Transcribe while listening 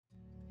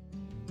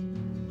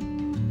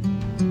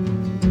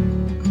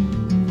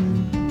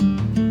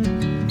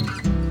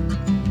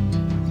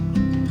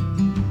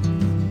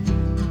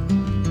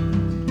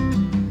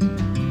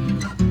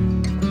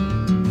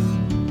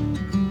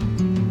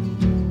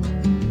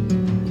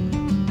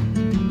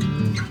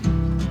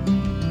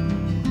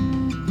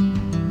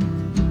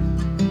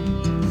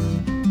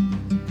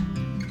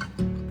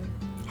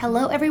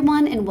Hello,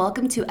 everyone, and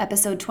welcome to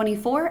episode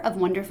 24 of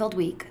Wonderfilled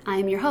Week. I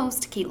am your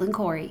host, Caitlin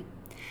Corey.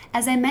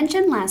 As I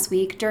mentioned last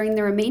week, during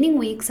the remaining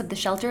weeks of the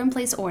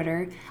Shelter-in-Place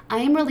order, I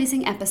am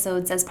releasing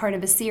episodes as part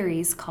of a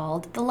series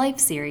called the Life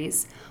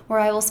Series, where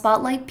I will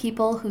spotlight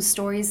people whose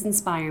stories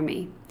inspire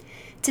me.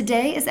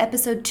 Today is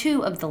episode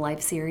 2 of the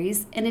Life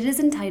Series, and it is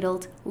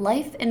entitled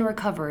Life in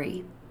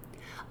Recovery.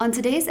 On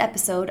today's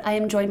episode, I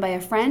am joined by a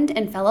friend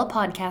and fellow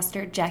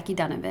podcaster, Jackie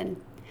Donovan.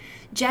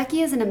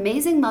 Jackie is an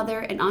amazing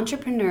mother and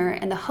entrepreneur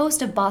and the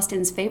host of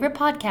Boston's favorite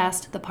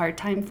podcast, The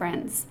Part-Time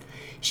Friends.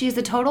 She is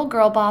a total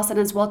girl boss and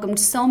has welcomed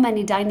so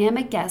many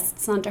dynamic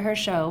guests onto her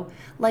show,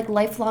 like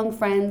lifelong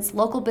friends,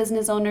 local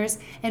business owners,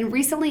 and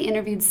recently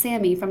interviewed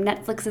Sammy from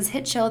Netflix's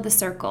hit show, The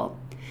Circle.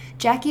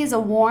 Jackie is a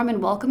warm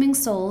and welcoming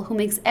soul who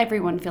makes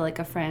everyone feel like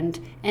a friend,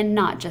 and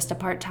not just a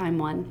part-time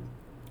one.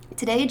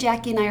 Today,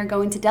 Jackie and I are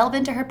going to delve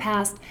into her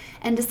past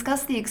and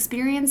discuss the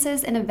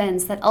experiences and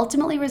events that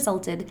ultimately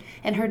resulted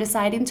in her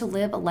deciding to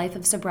live a life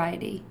of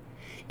sobriety.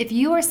 If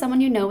you or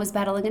someone you know is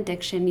battling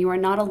addiction, you are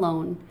not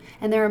alone,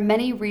 and there are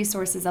many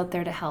resources out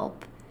there to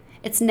help.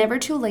 It's never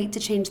too late to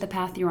change the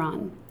path you're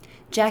on.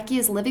 Jackie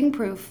is living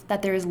proof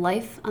that there is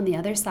life on the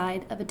other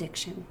side of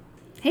addiction.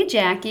 Hey,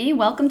 Jackie,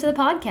 welcome to the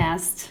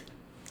podcast.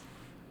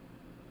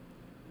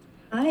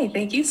 Hi,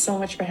 thank you so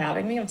much for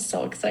having me. I'm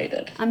so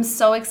excited. I'm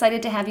so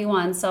excited to have you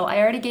on. So I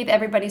already gave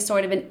everybody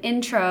sort of an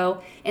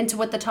intro into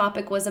what the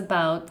topic was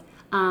about.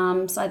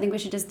 So I think we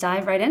should just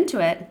dive right into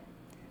it.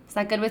 Is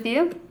that good with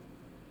you?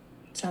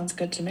 Sounds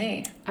good to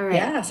me. All right.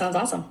 Yeah, sounds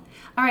awesome.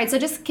 All right. So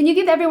just can you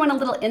give everyone a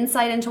little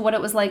insight into what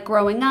it was like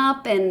growing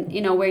up and,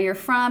 where you're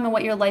from and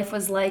what your life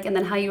was like and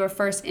then how you were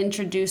first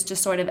introduced to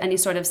sort of any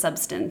sort of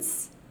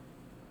substance?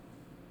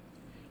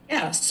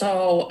 Yeah,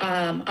 so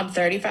I'm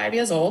 35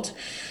 years old.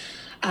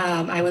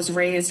 I was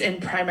raised in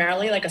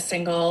primarily like a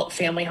single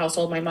family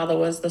household. My mother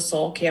was the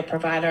sole care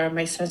provider.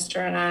 My sister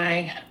and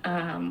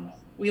I,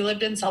 we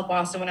lived in South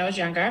Boston when I was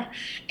younger,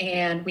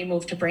 and we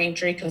moved to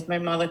Braintree because my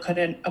mother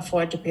couldn't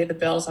afford to pay the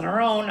bills on her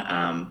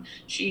own.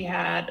 She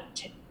had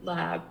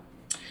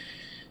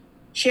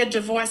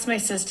divorced my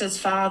sister's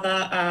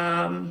father,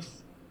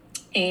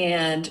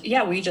 and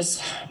yeah, we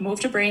just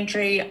moved to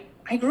Braintree.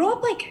 I grew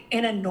up like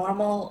in a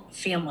normal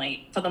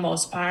family for the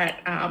most part.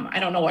 I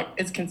don't know what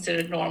is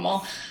considered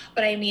normal,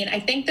 but I mean, I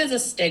think there's a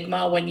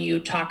stigma when you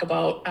talk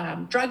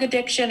about drug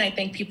addiction. I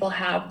think people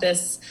have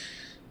this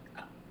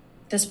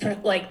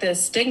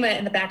stigma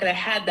in the back of their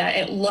head that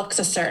it looks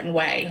a certain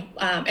way.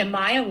 In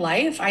my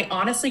life, I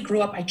honestly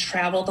grew up, I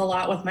traveled a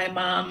lot with my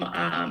mom.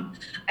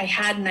 I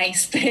had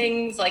nice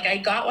things, like I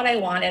got what I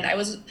wanted. I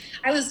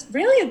was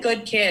really a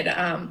good kid.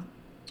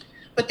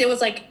 But there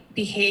was like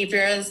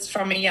behaviors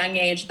from a young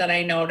age that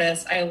I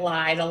noticed. I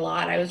lied a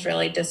lot. I was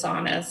really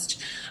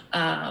dishonest.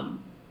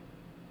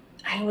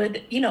 I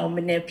would,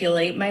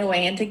 manipulate my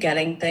way into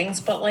getting things.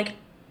 But like,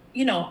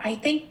 I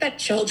think that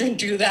children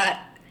do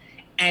that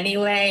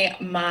anyway.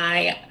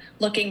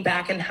 Looking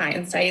back in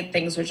hindsight,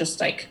 things were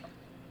just like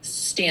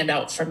stand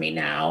out for me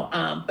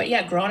now. But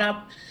yeah, growing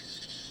up,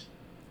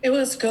 it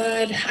was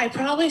good. I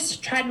probably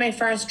tried my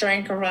first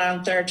drink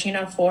around 13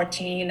 or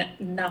 14,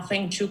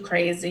 nothing too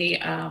crazy.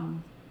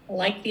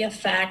 Liked the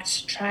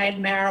effect, tried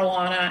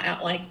marijuana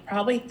at like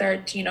probably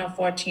 13 or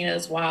 14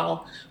 as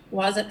well.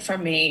 Wasn't for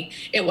me.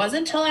 It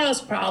wasn't until I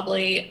was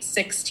probably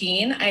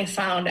 16, I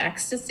found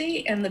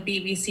ecstasy in the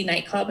BBC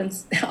nightclub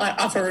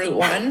off of Route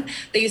 1.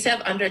 They used to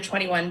have under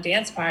 21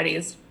 dance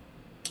parties.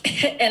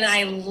 And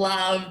I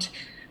loved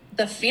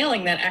the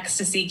feeling that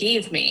ecstasy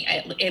gave me.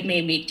 It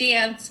made me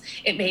dance.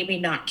 It made me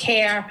not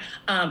care.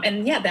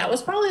 And yeah, that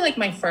was probably like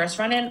my first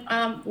run-in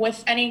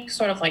with any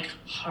sort of like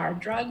hard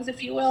drugs,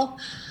 if you will.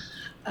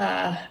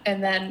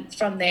 And then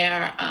from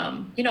there,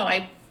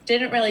 I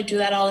didn't really do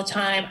that all the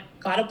time.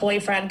 Got a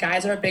boyfriend.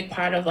 Guys are a big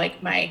part of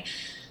like my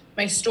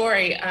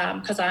story.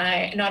 Cause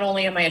I, not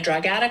only am I a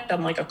drug addict,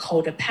 I'm like a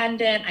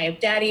codependent. I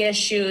have daddy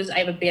issues. I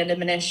have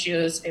abandonment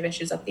issues. I have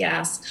issues up the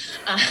ass.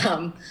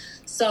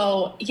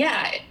 So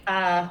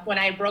yeah, when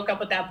I broke up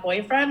with that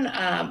boyfriend,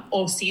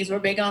 OCs were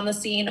big on the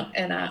scene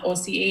in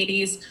OC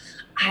 80s.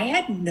 I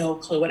had no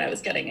clue what I was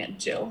getting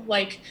into.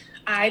 Like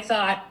I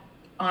thought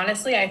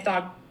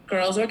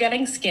girls were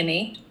getting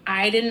skinny.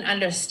 I didn't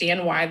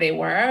understand why they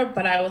were,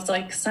 but I was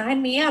like,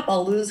 sign me up.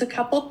 I'll lose a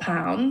couple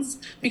pounds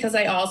because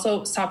I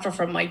also suffer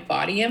from like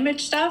body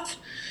image stuff.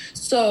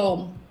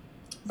 So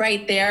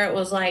right there, it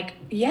was like,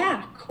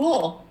 yeah,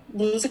 cool.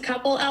 Lose a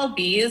couple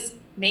lbs,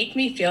 make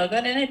me feel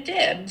good. And it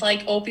did.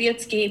 Like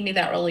opiates gave me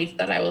that relief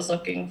that I was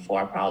looking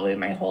for probably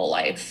my whole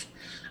life.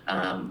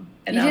 And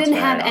You that's didn't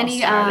where have it all any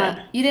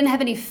started. you didn't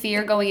have any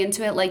fear going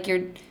into it, like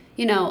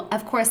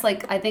of course,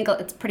 like I think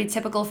it's pretty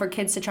typical for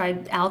kids to try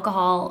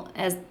alcohol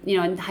as,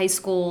 in high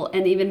school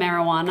and even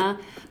marijuana,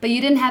 but you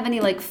didn't have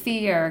any like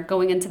fear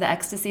going into the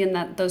ecstasy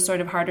and those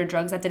sort of harder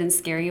drugs. That didn't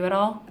scare you at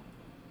all?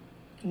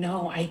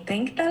 No, I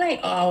think that I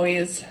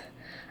always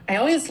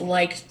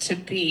liked to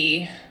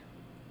be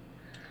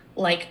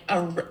like I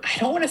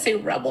don't want to say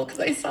rebel because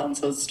I sound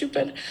so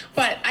stupid,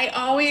 but I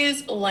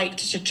always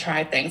liked to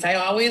try things. I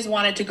always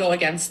wanted to go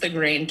against the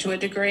grain to a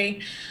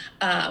degree.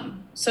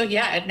 So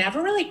yeah, it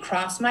never really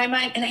crossed my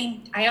mind.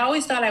 And I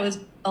always thought I was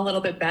a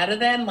little bit better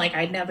than, like,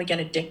 I'd never get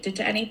addicted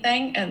to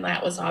anything. And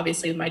that was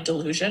obviously my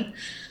delusion.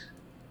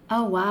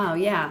 Oh wow,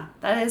 yeah.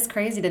 That is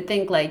crazy to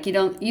think like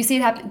you see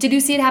it happen. Did you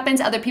see it happen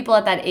to other people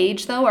at that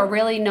age though, or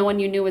really no one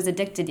you knew was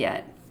addicted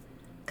yet?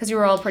 Because you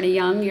were all pretty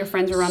young, your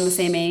friends were around the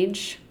same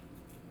age.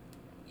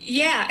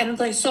 Yeah, and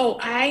like so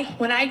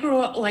when I grew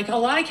up, like a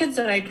lot of kids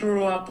that I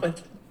grew up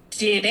with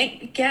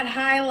didn't get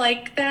high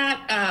like that.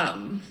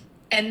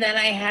 And then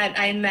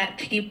I met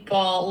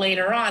people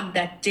later on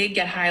that did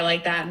get high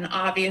like that, and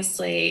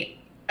obviously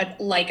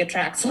like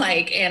attracts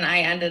like, and I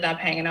ended up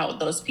hanging out with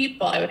those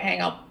people. I would hang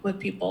out with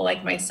people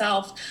like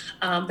myself,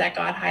 that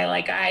got high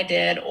like I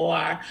did,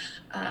 or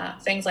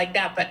things like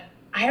that. But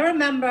I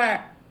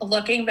remember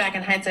looking back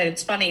in hindsight,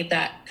 it's funny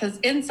that because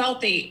in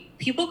Southie,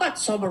 people got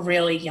sober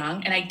really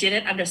young, and I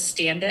didn't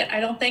understand it, I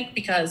don't think,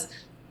 because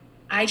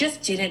I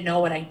just didn't know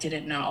what I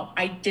didn't know.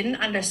 I didn't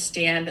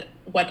understand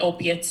what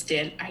opiates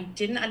did. I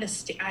didn't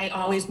understand. I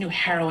always knew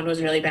heroin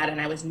was really bad, and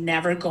I was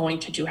never going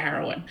to do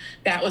heroin.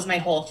 That was my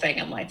whole thing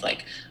in life.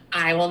 Like,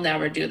 I will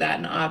never do that.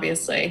 And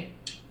obviously,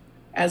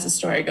 as the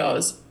story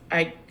goes,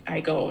 I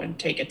go and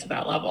take it to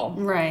that level.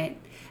 Right.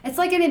 It's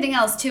like anything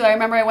else too. I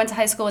remember I went to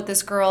high school with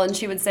this girl and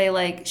she would say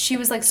like she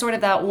was like sort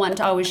of that one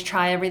to always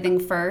try everything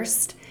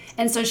first.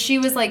 And so she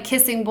was like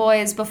kissing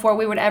boys before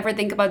we would ever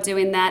think about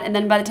doing that. And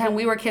then by the time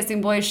we were kissing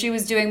boys, she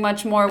was doing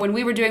much more. When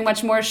we were doing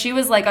much more, she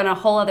was like on a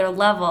whole other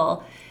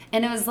level.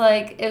 And it was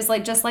like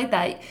just like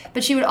that.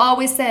 But she would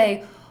always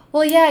say,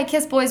 well, yeah, I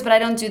kiss boys, but I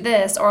don't do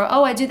this. Or,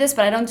 oh, I do this,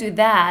 but I don't do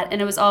that.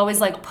 And it was always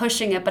like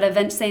pushing it.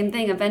 But same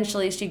thing.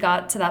 Eventually she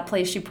got to that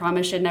place she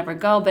promised she'd never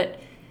go. But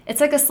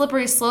it's like a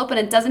slippery slope and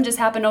it doesn't just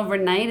happen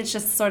overnight. It's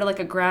just sort of like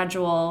a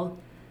gradual,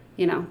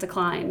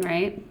 decline,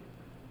 right?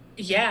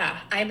 Yeah,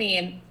 I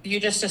mean, you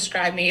just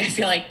described me, I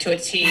feel like, to a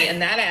T in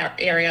that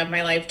area of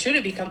my life, too,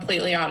 to be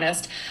completely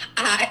honest.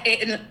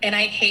 And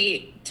I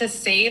hate to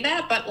say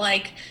that, but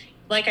like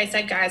I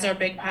said, guys are a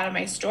big part of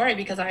my story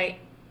because I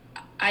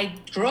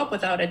grew up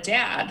without a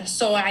dad.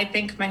 So I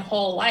think my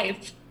whole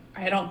life,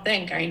 I don't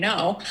think, I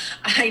know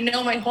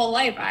my whole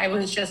life, I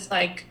was just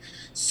like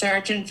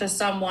searching for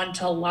someone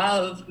to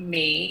love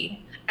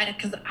me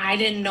because I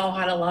didn't know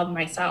how to love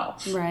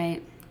myself.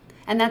 Right.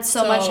 And that's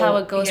so much how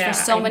it goes yeah, for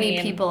so I many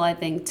mean, people, I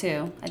think,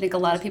 too. I think a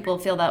lot of people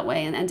feel that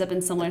way and end up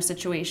in similar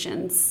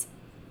situations.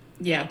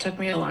 Yeah, it took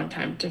me a long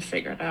time to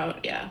figure it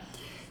out. Yeah.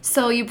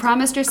 So you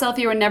promised yourself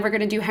you were never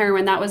going to do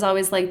heroin. That was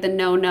always like the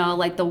no,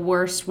 like the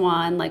worst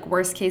one, like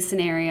worst case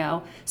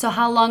scenario. So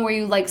how long were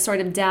you like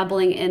sort of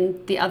dabbling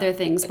in the other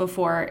things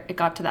before it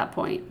got to that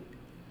point?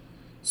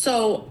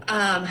 So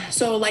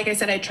like I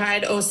said, I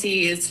tried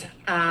OCs,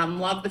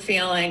 loved the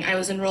feeling. I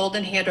was enrolled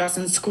in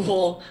hairdressing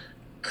school,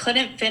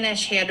 couldn't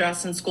finish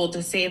hairdressing school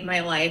to save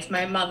my life.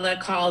 My mother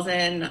calls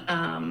in,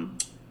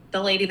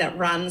 the lady that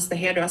runs the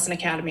hairdressing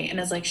academy and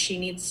is like, she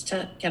needs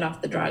to get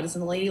off the drugs.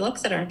 And the lady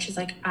looks at her and she's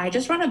like, I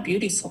just run a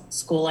beauty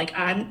school. Like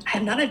I'm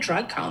not a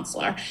drug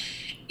counselor,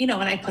 and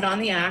I put on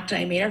the act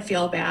and I made her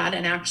feel bad.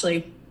 And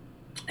actually,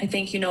 I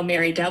think,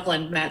 Mary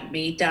Devlin met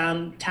me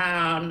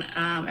downtown,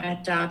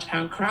 at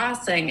Downtown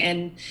Crossing,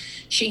 and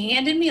she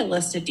handed me a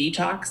list of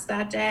detox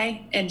that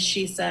day. And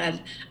she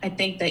said, I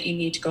think that you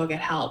need to go get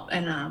help.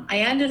 And I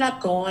ended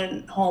up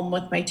going home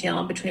with my tail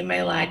in between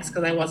my legs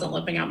because I wasn't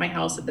living at my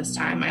house at this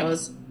time. I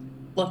was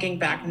looking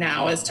back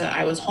now as to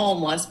I was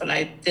homeless, but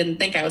I didn't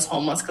think I was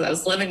homeless because I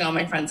was living on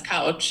my friend's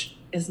couch.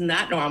 Isn't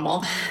that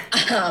normal?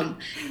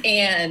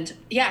 And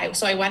yeah,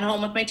 so I went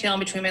home with my tail in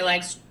between my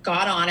legs,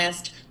 got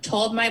honest,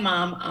 told my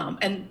mom,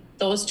 and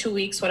those 2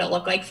 weeks, what it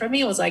looked like for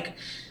me was like,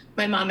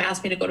 my mom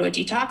asked me to go to a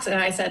detox and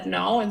I said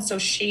no. And so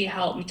she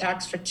helped me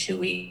detox for 2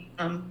 weeks,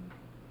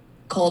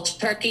 cold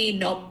turkey,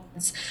 no.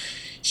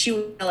 She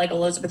went to like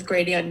Elizabeth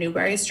Grady on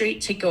Newbury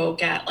Street to go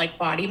get like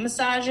body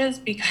massages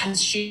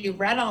because she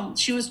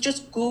was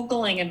just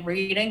Googling and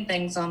reading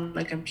things on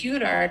the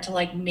computer to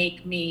like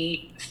make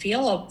me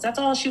feel, that's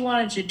all she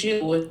wanted to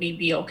do was me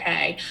be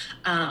okay.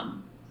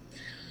 And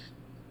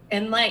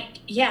like,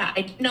 yeah,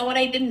 I didn't know what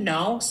I didn't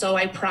know. So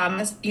I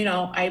promised,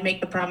 I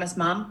make the promise,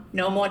 Mom,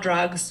 no more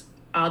drugs.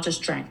 I'll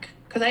just drink.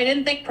 Because I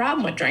didn't think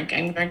problem with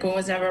drinking. Drinking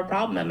was never a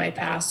problem in my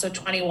past. So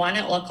 21,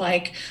 it looked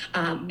like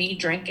me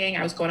drinking.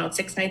 I was going out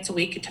 6 nights a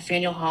week to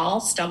Faneuil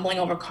Hall, stumbling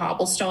over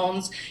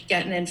cobblestones,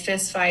 getting in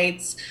fist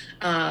fights.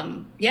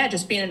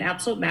 Just being an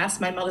absolute mess.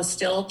 My mother's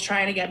still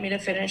trying to get me to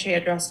finish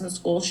hairdressing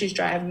school. She's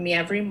driving me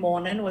every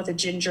morning with a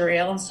ginger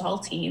ale and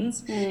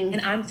saltines.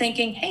 And I'm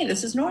thinking, hey,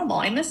 this is normal.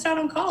 I missed out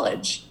on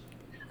college.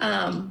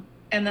 And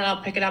then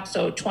I'll pick it up.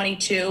 So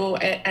 22,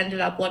 it ended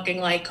up looking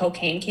like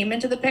cocaine came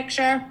into the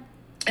picture.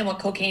 And what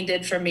cocaine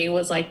did for me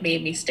was like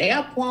made me stay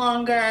up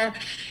longer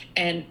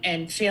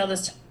and feel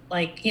this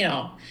like,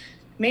 made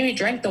me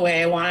drink the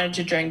way I wanted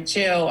to drink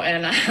too.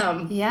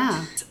 And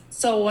Yeah.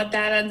 so what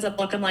that ends up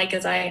looking like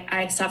is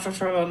I suffer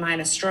from a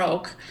minor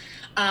stroke.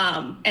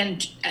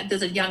 And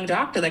there's a young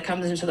doctor that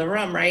comes into the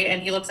room, right?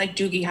 And he looks like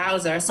Doogie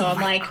Howser. So I'm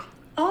like,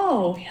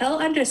 oh, he'll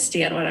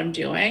understand what I'm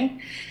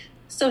doing.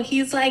 So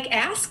he's like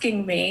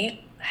asking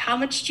me, how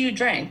much do you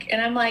drink?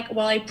 And I'm like,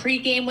 well, I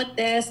pregame with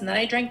this and then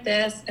I drink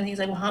this. And he's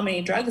like, well, how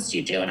many drugs do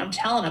you do? And I'm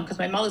telling him because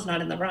my mother's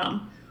not in the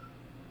room.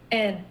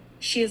 And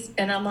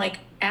I'm like,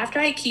 after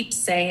I keep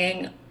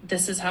saying,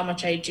 this is how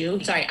much I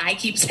do. Sorry, I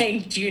keep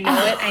saying, do you know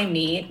what I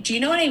mean? Do you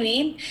know what I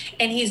mean?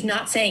 And he's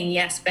not saying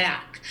yes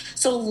back.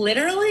 So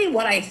literally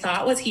what I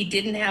thought was he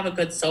didn't have a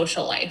good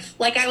social life.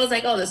 Like I was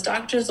like, oh, this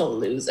doctor's a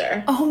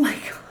loser. Oh my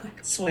God.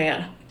 I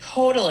swear.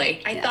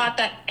 Totally. I thought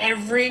that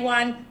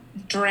everyone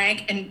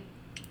drank and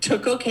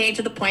took cocaine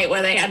to the point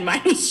where they had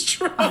minor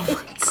strokes.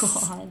 Oh my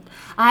God.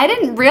 I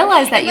didn't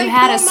realize that you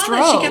had a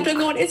stroke. She kept on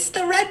going, it's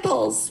the Red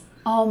Bulls.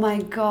 Oh my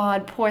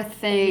God, poor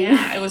thing.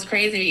 Yeah, it was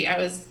crazy. It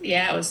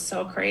was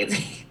so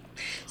crazy.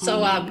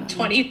 So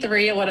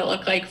 23, what it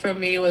looked like for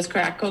me was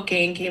crack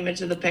cocaine came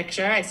into the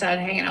picture. I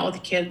started hanging out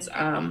with kids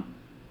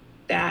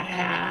that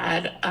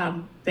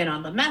had been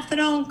on the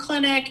methadone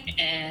clinic,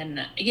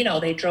 and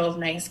they drove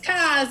nice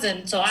cars,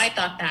 and so I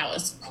thought that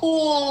was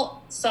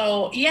cool.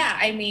 So yeah,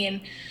 I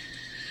mean,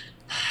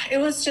 it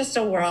was just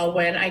a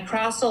whirlwind. I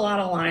crossed a lot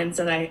of lines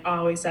that I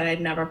always said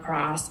I'd never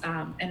cross.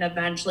 And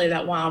eventually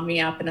that wound me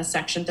up in a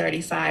Section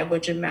 35,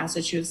 which in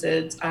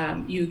Massachusetts,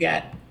 you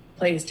get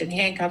placed in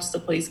handcuffs. The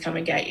police come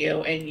and get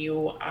you, and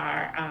you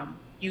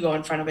go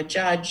in front of a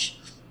judge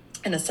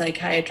and a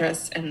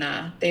psychiatrist, and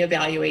they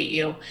evaluate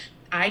you.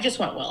 I just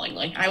went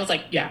willingly. I was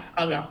like, yeah,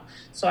 I'll go.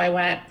 So I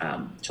went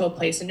to a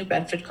place in New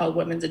Bedford called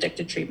Women's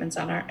Addicted Treatment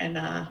Center. And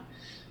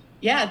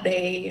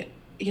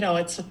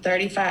it's a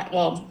 35,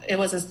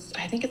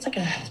 I think it's like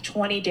a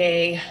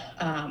 20-day,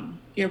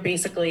 you're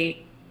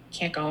basically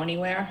can't go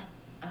anywhere.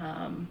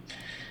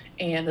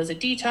 And there's a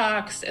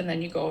detox, and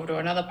then you go over to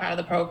another part of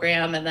the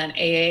program, and then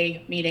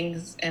AA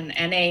meetings and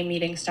NA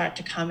meetings start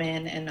to come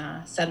in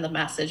and send the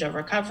message of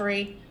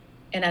recovery.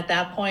 And at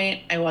that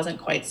point, I wasn't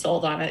quite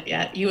sold on it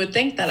yet. You would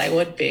think that I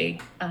would be,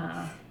 but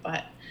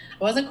I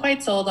wasn't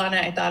quite sold on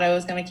it. I thought I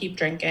was going to keep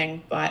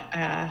drinking, but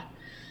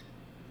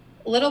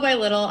little by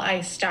little,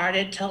 I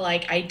started to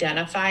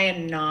identify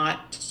and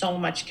not so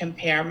much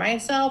compare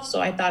myself. So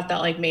I thought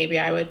that maybe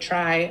I would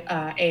try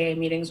AA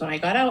meetings when I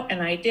got out,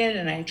 and I did,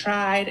 and I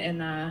tried.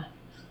 And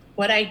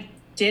what I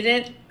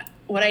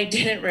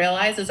didn't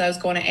realize is I was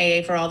going to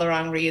AA for all the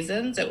wrong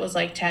reasons. It was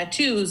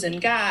tattoos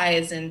and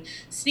guys and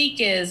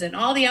sneakers and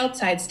all the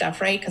outside stuff,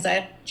 right? Because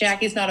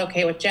Jackie's not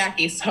okay with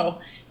Jackie. So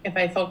if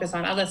I focus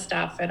on other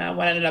stuff, and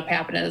what ended up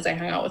happening is I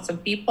hung out with some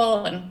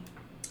people, and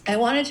I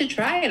wanted to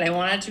try it. I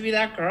wanted to be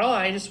that girl.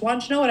 I just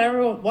wanted to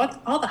know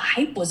what all the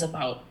hype was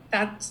about.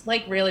 That's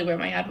really where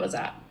my head was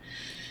at.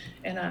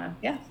 And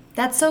yeah.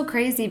 That's so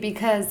crazy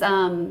because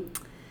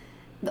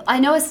I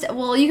know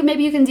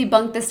maybe you can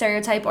debunk the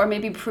stereotype or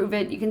maybe prove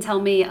it. You can tell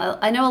me.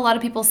 I know a lot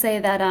of people say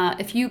that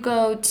if you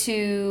go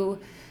to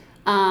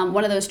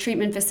one of those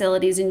treatment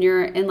facilities and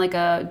you're in a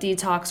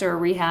detox or a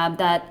rehab,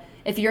 that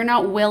if you're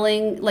not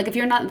willing, if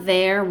you're not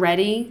there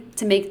ready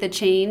to make the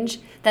change,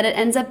 that it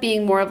ends up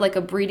being more of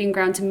a breeding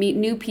ground to meet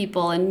new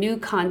people and new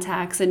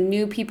contacts and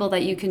new people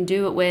that you can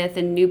do it with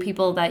and new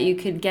people that you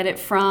could get it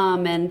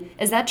from. And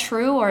is that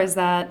true, or is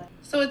that?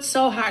 So it's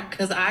so hard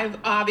because I've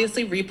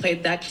obviously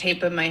replayed that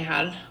tape in my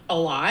head a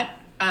lot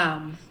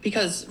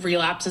because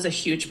relapse is a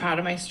huge part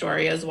of my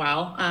story as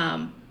well.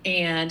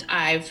 And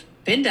I've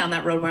been down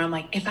that road where I'm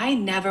if I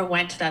never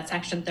went to that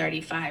Section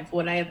 35,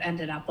 would I have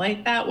ended up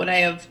like that?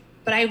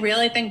 But I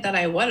really think that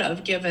I would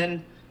have,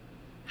 given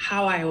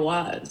how I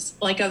was.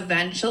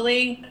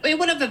 Eventually, it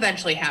would have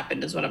eventually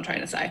happened is what I'm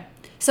trying to say.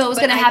 So it was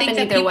going to happen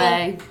either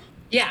way.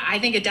 Yeah, I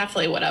think it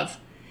definitely would have.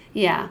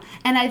 Yeah.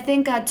 And I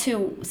think,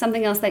 too,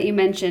 something else that you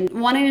mentioned,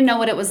 wanting to know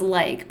what it was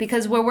like,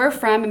 because where we're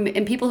from,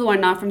 and people who are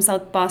not from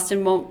South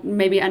Boston won't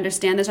maybe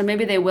understand this, or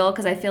maybe they will,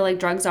 because I feel like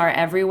drugs are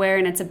everywhere,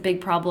 and it's a big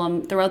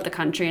problem throughout the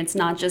country. It's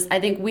not just, I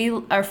think we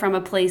are from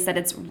a place that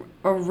it's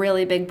a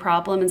really big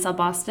problem in South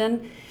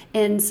Boston.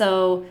 And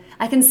so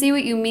I can see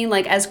what you mean,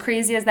 as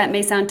crazy as that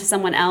may sound to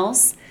someone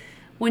else,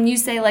 when you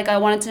say I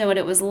wanted to know what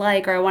it was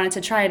like, or I wanted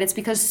to try it, it's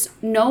because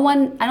I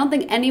don't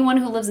think anyone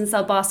who lives in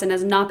South Boston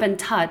has not been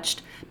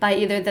touched by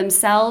either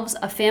themselves,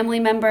 a family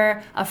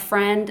member, a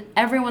friend.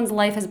 Everyone's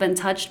life has been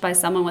touched by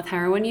someone with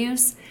heroin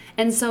use.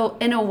 And so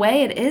in a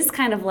way, it is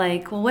kind of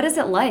well, what is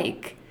it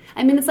like?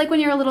 I mean, it's like when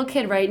you're a little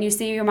kid, right? And you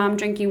see your mom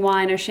drinking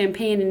wine or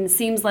champagne, and it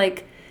seems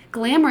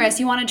glamorous.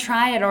 You want to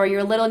try it, or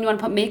you're little and you want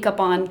to put makeup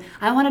on.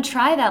 I want to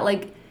try that.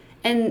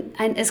 And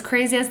as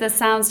crazy as this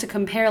sounds to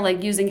compare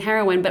using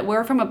heroin, but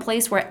we're from a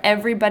place where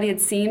everybody, it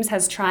seems,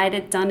 has tried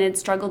it, done it,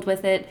 struggled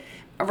with it,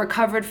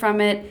 recovered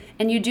from it.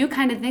 And you do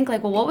kind of think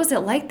well, what was it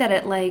like that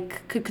it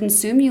could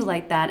consume you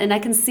like that? And I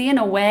can see, in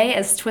a way,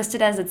 as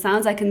twisted as it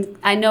sounds,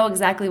 I know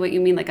exactly what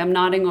you mean. I'm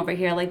nodding over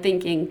here,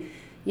 thinking,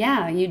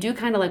 yeah, you do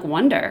kind of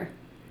wonder,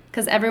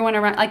 because everyone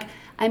around,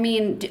 I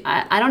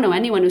don't know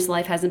anyone whose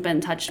life hasn't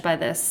been touched by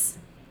this.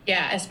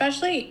 Yeah,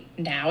 especially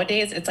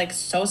nowadays, it's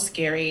so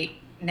scary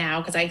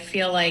now, because I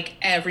feel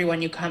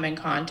everyone you come in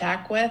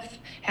contact with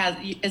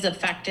is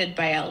affected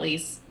by at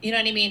least, you know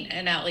what I mean,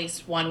 in at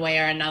least one way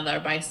or another,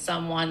 by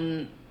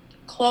someone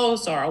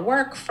close or a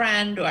work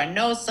friend or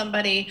knows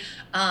somebody.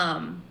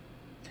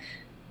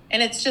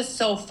 And it's just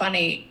so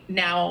funny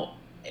now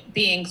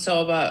being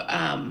sober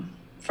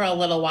for a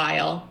little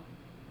while.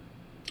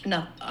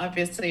 No,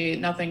 obviously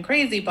nothing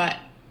crazy, but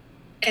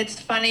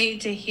it's funny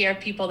to hear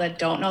people that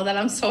don't know that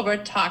I'm sober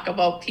talk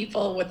about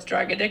people with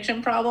drug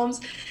addiction problems.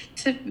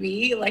 To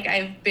me, like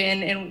I've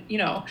been in,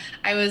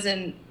 I was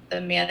in the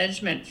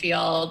management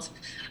field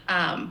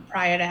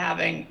prior to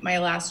having my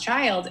last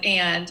child,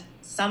 and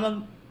some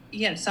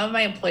of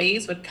my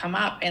employees would come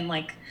up and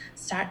like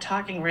start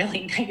talking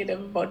really negative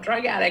about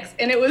drug addicts.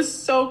 And it was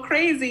so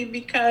crazy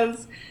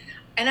because,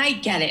 and I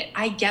get it.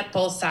 I get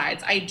both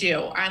sides. I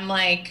do. I'm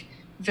like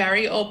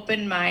very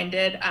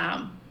open-minded.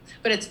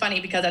 But it's funny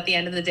because at the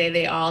end of the day,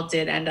 they all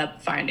did end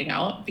up finding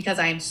out because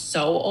I'm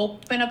so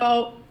open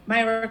about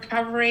my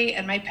recovery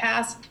and my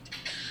past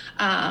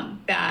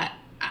that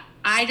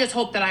I just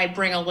hope that I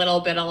bring a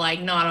little bit of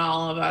like, not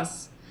all of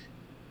us,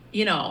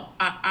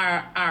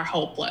 are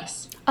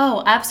hopeless.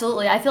 Oh,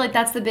 absolutely. I feel like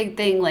that's the big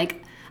thing.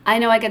 Like, I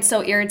know I get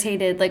so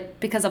irritated, like,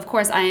 because of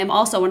course I am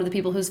also one of the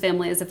people whose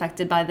family is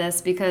affected by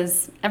this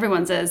because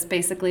everyone's is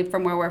basically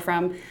from where we're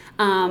from.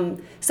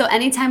 So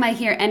anytime I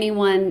hear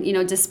anyone,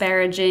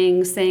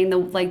 disparaging, saying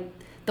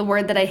the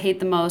word that I hate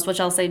the most, which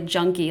I'll say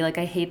junkie, like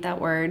I hate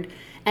that word.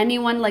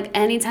 Anyone, like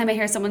anytime I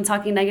hear someone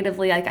talking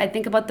negatively, like I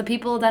think about the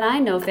people that I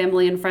know,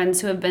 family and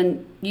friends who have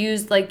been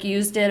used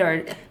it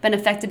or been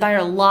affected by it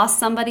or lost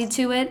somebody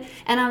to it.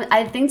 And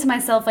I think to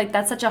myself, like,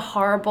 that's such a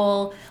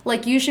horrible,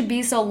 like, you should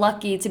be so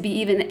lucky to be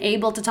even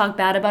able to talk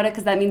bad about it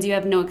because that means you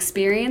have no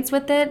experience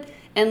with it.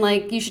 And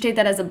like, you should take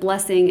that as a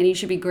blessing and you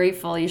should be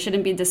grateful. You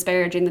shouldn't be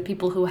disparaging the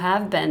people who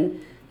have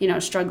been,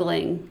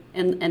 struggling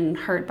and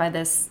hurt by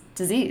this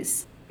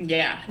disease.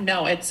 Yeah,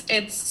 no, it's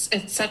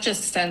such a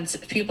sense.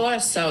 People are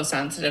so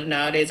sensitive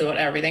nowadays about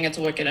everything. It's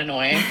wicked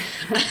annoying.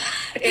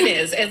 It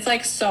is. It's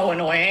like so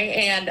annoying.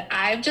 And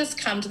I've just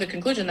come to the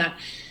conclusion that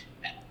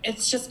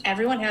it's just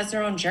everyone has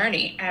their own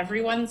journey.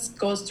 Everyone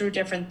goes through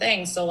different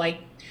things. So like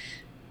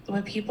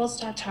when people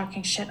start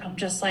talking shit, I'm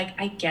just like,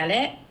 I get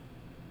it.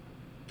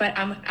 But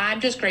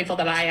I'm just grateful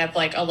that I have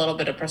like a little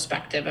bit of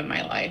perspective in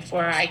my life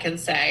where I can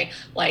say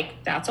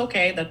like, that's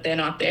okay that they're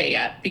not there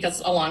yet. Because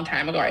a long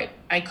time ago,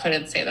 I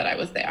couldn't say that I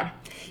was there.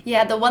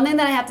 Yeah, the one thing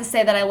that I have to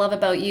say that I love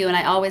about you and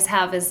I always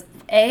have is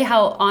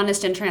how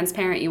honest and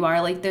transparent you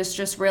are. Like there's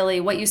just really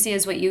what you see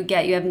is what you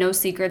get. You have no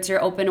secrets.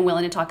 You're open and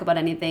willing to talk about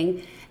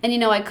anything.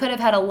 And I could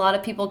have had a lot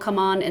of people come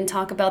on and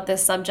talk about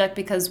this subject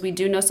because we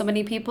do know so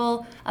many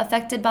people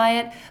affected by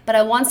it. But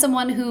I want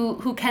someone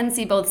who can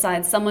see both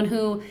sides, someone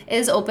who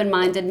is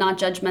open-minded, not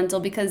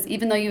judgmental, because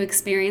even though you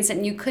experience it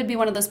and you could be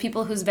one of those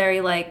people who's very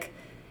like,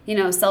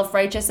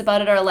 self-righteous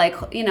about it or like,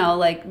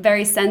 like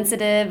very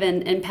sensitive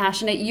and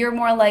passionate, you're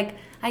more like,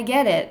 I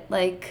get it.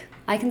 Like,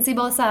 I can see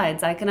both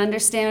sides. I can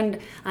understand.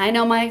 I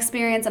know my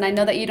experience and I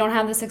know that you don't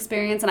have this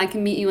experience and I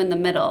can meet you in the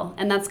middle.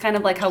 And that's kind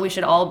of like how we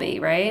should all be,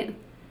 right?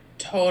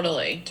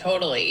 Totally.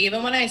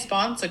 Even when I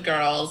sponsor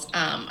girls,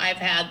 I've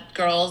had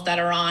girls that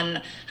are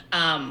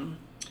on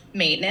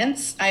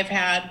maintenance. I've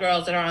had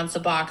girls that are on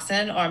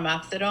Suboxone or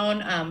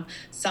methadone.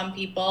 Some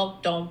people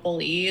don't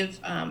believe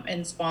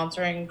in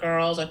sponsoring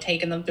girls or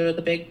taking them through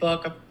the big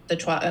book of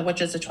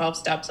which is the 12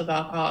 steps of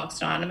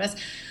Alcoholics Anonymous.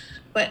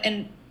 But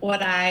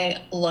what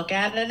I look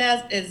at it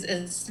as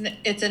is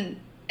it's an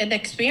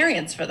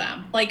experience for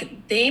them.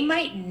 Like they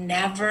might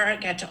never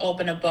get to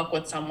open a book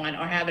with someone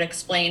or have it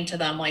explained to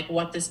them like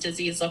what this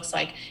disease looks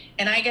like.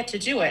 And I get to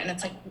do it. And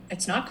it's like,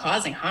 it's not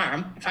causing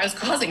harm. If I was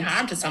causing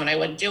harm to someone, I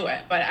wouldn't do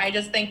it. But I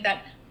just think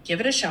that give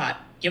it a shot.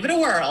 Give it a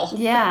whirl.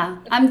 Yeah.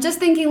 I'm just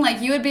thinking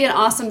like you would be an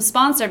awesome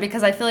sponsor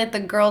because I feel like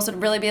the girls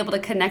would really be able to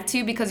connect to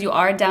you because you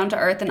are down to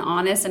earth and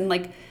honest and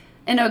like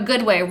in a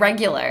good way,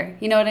 regular.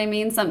 You know what I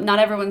mean? Not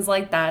everyone's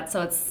like that.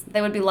 So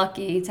they would be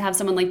lucky to have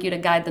someone like you to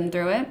guide them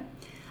through it.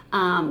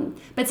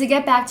 But to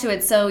get back to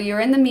it, so you're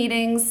in the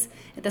meetings,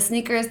 the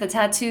sneakers, the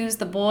tattoos,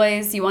 the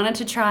boys, you wanted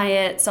to try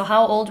it. So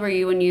how old were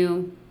you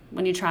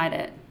when you tried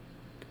it?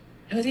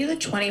 It was either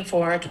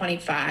 24 or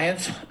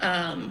 25,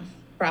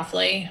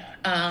 roughly.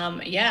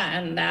 Yeah,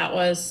 and that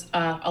was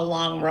a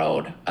long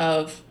road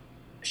of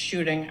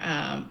shooting,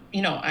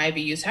 IV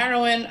use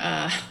heroin.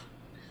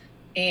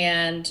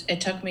 And it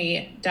took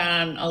me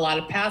down a lot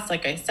of paths,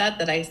 like I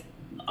said,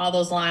 all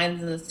those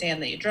lines in the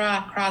sand that you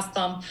draw, cross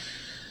them.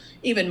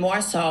 Even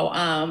more so.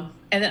 And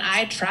then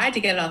I tried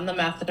to get on the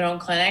methadone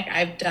clinic.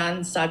 I've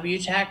done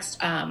Subutex.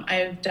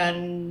 I've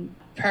done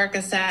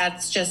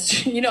Percocets,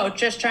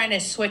 just trying to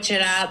switch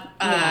it up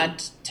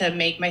to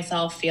make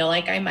myself feel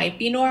like I might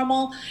be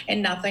normal.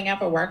 And nothing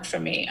ever worked for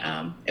me.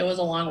 It was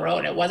a long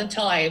road. It wasn't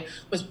until I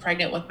was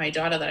pregnant with my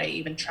daughter that I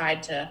even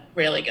tried to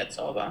really get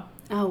sober.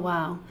 Oh,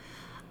 wow.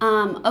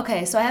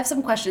 Okay, so I have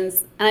some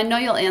questions, and I know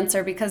you'll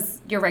answer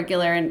because you're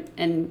regular,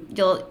 and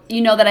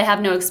you know that I have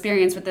no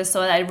experience with this,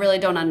 so I really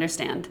don't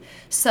understand.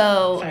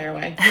 So fire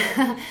away.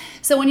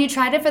 So when you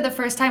tried it for the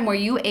first time, were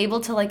you able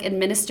to like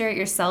administer it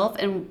yourself,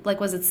 and like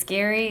was it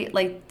scary?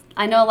 Like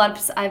I know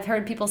I've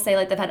heard people say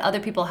like they've had other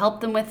people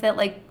help them with it.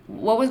 Like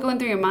what was going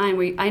through your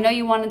mind? I know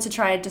you wanted to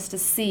try it just to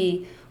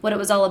see what it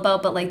was all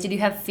about, but like did you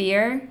have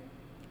fear?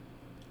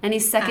 Any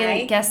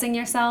second guessing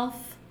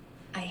yourself?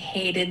 I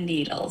hated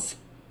needles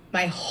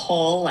my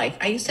whole life.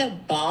 I used to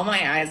bawl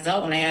my eyes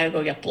out when I had to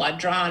go get blood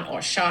drawn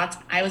or shots.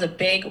 I was a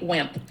big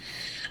wimp.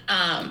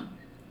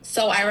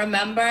 So I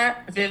remember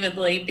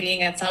vividly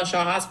being at South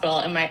Shore Hospital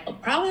in my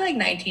probably like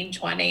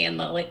 1920,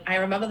 and I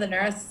remember the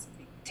nurse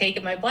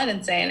taking my blood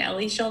and saying, "At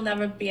least you'll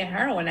never be a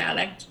heroin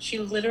addict." She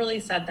literally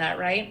said that,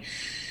 right?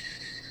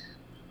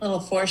 A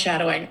little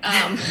foreshadowing.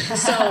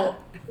 So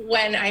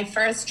when I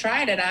first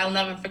tried it, I'll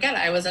never forget.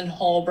 I was in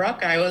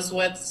Holbrook. I was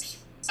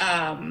with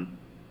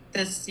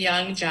this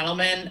young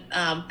gentleman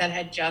that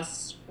had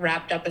just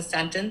wrapped up a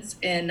sentence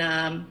in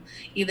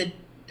either,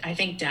 I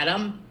think,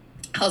 Dedham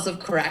House of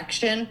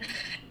Correction,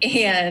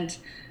 and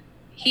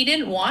he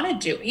didn't want to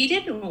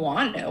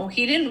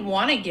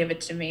give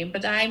it to me.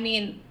 But I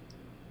mean,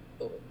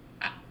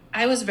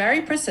 I was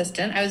very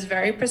persistent. I was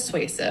very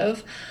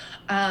persuasive.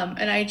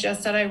 And I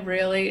just said,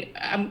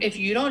 if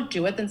you don't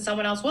do it, then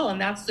someone else will.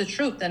 And that's the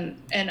truth.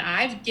 And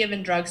I've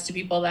given drugs to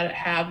people that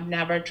have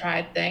never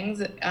tried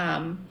things.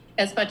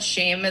 As much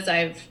shame as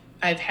I've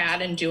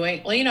had in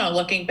doing,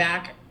 looking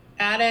back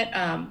at it,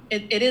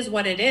 it is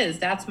what it is.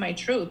 That's my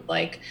truth.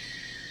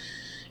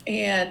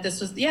 And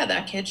this was,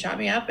 that kid shot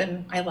me up,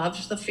 and I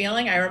loved the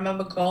feeling. I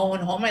remember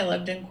going home. I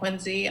lived in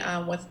Quincy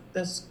with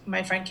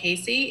my friend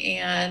Casey,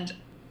 and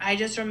I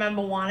just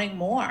remember wanting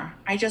more.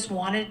 I just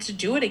wanted to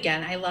do it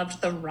again. I loved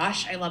the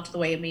rush. I loved the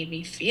way it made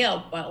me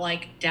feel. But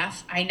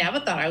death, I never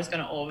thought I was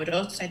going to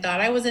overdose. I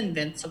thought I was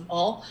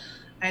invincible.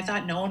 I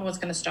thought no one was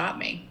going to stop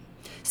me.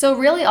 So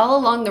really all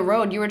along the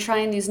road, you were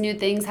trying these new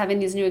things, having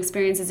these new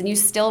experiences, and you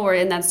still were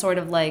in that sort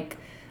of like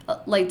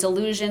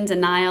delusion,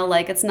 denial,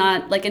 it's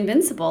not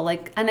invincible.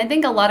 And I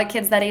think a lot of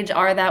kids that age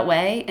are that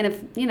way. And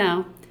if,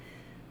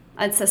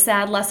 it's a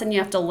sad lesson you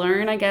have to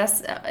learn, I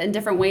guess, in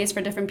different ways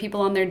for different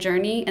people on their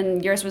journey.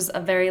 And yours was a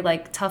very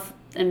tough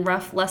and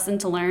rough lesson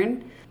to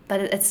learn.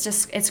 But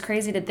it's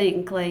crazy to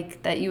think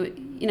that you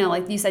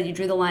like you said, you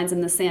drew the lines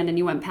in the sand and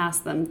you went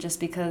past them just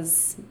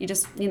because you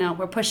just,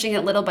 were pushing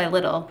it little by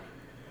little.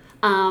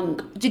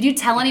 Did you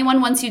tell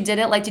anyone once you did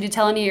it? Did you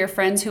tell any of your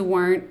friends who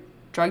weren't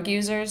drug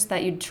users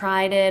that you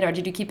tried it, or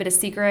did you keep it a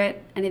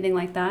secret? Anything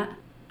like that?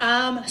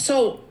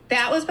 So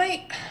that was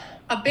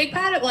a big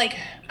part of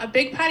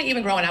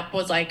even growing up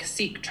was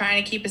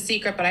trying to keep a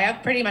secret. But I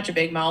have pretty much a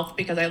big mouth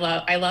because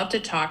I love to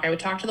talk. I would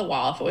talk to the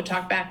wall if it would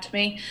talk back to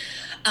me.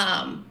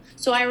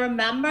 So I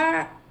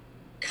remember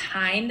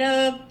kind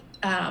of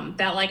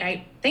that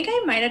I think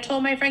I might have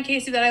told my friend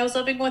Casey that I was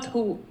living with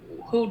who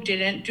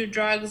didn't do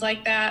drugs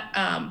like that.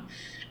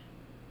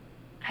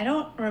 I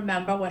don't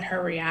remember what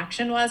her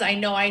reaction was. I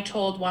know I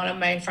told one of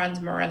my friends,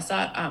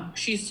 Marissa,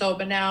 she's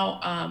sober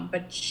now,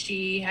 but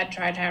she had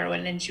tried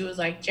heroin, and she was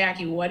like,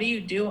 "Jackie, what do you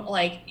do?"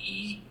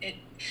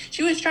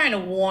 She was trying to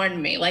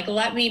warn me,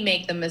 let me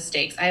make the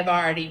mistakes I've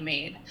already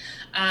made.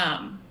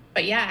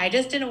 But yeah, I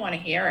just didn't want to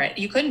hear it.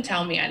 You couldn't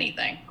tell me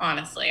anything,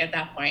 honestly, at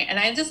that point. And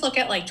I just look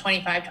at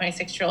 25,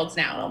 26-year-olds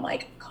now, and I'm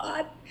like,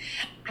 God,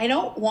 I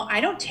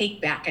don't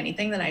take back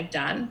anything that I've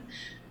done.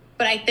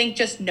 But I think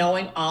just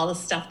knowing all the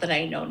stuff that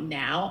I know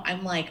now,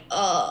 I'm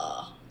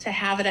to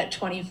have it at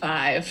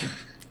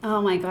 25.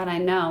 Oh my God, I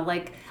know.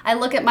 I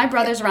look at my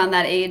brothers around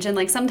that age,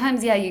 and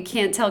sometimes, you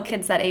can't tell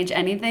kids that age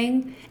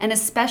anything. And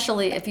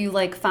especially if you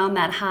found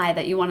that high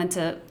that you wanted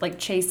to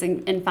chase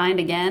and find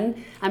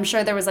again, I'm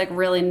sure there was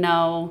really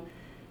no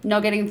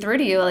getting through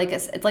to you.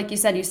 It's like you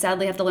said, you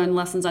sadly have to learn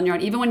lessons on your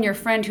own. Even when your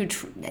friend who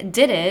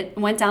did it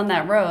went down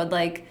that road,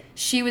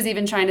 she was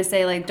even trying to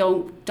say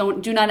do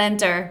not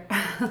enter.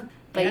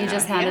 But you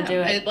just had to do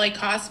it. It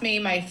cost me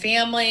my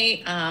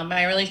family,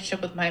 my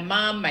relationship with my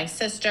mom, my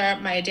sister,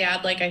 my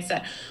dad. Like I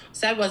said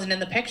wasn't in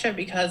the picture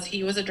because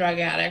he was a drug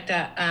addict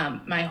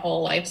my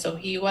whole life, so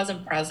he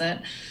wasn't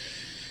present.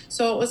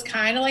 So it was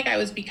kind of I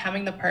was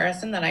becoming the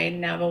person that I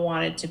never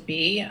wanted to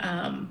be.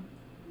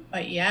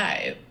 But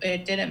yeah,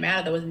 it didn't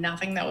matter. There was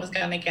nothing that was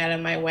going to get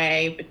in my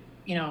way. But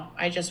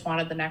I just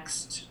wanted the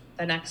next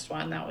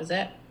one. That was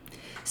it.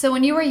 So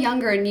when you were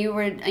younger and you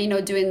were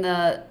doing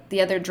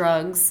the other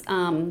drugs,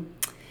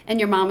 and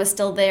your mom was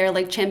still there,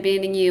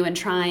 championing you and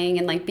trying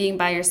and being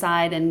by your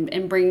side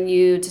and bringing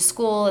you to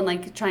school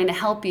and trying to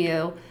help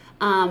you.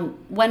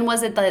 When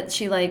was it that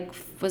she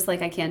was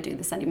I can't do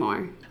this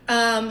anymore?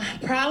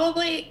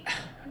 Probably,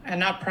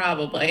 not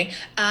probably.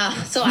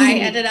 So I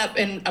ended up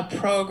in a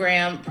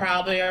program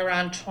probably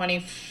around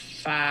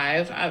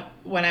 25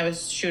 when I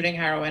was shooting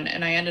heroin,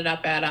 and I ended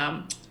up at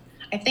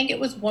I think it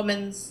was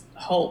Women's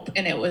Hope,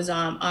 and it was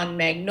on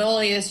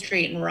Magnolia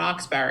Street in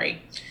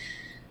Roxbury.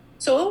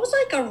 So it was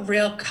a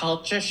real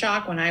culture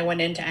shock when I went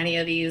into any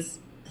of these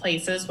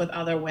places with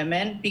other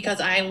women,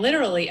 because I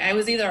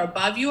was either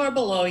above you or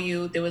below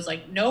you. There was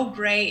no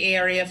gray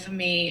area for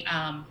me.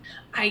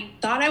 I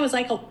thought I was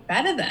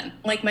better than.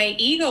 My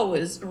ego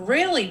was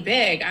really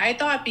big. I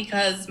thought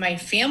because my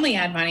family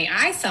had money,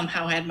 I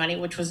somehow had money,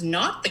 which was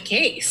not the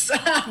case.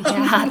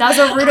 Yeah, that was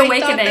a rude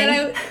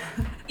awakening.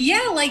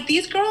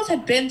 These girls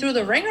had been through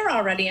the ringer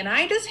already, and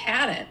I just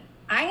hadn't.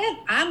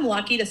 I'm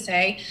lucky to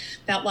say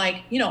that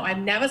I've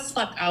never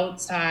slept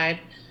outside.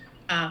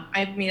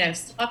 I mean, I've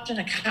slept in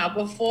a car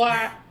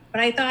before, but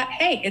I thought,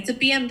 hey, it's a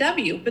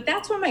BMW. But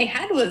that's where my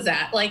head was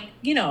at, like,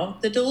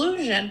 the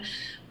delusion.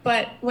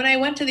 But when I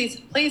went to these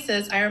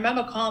places, I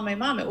remember calling my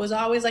mom. It was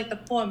always like the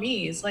poor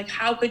me's. Like,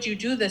 how could you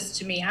do this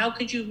to me? How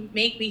could you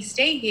make me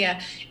stay here?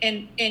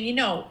 And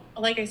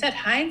like I said,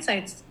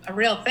 hindsight's a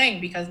real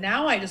thing, because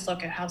now I just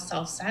look at how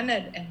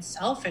self-centered and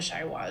selfish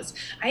I was.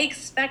 I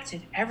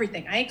expected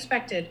everything. I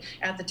expected,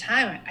 at the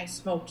time, I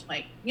smoked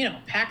like,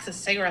 packs of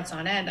cigarettes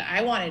on end.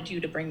 I wanted you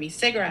to bring me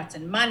cigarettes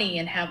and money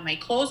and have my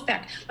clothes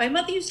back. My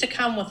mother used to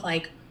come with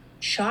like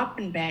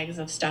shopping bags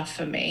of stuff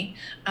for me,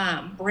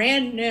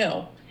 brand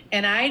new.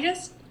 And I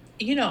just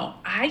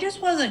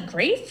wasn't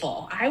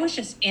grateful. I was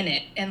just in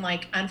it. And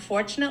like,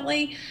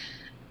 unfortunately,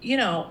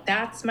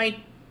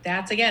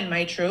 that's again,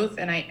 my truth,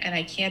 and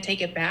I can't take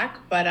it back,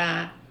 but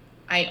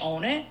I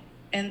own it,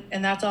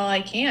 and that's all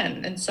I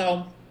can. And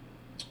so,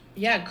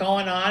 yeah,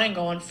 going on and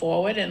going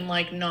forward and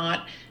like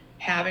not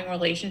having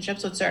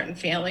relationships with certain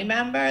family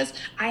members,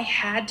 I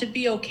had to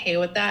be okay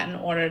with that in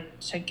order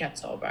to get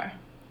sober.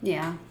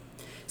 Yeah.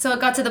 So it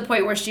got to the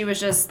point where she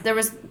was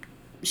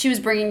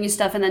bringing you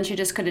stuff, and then she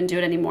just couldn't do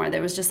it anymore.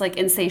 There was just like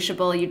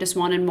insatiable. You just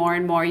wanted more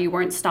and more. You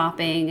weren't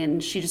stopping,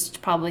 and she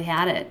just probably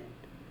had it.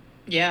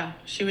 Yeah,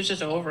 she was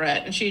just over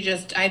it.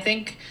 And I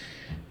think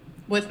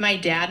with my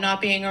dad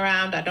not being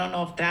around, I don't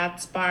know if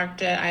that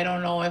sparked it. I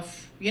don't know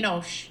if,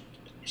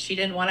 she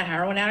didn't want a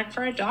heroin addict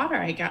for a daughter.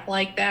 I got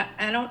like that.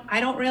 I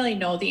don't really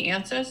know the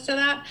answers to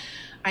that.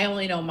 I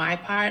only know my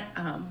part,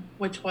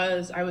 which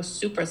was I was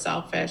super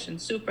selfish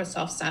and super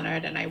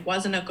self-centered, and I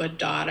wasn't a good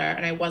daughter,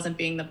 and I wasn't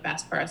being the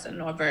best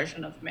person or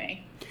version of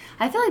me.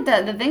 I feel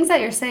like the things that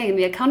you're saying,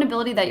 the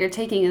accountability that you're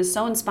taking is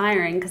so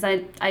inspiring, because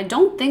I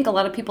don't think a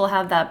lot of people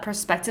have that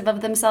perspective of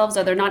themselves,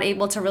 or they're not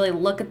able to really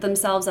look at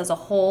themselves as a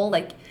whole.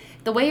 Like,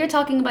 the way you're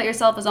talking about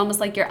yourself is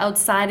almost like you're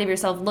outside of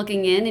yourself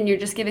looking in, and you're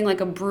just giving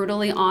like a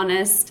brutally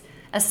honest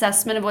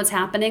assessment of what's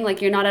happening.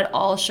 Like, you're not at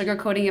all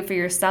sugarcoating it for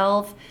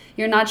yourself.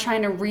 You're not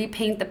trying to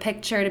repaint the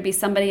picture to be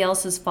somebody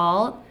else's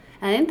fault.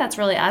 And I think that's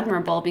really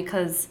admirable,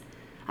 because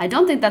I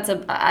don't think that's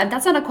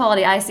not a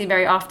quality I see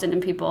very often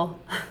in people.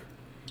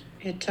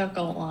 It took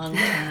a long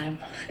time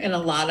and a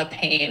lot of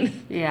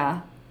pain.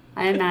 Yeah,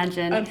 I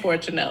imagine.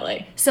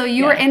 Unfortunately. So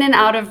you were in and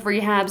out of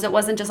rehabs. It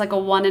wasn't just like a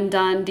one and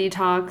done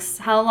detox.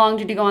 How long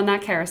did you go on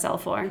that carousel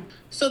for?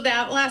 So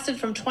that lasted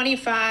from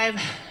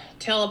 25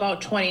 till about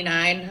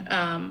 29.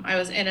 I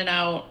was in and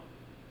out,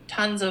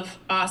 tons of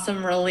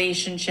awesome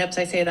relationships.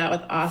 I say that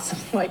with awesome,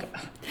 like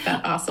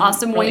that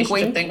awesome wink, relationship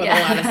wink. thing with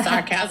a lot of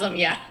sarcasm.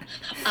 Yeah.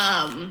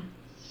 A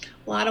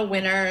lot of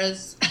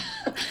winners.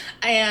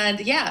 And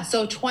yeah,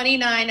 so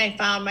 29, I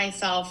found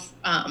myself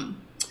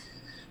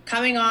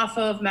coming off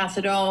of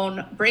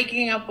methadone,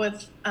 breaking up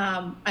with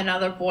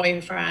another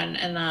boyfriend,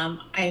 and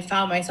I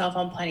found myself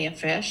on Plenty of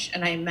Fish,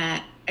 and I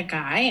met a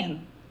guy,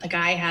 and the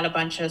guy had a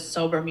bunch of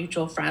sober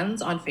mutual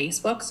friends on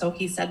Facebook, so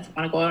he said,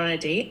 want to go out on a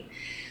date?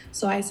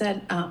 So I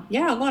said,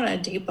 yeah, I'll go on a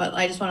date, but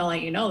I just want to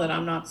let you know that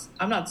I'm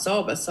not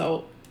sober.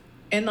 So,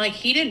 and like,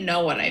 he didn't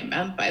know what I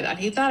meant by that.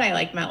 He thought I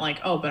like meant like,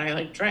 oh, but I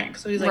like drink.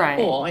 So he's like, Right.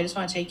 Cool, I just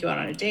want to take you out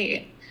on a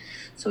date.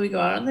 So we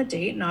go out on the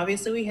date, and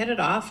obviously we hit it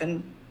off,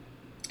 and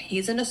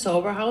he's in a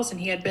sober house,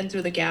 and he had been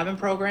through the Gavin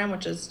program,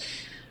 which is,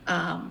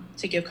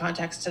 to give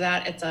context to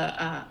that,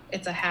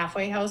 it's a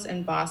halfway house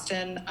in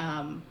Boston.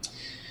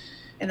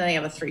 And then they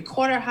have a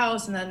 3/4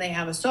 house, and then they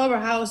have a sober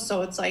house.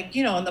 So it's like,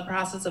 in the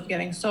process of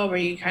getting sober,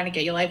 you kind of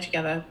get your life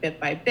together bit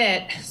by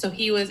bit. So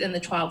he was in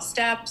the 12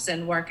 steps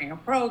and working a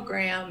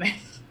program.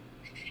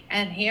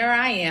 And here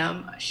I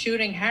am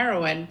shooting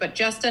heroin, but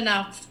just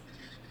enough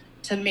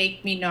to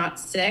make me not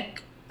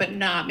sick, but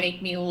not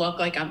make me look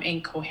like I'm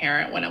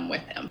incoherent when I'm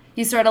with him.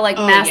 You sort of like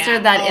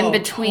mastered that in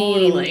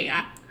between. Totally.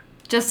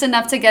 Just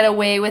enough to get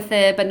away with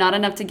it, but not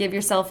enough to give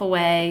yourself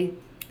away.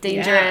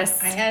 Dangerous.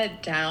 Yeah, I had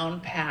it down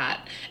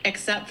pat,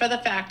 except for the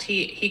fact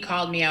he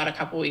called me out a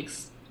couple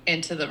weeks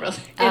into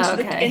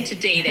into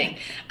dating.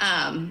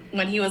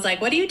 When he was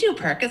like, "What do you do,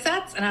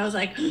 Percocets?" And I was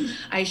like,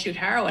 "I shoot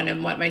heroin."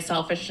 And what my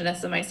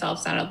selfishness and my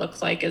self-centered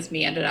looks like is I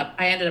ended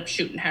up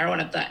shooting heroin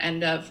at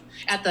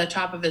the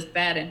top of his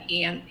bed, and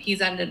he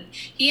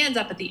ends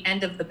up at the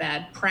end of the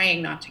bed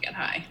praying not to get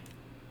high.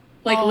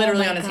 Like,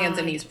 literally on his hands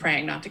and knees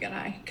praying not to get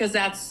high, because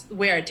that's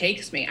where it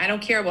takes me. I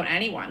don't care about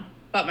anyone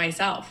but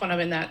myself when I'm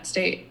in that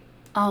state.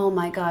 Oh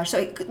my gosh.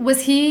 So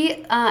was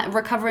he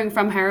recovering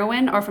from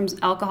heroin or from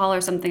alcohol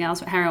or something else?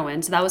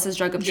 Heroin. So that was his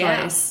drug of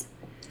choice.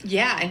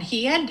 Yeah, and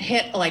he had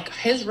hit, like,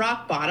 his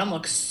rock bottom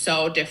looks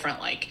so different.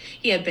 Like,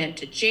 he had been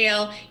to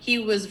jail. He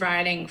was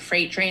riding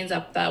freight trains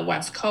up the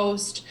West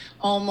Coast,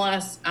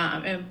 homeless,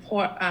 in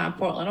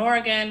Portland,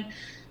 Oregon.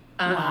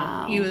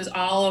 Wow. He was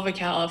all over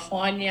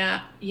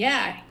California.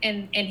 Yeah,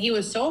 and he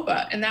was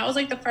sober. And that was,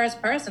 like, the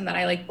first person that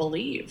I, like,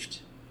 believed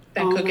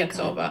that could get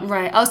sober.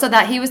 Right. Oh, so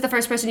that he was the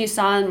first person you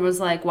saw and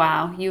was like,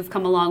 wow, you've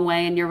come a long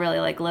way and you're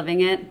really like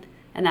living it.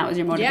 And that was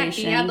your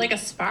motivation. Yeah, he had like a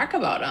spark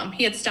about him.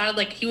 He had started,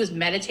 like, he was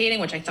meditating,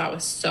 which I thought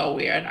was so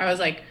weird. I was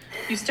like,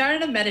 you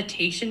started a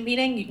meditation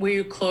meeting where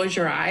you close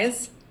your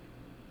eyes?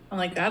 I'm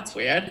like, that's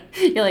weird.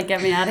 You're like,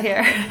 get me out of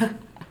here.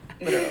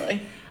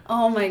 Literally.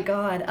 Oh my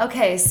God.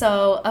 Okay.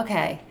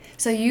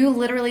 So you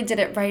literally did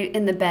it right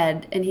in the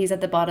bed and he's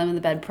at the bottom of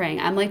the bed praying.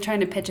 I'm like trying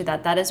to picture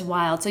that. That is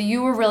wild. So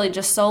you were really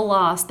just so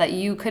lost that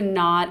you could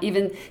not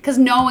even, because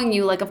knowing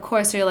you, like, of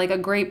course, you're like a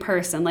great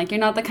person. Like, you're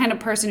not the kind of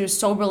person who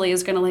soberly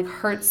is going to like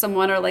hurt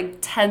someone or like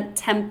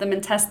tempt them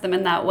and test them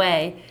in that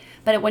way.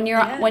 But when you're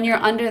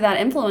under that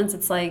influence,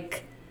 it's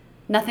like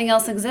nothing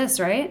else exists,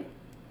 right?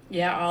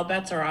 Yeah, all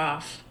bets are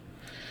off.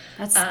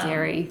 That's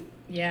scary.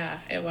 Yeah,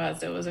 it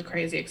was. It was a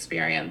crazy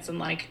experience. And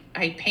like,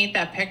 I paint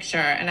that picture,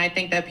 and I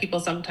think that people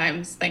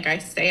sometimes think I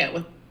say it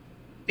with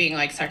being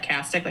like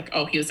sarcastic, like,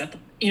 oh, he was at the,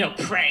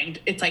 praying.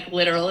 It's like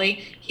literally,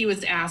 he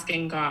was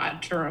asking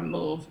God to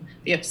remove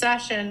the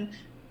obsession,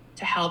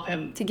 to help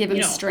him, to give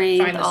him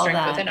strength, find the all strength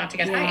that. with it, not to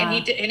get high. And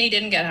he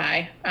didn't get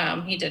high.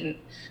 He didn't.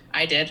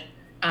 I did.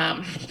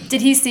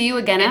 Did he see you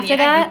again after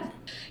that?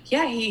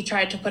 He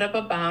tried to put up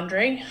a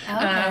boundary.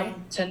 Okay.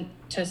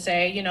 To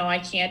say, I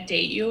can't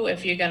date you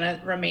if you're going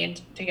to remain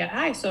to get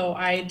high. So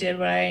I did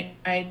what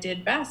I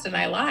did best, and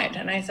I lied.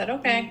 And I said,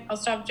 okay, I'll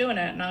stop doing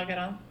it, and I'll get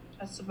on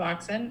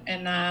Suboxone,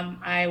 and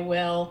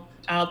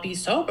I'll be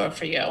sober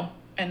for you.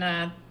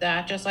 And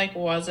that just like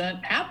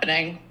wasn't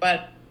happening.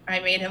 But I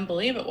made him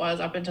believe it was,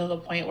 up until the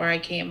point where I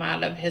came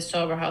out of his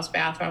sober house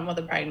bathroom with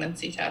a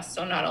pregnancy test.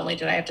 So not only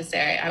did I have to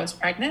say I was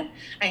pregnant,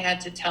 I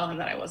had to tell him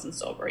that I wasn't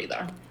sober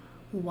either.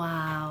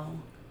 Wow.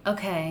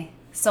 Okay.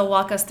 So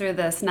walk us through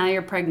this. Now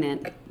you're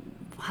pregnant.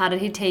 How did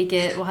he take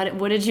it?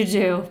 What did you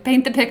do?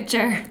 Paint the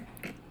picture.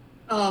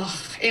 Oh,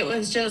 it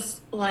was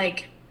just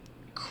like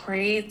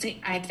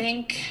crazy. I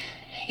think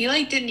he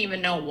like didn't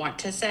even know what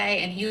to say,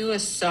 and he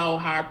was so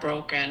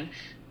heartbroken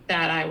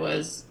that I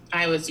was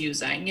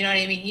using. You know what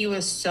I mean? He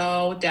was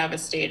so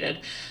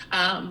devastated.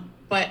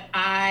 But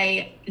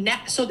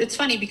so it's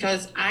funny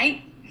because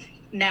I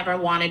never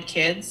wanted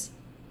kids,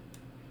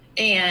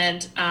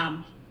 and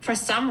for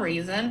some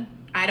reason,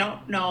 I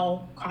don't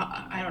know,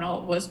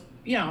 it was,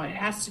 it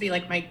has to be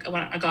like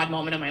a God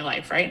moment in my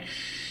life, right?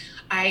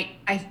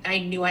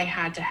 I knew I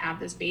had to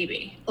have this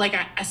baby. Like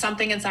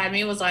something inside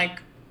me was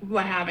like, we're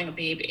having a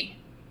baby.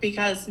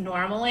 Because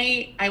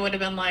normally I would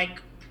have been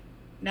like,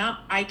 no,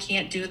 I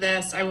can't do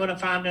this. I would have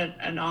found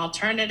an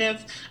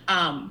alternative.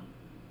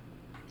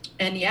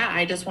 And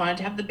I just wanted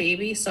to have the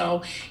baby.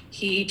 So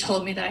he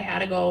told me that I had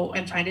to go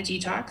and find a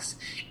detox.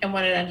 And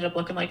what it ended up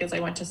looking like is I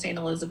went to St.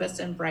 Elizabeth's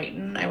in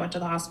Brighton. I went to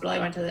the hospital. I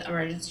went to the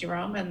emergency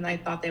room, and I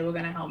thought they were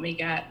going to help me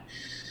get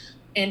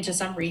into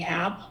some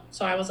rehab.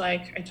 So I was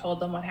like, I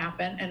told them what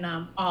happened. And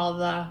all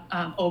the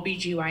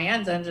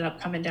OBGYNs ended up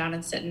coming down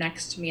and sitting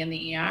next to me in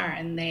the ER.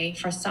 And they,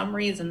 for some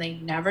reason, they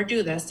never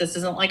do this. This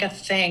isn't like a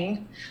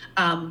thing.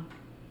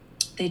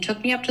 They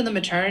took me up to the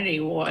maternity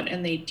ward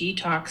and they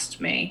detoxed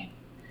me.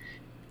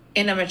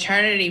 In a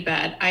maternity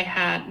bed, I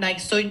had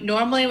so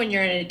normally when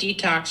you're in a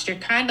detox, you're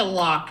kind of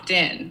locked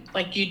in.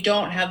 Like you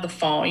don't have the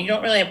phone. You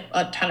don't really have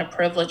a ton of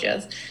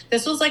privileges.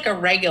 This was like a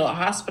regular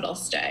hospital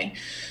stay.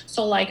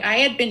 So like I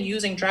had been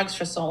using drugs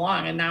for so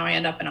long, and now I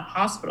end up in a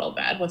hospital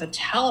bed with a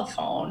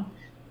telephone,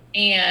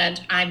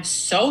 and I'm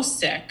so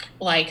sick,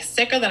 like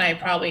sicker than I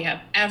probably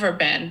have ever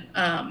been.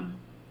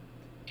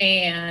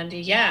 And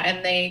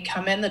they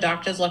come in, the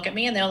doctors look at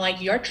me and they're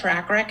like, your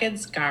track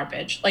record's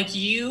garbage. Like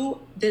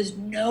there's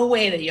no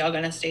way that you're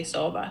going to stay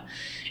sober.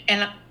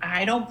 And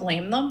I don't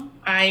blame them.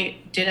 I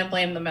didn't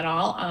blame them at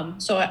all.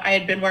 So I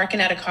had been working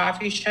at a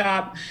coffee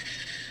shop,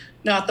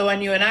 not the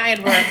one you and I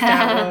had worked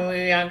at when we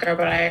were younger,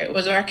 but I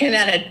was working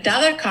at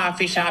another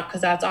coffee shop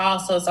because that's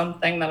also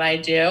something that I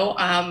do.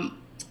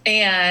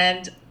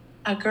 And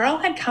a girl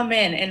had come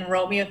in and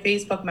wrote me a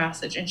Facebook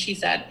message, and she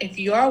said, if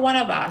you're one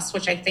of us,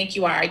 which I think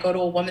you are, I go to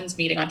a women's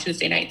meeting on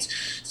Tuesday nights.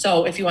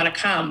 So if you want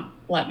to come,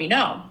 let me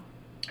know.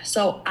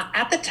 So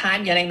at the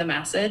time getting the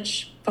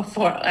message,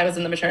 before I was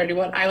in the maternity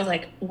ward, I was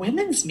like,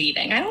 women's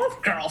meeting? I don't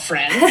have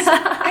girlfriends.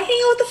 I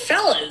hang out with the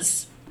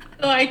fellas.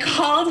 So I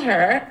called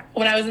her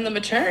when I was in the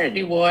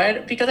maternity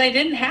ward because I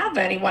didn't have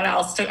anyone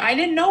else I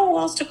didn't know who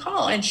else to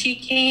call. And she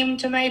came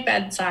to my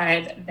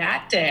bedside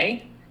that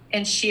day.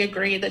 And she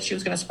agreed that she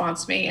was going to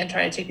sponsor me and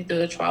try to take me through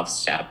the 12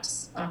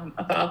 steps of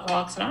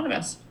Alcoholics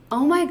Anonymous.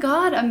 Oh my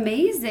God,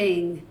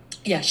 amazing.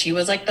 Yeah, she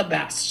was like the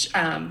best.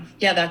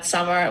 That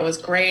summer it was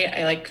great.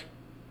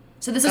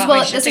 So this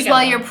is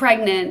while you're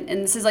pregnant,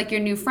 and this is like your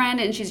new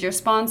friend, and she's your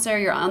sponsor.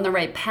 You're on the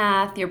right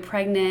path. You're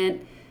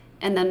pregnant,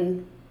 and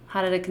then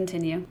how did it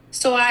continue?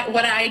 So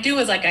what I do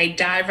is I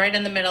dive right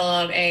in the middle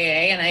of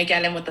AA and I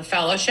get in with the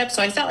fellowship.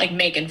 So I start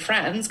making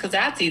friends because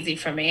that's easy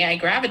for me. I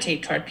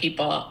gravitate toward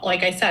people.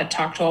 Like I said,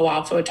 talk to a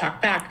wall, so I would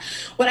talk back.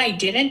 What I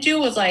didn't do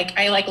was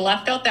I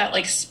left out that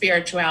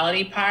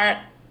spirituality part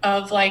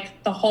of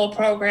the whole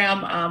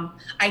program.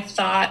 I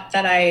thought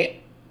that I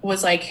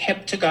was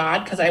hip to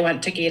God because I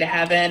went to Gate of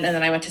Heaven, and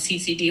then I went to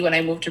CCD when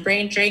I moved to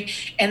Braintree,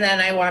 and then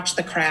I watched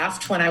The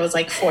Craft when I was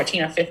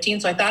 14 or 15.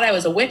 So I thought I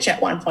was a witch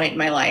at one point in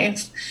my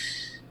life.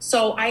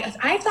 So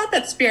I thought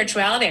that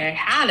spirituality, I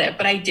had it,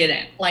 but I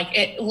didn't.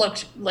 It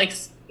looked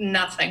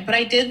nothing. But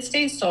I did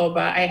stay sober.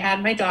 I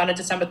had my daughter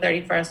December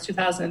 31st,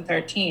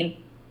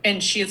 2013,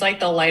 and she's like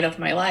the light of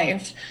my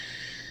life.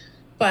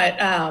 But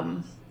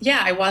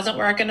yeah, I wasn't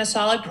working a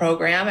solid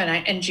program,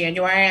 and in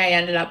January I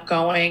ended up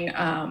going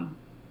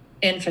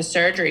in for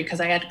surgery because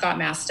I had got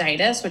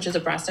mastitis, which is a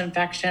breast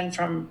infection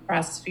from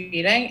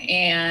breastfeeding,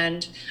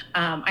 and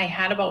I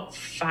had about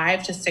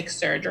 5 to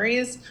 6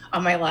 surgeries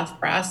on my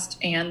left breast,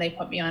 and they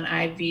put me on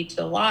IV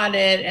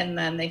Dilaudid, and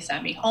then they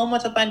sent me home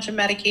with a bunch of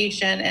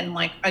medication, and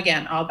like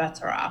again, all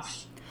bets are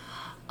off.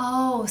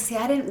 Oh, see,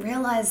 I didn't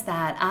realize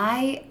that.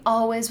 I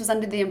always was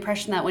under the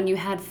impression that when you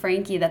had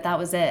Frankie that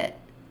was it.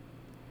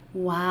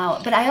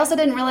 Wow. But I also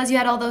didn't realize you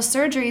had all those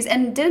surgeries.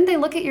 And didn't they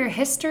look at your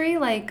history?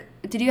 Like,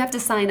 did you have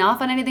to sign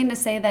off on anything to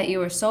say that you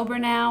were sober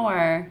now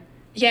or?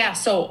 Yeah,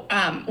 so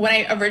when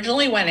I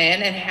originally went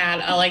in and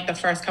had like the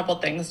first couple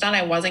things done,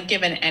 I wasn't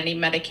given any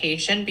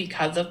medication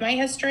because of my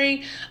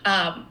history.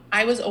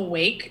 I was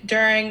awake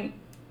during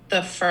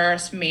the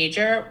first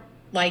major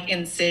like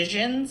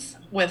incisions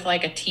with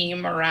like a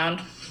team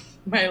around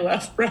my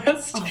left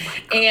breast. Oh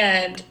my God.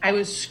 And I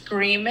was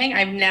screaming.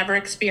 I've never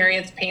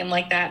experienced pain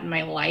like that in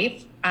my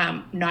life.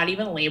 Not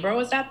even labor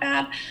was that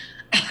bad.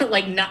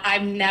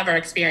 I've never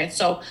experienced.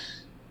 So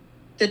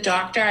the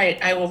doctor,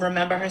 I will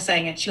remember her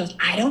saying it. She goes,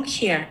 I don't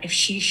care if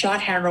she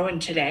shot heroin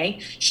today.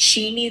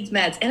 She needs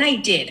meds. And I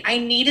did. I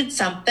needed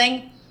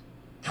something.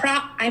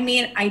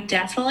 I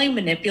definitely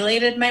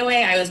manipulated my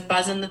way. I was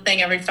buzzing the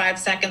thing every 5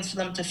 seconds for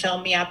them to fill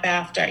me up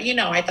after.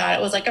 I thought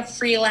it was like a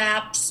free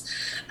lapse.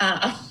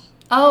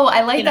 Oh,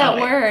 I like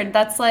that word.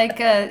 That's like,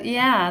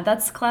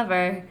 that's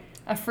clever.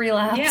 A free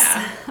lapse.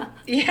 Yeah.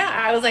 Yeah.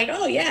 I was like,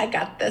 oh, yeah, I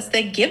got this.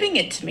 They're giving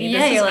it to me.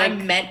 Yeah,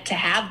 I'm meant to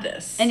have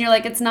this. And you're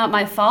like, it's not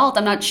my fault.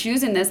 I'm not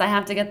choosing this. I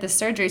have to get this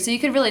surgery. So you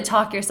could really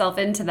talk yourself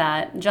into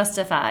that,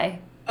 justify.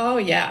 Oh,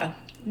 yeah.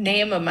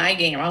 Name of my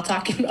game. I'll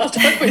talk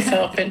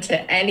myself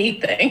into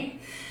anything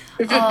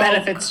if it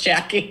benefits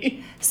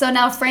Jackie. So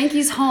now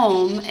Frankie's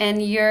home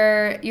and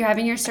you're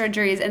having your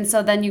surgeries. And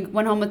so then you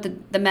went home with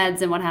the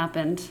meds and what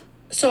happened?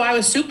 So I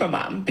was super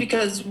mom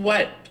because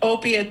what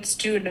opiates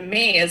do to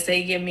me is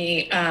they give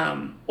me,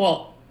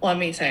 let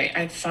me say,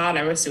 I thought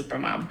I was super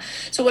mom.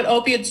 So what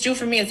opiates do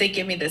for me is they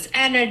give me this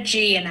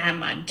energy and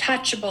I'm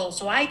untouchable.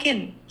 So I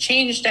can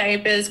change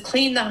diapers,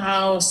 clean the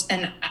house,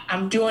 and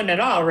I'm doing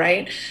it all,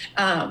 right?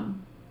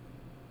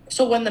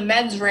 So when the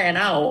meds ran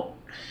out,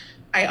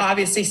 I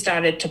obviously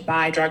started to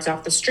buy drugs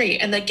off the street.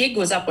 And the gig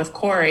was up with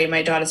Corey,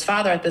 my daughter's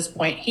father at this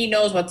point. He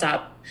knows what's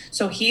up.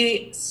 So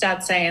he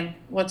starts saying,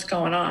 what's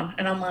going on?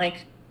 And I'm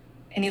like,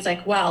 and he's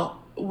like,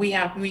 well,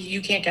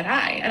 you can't get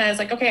high. And I was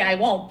like, okay, I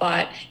won't,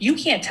 but you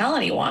can't tell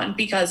anyone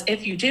because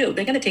if you do,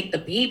 they're going to take the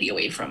baby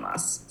away from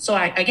us. So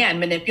again,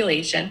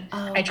 manipulation.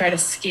 I try to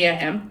scare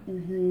him.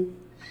 Mm-hmm.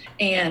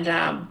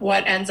 And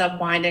what ends up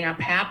winding up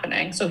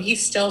happening. So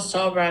he's still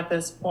sober at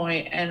this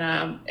point.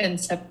 And in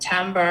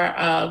September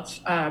of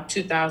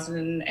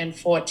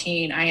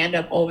 2014, I end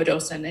up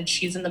overdosing and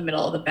she's in the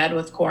middle of the bed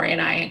with Corey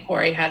and I. And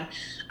Corey had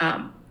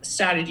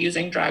started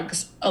using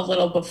drugs a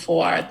little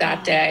before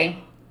that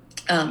day.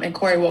 And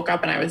Corey woke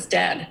up and I was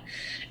dead.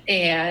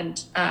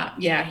 And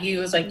he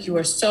was like, you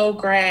were so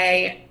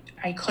gray.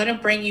 I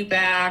couldn't bring you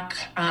back.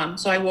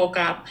 So I woke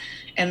up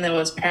and there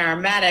was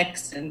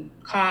paramedics and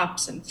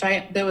cops and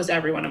there was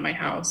everyone in my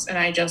house. And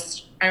I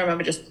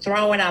remember just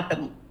throwing up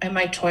in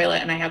my toilet.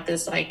 And I have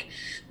this like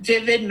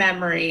vivid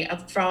memory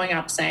of throwing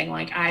up saying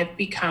like, I've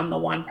become the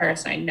one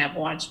person I never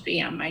wanted to be.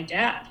 I'm my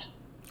dad.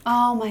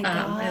 Oh my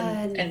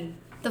God. And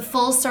the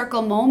full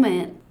circle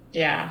moment.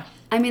 Yeah.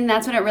 I mean,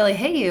 that's when it really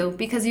hit you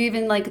because you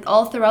even like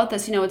all throughout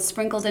this, it's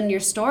sprinkled in your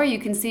story. You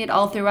can see it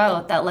all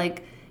throughout that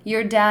like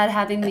your dad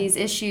having these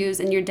issues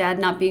and your dad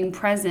not being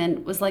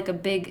present was like a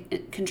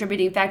big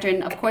contributing factor.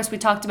 And of course, we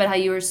talked about how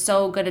you were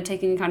so good at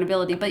taking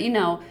accountability, but you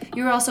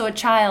were also a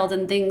child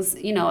and things,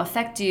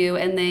 affect you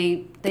and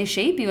they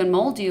shape you and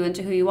mold you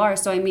into who you are.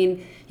 So, I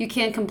mean, you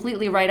can't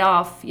completely write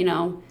off,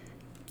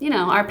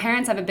 our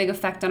parents have a big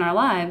effect on our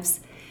lives.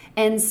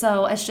 And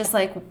so it's just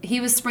like he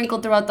was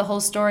sprinkled throughout the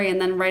whole story.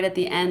 And then right at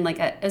the end, like,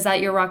 is that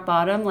your rock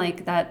bottom?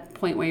 Like that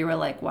point where you were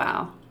like,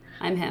 wow,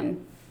 I'm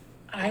him.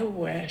 I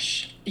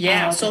wish.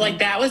 Yeah. So like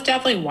that was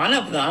definitely one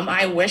of them.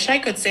 I wish I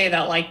could say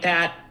that like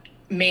that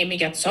made me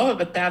get sober,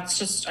 but that's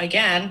just,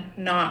 again,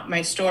 not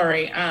my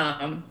story.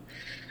 I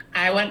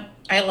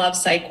love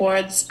psych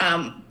wards.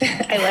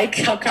 I like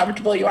how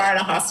comfortable you are in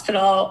a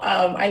hospital.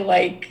 I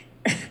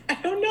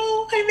don't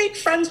know. I make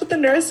friends with the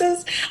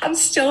nurses. I'm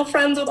still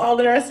friends with all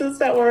the nurses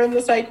that were in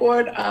the psych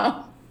ward.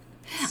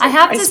 I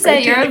have to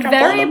say, you're a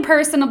very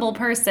personable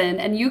person,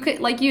 and you could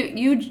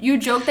you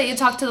joke that you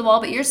talk to the wall,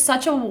 but you're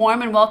such a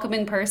warm and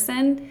welcoming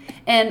person.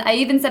 And I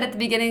even said at the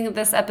beginning of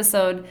this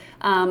episode,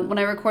 when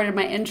I recorded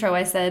my intro,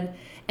 I said,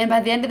 and by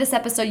the end of this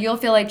episode, you'll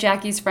feel like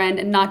Jackie's friend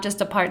and not just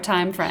a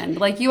part-time friend.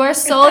 Like you are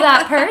so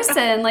that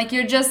person. Like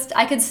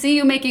I could see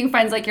you making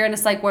friends. Like you're in a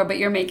psych ward, but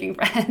you're making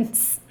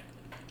friends.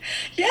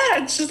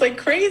 Yeah, it's just like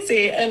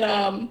crazy.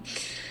 And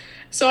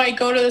so I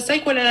go to the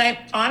psych ward and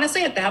I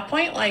honestly at that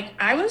point, like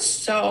I was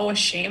so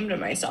ashamed of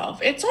myself.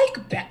 It's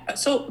like,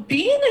 so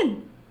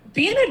being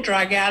being a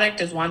drug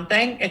addict is one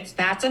thing.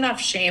 That's enough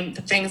shame,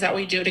 the things that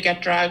we do to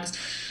get drugs.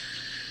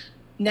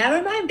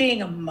 Never mind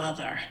being a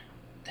mother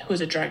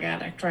who's a drug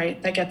addict,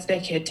 right? That gets their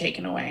kid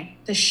taken away.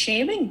 The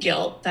shame and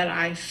guilt that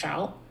I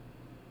felt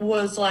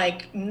was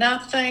like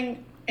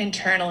nothing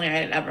internally I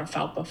had ever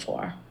felt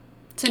before.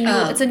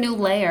 It's a new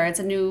layer. It's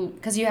a new,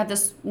 because you have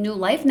this new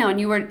life now, and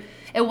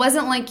it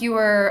wasn't like you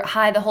were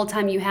high the whole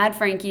time you had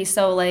Frankie.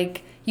 So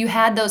like you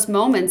had those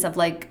moments of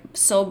like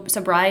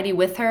sobriety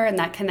with her and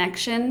that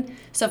connection.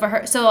 So for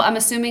her, so I'm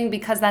assuming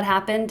because that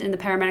happened in the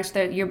paramedics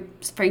that your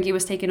Frankie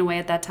was taken away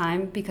at that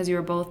time because you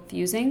were both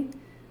using.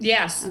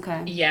 Yes.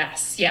 Okay.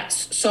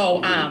 Yes.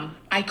 So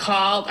I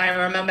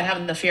remember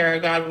having the fear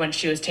of God when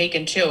she was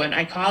taken too. And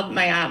I called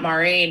my Aunt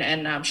Maureen,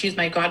 and she's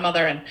my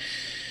godmother, and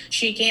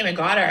she came and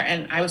got her.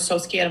 And I was so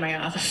scared of my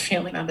other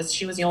family members.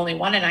 She was the only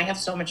one. And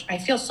I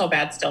feel so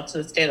bad still to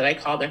this day that I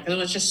called her, because it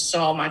was just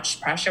so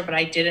much pressure, but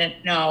I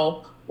didn't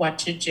know what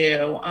to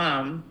do.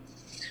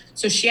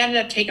 So she ended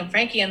up taking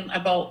Frankie, and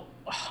about,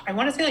 I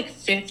want to say like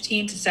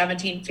 15 to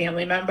 17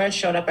 family members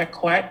showed up at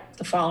court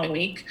the following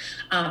week.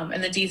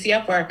 And the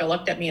DCF worker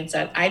looked at me and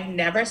said, I've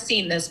never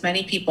seen this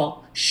many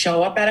people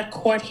show up at a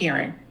court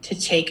hearing to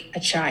take a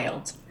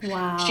child.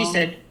 Wow. She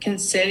said,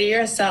 consider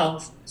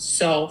yourself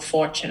so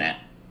fortunate.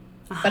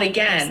 100%. But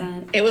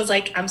again, it was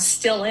like, I'm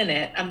still in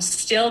it. I'm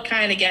still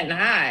kind of getting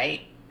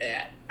high.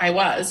 I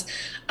was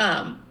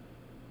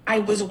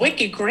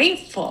wicked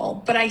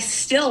grateful, but I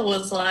still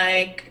was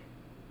like,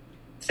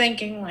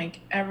 thinking like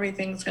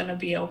everything's gonna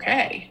be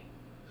okay.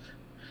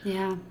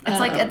 Yeah,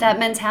 it's like that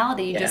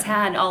mentality you just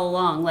had all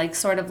along, like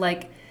sort of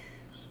like,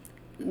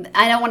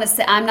 I don't want to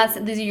say, I'm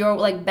not, these are your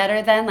like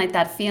better than, like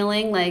that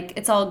feeling like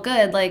it's all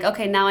good, like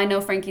okay, now I know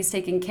Frankie's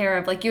taken care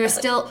of. Like you're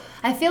still,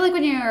 I feel like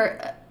when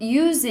you're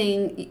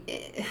using,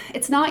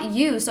 it's not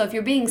you. So if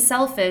you're being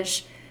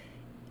selfish,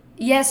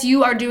 yes,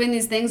 you are doing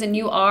these things and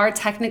you are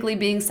technically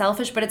being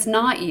selfish, but it's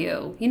not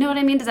you. You know what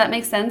I mean? Does that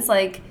make sense?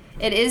 Like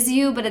it is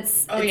you, but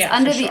it's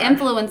under the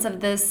influence of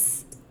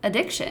this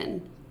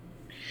addiction.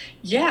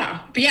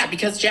 Yeah. But yeah,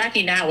 because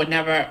Jackie now would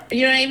never,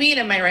 you know what I mean,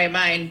 in my right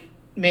mind,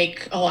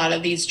 make a lot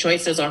of these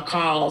choices or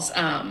calls.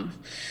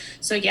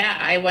 So yeah,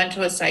 I went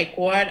to a psych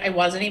ward. I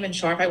wasn't even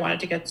sure if I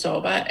wanted to get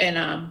sober.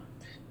 And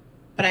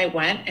but I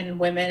went, and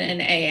women in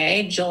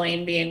AA,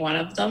 Jolene being one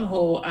of them,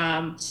 who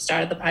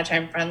started the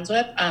Part-Time Friends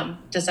with,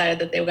 decided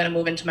that they were going to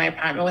move into my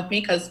apartment with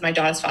me because my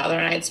daughter's father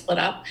and I had split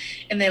up,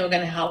 and they were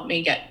going to help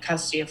me get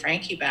custody of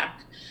Frankie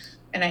back.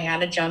 And I had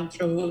to jump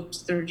through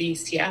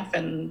DCF,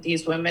 and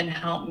these women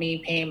helped me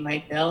pay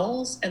my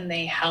bills, and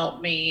they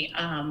helped me,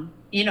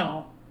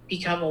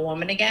 become a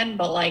woman again.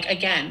 But like,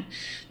 again,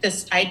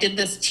 I did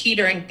this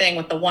teetering thing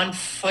with the 1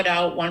 foot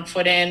out, 1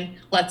 foot in,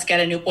 let's get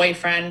a new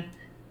boyfriend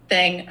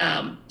thing.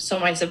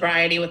 So my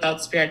sobriety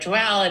without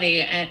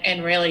spirituality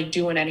and really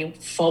doing any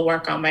full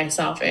work on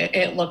myself,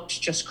 it looked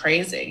just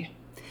crazy.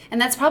 And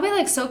that's probably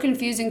like so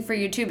confusing for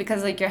you too,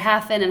 because like you're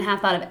half in and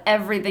half out of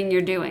everything you're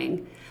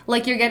doing.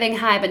 Like you're getting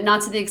high, but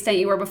not to the extent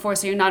you were before.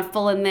 So you're not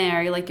full in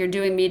there. You're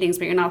doing meetings,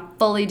 but you're not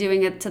fully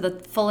doing it to the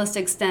fullest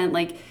extent.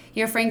 Like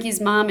you're Frankie's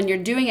mom and you're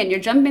doing it and you're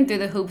jumping through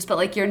the hoops, but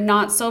like you're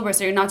not sober.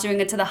 So you're not doing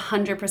it to the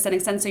 100%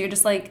 extent. So you're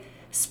just like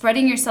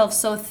spreading yourself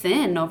so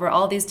thin over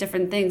all these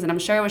different things. And I'm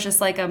sure it was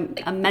just like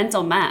a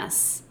mental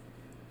mess.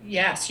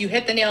 Yes, you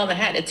hit the nail on the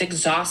head. It's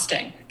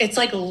exhausting. It's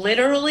like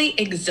literally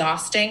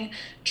exhausting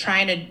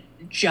trying to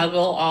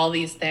juggle all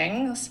these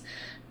things,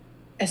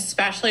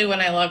 especially when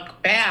I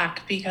look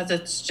back, because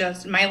it's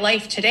just, my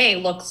life today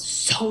looks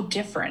so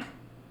different.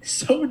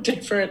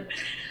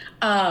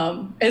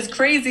 As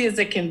crazy as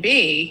it can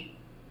be.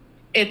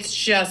 It's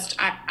just,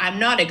 I'm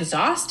not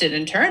exhausted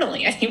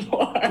internally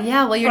anymore.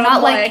 Yeah, well, you're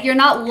not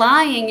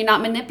lying, you're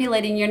not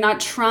manipulating, you're not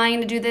trying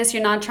to do this,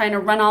 you're not trying to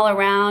run all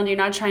around, you're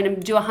not trying to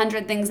do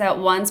 100 things at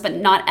once, but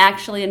not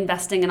actually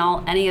investing in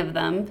any of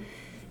them.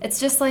 It's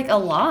just like a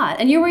lot.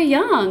 And you were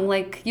young,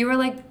 like you were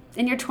like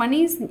in your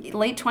 20s,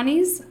 late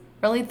 20s,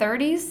 early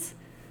 30s.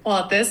 Well,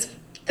 at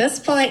this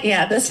point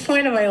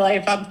in my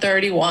life, I'm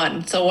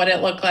 31. So what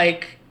it looked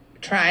like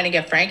trying to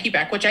get Frankie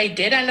back, which I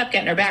did end up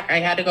getting her back. I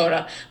had to go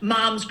to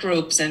mom's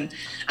groups, and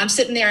I'm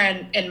sitting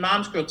there in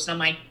mom's groups, and I'm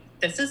like,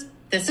 this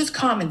is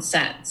common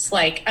sense.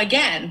 Like,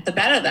 again, the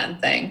better than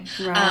thing.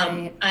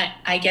 Right.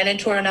 I get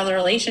into another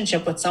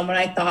relationship with someone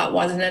I thought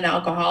wasn't an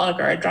alcoholic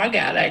or a drug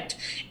addict.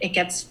 It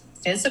gets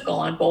physical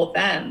on both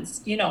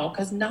ends,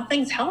 because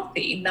nothing's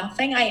healthy.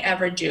 Nothing I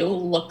ever do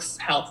looks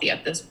healthy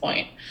at this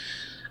point.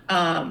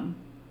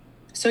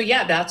 So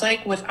yeah, that's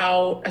like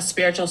without a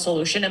spiritual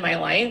solution in my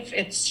life,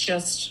 it's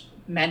just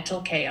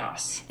mental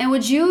chaos. And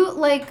would you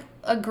like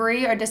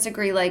agree or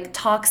disagree, like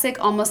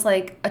toxic almost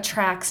like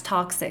attracts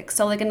toxic?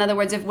 So like in other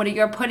words, if what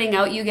you're putting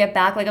out, you get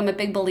back. Like I'm a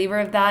big believer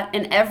of that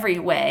in every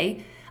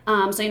way.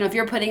 So if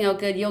you're putting out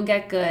good, you'll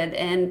get good.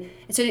 And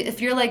so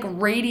if you're like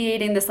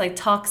radiating this like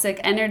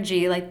toxic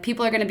energy, like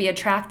people are going to be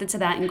attracted to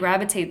that and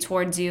gravitate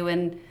towards you.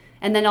 And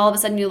then all of a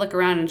sudden you look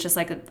around and it's just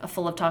like a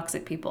full of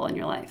toxic people in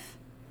your life.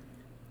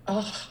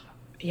 Oh,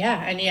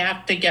 Yeah, and you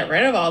have to get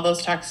rid of all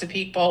those toxic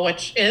people,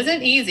 which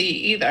isn't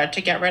easy either,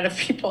 to get rid of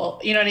people,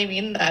 you know what I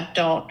mean, that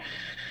don't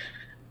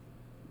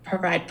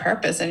provide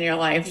purpose in your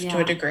life to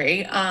a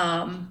degree.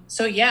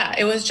 So yeah,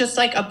 it was just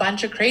like a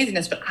bunch of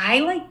craziness, but I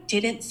like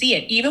didn't see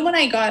it. Even when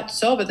I got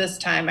sober this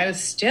time, I was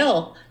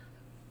still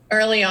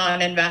early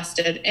on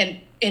invested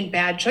in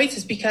bad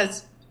choices,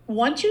 because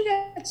once you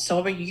get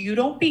sober, you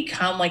don't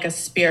become like a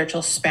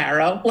spiritual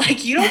sparrow.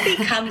 Like, you don't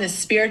become this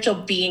spiritual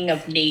being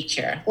of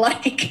nature.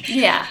 Like,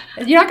 yeah,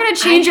 you're not going to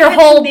change your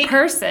whole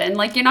person.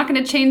 Like, you're not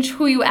going to change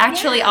who you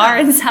actually are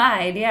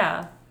inside.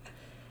 Yeah.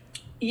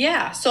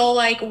 Yeah. So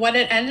like what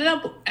it ended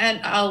up,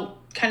 and I'll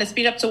kind of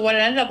speed up. So what it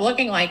ended up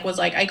looking like was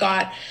like I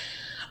got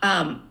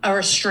a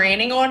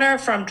restraining order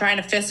from trying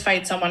to fist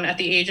fight someone at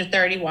the age of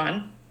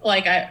 31.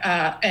 Like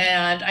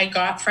and I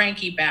got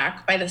Frankie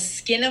back by the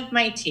skin of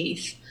my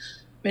teeth,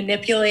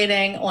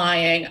 manipulating,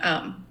 lying.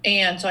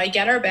 And so I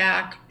get her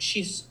back.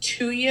 She's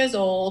 2 years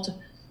old,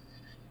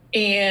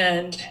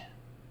 and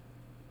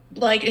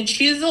and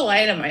she's the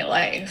light of my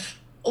life.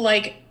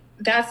 Like,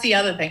 that's the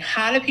other thing.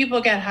 How do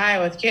people get high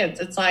with kids?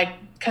 It's like,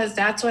 because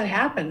that's what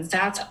happens.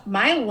 That's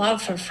my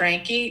love for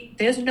Frankie.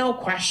 There's no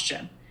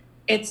question.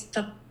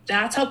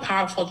 That's how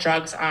powerful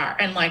drugs are.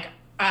 And like,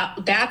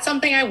 that's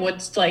something I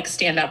would like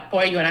stand up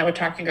for. You and I were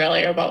talking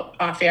earlier about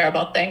off air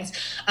about things.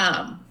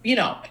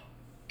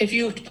 If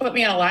you put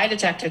me on a lie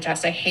detector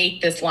test, I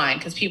hate this line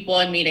because people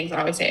in meetings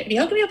always say, if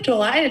you hook me up to a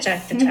lie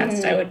detector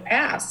test, I would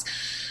pass.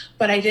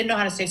 But I didn't know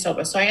how to stay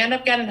sober. So I ended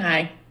up getting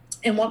high.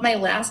 And what my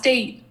last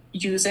day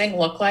using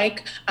looked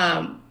like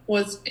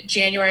was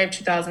January of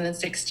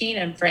 2016.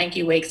 And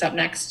Frankie wakes up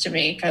next to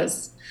me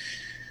because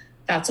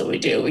that's what we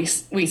do. We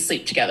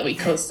sleep together. We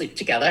co-sleep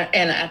together.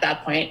 And at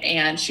that point,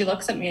 and she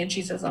looks at me and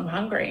she says, I'm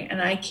hungry. And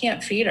I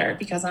can't feed her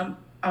because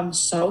I'm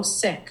so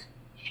sick.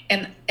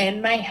 And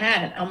in my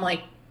head, I'm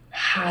like,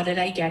 how did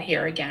I get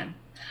here again?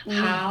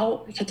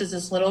 How? Because there's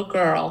this little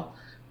girl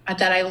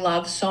that I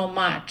love so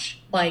much.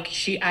 Like,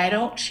 she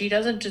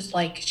doesn't just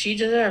like, she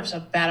deserves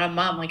a better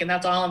mom. Like, and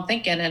that's all I'm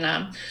thinking.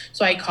 And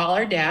so I call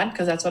her dad,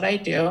 because that's what I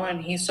do.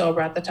 And he's sober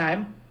at the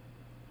time,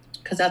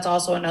 because that's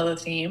also another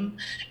theme.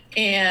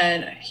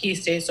 And he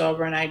stays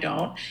sober and I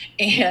don't.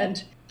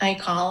 And I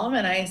call him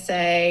and I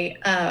say,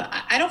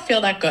 I don't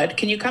feel that good.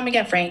 Can you come and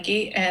get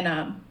Frankie?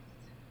 And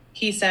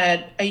he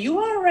said, are you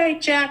all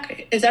right,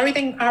 Jack? Is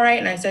everything all right?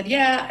 And I said,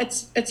 yeah,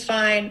 it's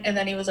fine. And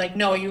then he was like,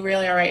 no, are you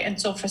really all right?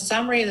 And so for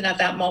some reason at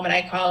that moment,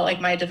 I call it like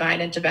my divine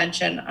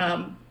intervention,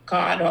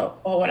 God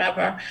or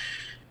whatever.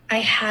 I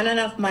had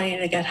enough money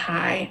to get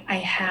high. I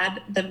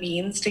had the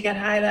means to get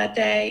high that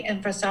day.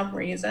 And for some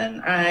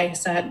reason, I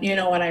said, you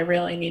know what? I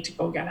really need to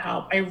go get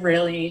help. I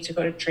really need to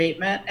go to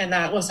treatment. And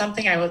that was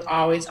something I was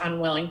always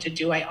unwilling to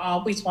do. I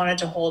always wanted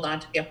to hold on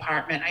to the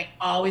apartment. I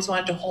always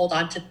wanted to hold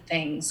on to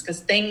things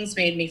because things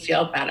made me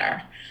feel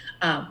better.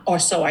 Or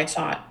so I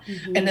thought.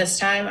 Mm-hmm. And this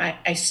time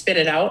I spit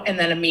it out, and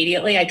then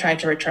immediately I tried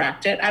to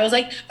retract it. I was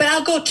like, but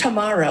I'll go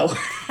tomorrow.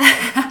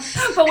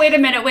 But wait a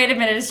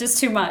minute, it's just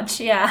too much.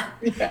 Yeah.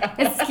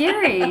 It's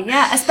scary.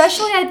 Yeah,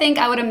 especially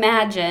I would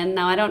imagine,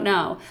 now I don't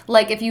know,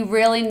 like if you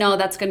really know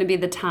that's going to be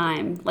the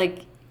time,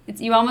 like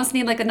you almost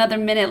need like another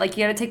minute, like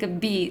you got to take a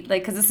beat,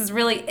 like, because this is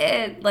really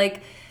it.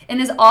 Like,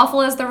 and as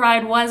awful as the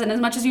ride was, and as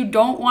much as you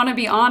don't want to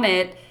be on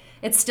it,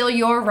 it's still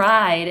your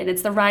ride, and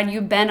it's the ride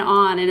you've been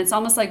on, and it's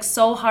almost like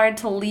so hard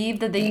to leave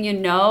the thing you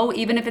know,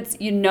 even if it's,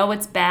 you know,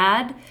 it's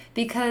bad,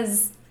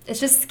 because it's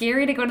just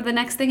scary to go to the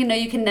next thing and know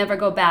you can never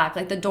go back.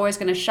 Like, the door's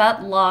going to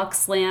shut, lock,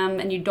 slam,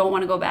 and you don't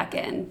want to go back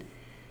in.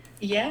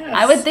 Yes.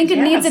 I would think it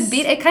needs a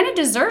beat. It kind of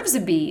deserves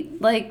a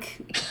beat. Like,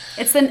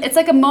 it's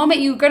like a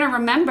moment you're going to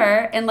remember,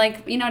 and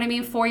like, you know what I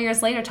mean, 4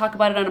 years later, talk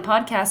about it on a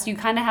podcast. You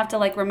kind of have to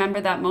like remember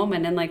that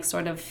moment and like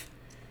sort of,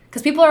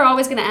 because people are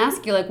always going to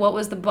ask you, like, what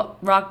was the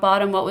rock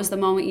bottom? What was the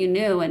moment you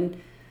knew? And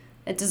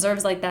it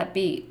deserves, like, that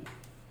beat.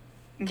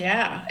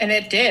 Yeah, and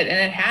it did, and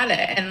it had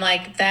it. And,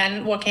 like,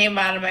 then what came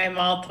out of my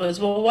mouth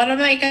was, well, what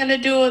am I going to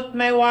do with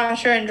my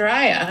washer and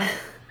dryer?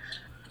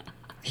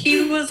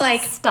 He was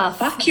like, stuff.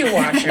 Fuck your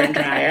washer and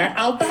dryer.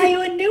 I'll buy you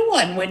a new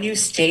one when you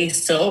stay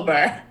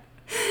sober.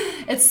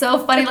 It's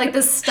so funny, like,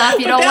 the stuff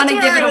you don't want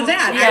to give it away.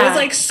 Yeah. I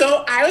was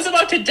like, I was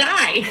about to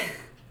die.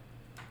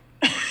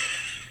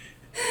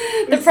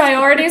 The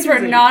priorities were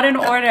not in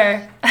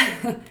order.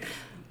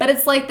 But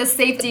it's like the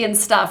safety and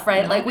stuff,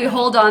 right? Like, we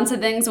hold on to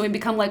things and we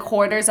become like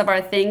hoarders of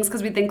our things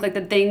because we think like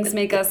the things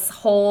make us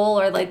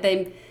whole, or like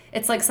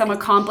it's like some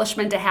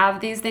accomplishment to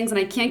have these things, and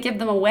I can't give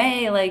them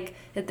away. Like,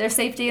 there's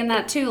safety in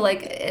that too.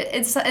 Like,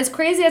 it's as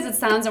crazy as it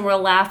sounds, and we're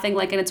laughing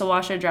like, and it's a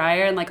washer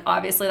dryer, and like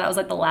obviously that was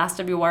like the last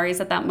of your worries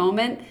at that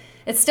moment.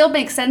 It still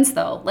makes sense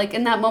though. Like,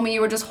 in that moment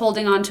you were just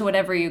holding on to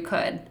whatever you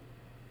could.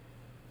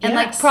 And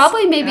like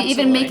probably maybe absolutely.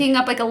 Even making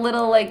up like a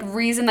little like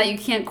reason that you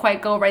can't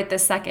quite go right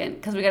this second,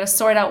 because we got to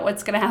sort out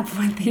what's going to happen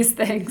with these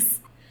things.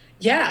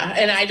 Yeah.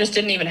 And I just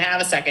didn't even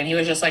have a second. He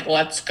was just like,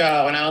 let's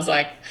go. And I was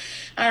like,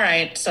 all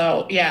right.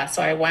 So yeah.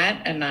 So I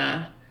went, and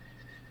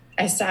I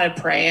I started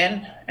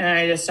praying and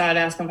I just started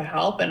asking for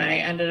help, and I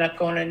ended up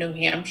going to New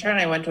Hampshire, and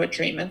I went to a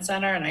treatment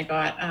center, and I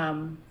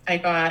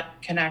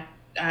got connect.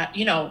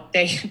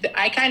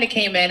 I kind of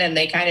came in and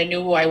they kind of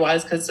knew who I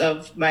was because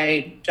of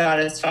my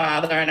daughter's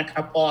father and a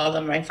couple of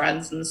them, my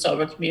friends in the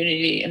sober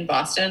community in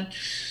Boston.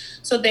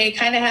 So they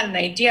kind of had an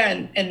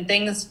idea, and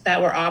things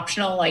that were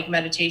optional, like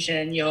meditation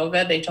and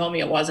yoga, they told me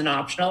it wasn't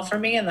optional for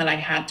me and that I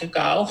had to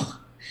go.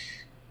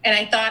 And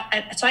I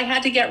thought, so I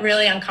had to get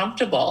really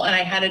uncomfortable and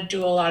I had to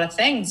do a lot of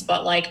things.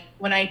 But like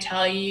when I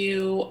tell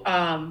you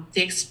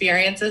the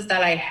experiences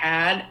that I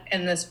had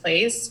in this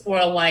place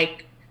were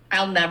like,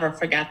 I'll never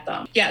forget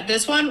them. Yeah,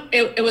 this one,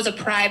 it was a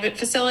private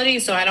facility.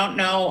 So I don't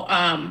know,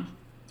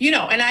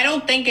 and I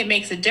don't think it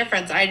makes a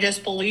difference. I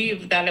just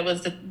believe that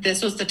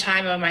this was the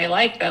time of my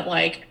life that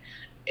like,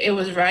 it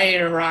was ready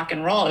to rock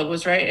and roll. It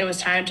was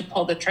time to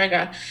pull the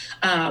trigger.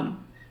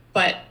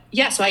 But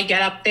yeah, so I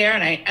get up there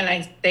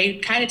and they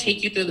kind of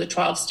take you through the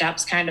 12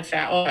 steps kind of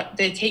fast, or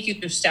they take you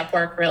through step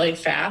work really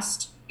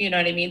fast. You know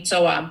what I mean?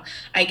 So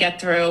I get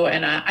through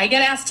and I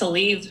get asked to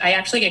leave. I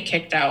actually get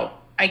kicked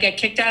out. I get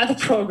kicked out of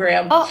the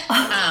program.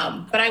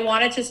 Oh. But I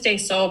wanted to stay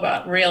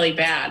sober really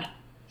bad.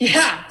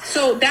 Yeah.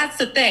 So that's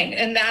the thing.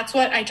 And that's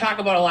what I talk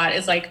about a lot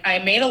is like, I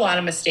made a lot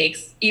of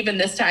mistakes, even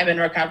this time in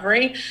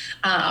recovery.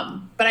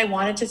 But I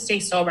wanted to stay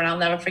sober, and I'll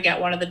never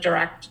forget one of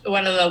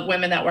the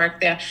women that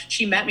worked there.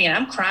 She met me and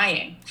I'm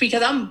crying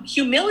because I'm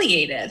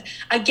humiliated.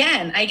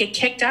 Again, I get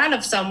kicked out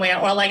of somewhere,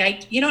 or like,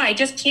 I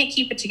just can't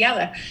keep it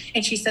together.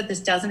 And she said, this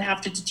doesn't have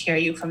to deter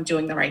you from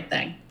doing the right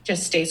thing.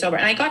 Just stay sober.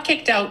 And I got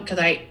kicked out because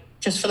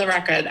just for the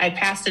record, I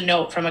passed a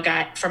note from a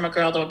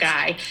girl to a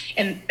guy,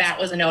 and that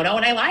was a no-no,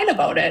 and I lied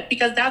about it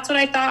because that's what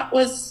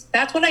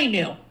I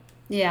knew.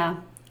 Yeah,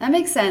 that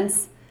makes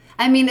sense.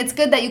 I mean, it's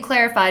good that you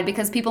clarified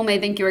because people may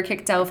think you were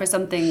kicked out for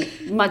something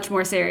much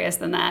more serious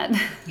than that.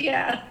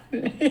 Yeah.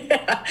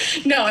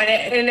 No,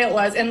 and it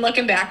was. And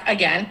looking back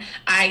again,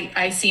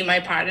 I see my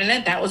part in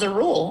it. That was a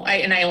rule.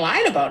 I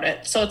lied about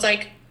it. So it's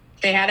like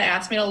they had to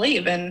ask me to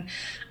leave, and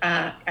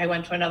I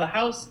went to another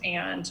house,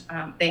 and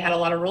they had a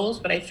lot of rules,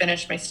 but I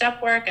finished my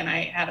step work, and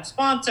I had a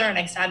sponsor, and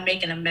I started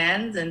making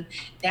amends, and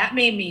that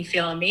made me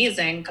feel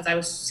amazing because I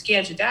was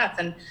scared to death,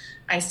 and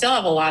I still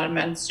have a lot of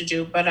amends to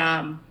do. But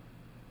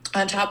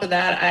on top of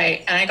that,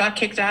 I got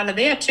kicked out of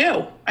there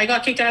too. I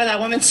got kicked out of that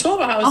women's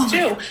sober house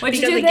too.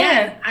 What'd you do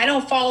there? I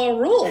don't follow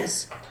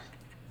rules.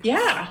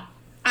 Yeah.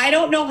 I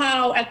don't know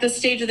how at this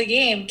stage of the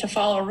game to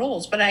follow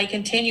rules, but I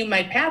continue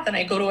my path and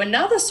I go to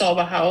another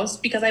sober house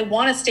because I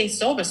want to stay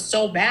sober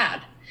so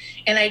bad.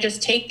 And I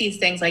just take these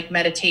things like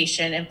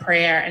meditation and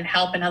prayer and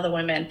helping other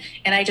women,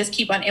 and I just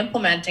keep on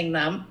implementing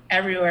them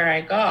everywhere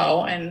I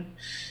go. And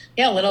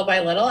yeah, little by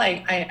little,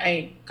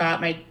 I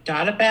got my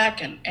daughter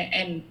back, and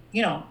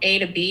A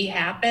to B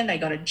happened. I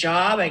got a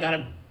job.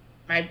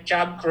 My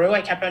job grew.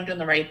 I kept on doing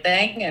the right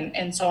thing,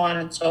 and so on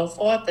and so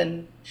forth.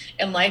 And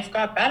life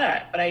got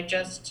better. But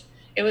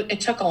it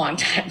took a long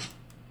time.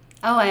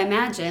 Oh, I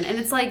imagine. And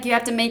it's like you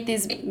have to make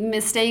these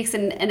mistakes,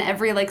 and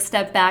every like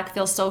step back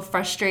feels so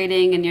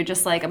frustrating, and you're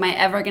just like, am I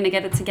ever going to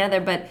get it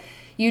together? But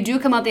you do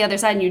come out the other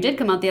side, and you did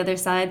come out the other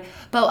side.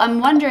 But I'm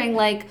wondering,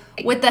 like,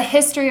 with the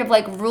history of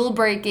like rule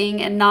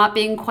breaking and not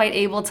being quite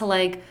able to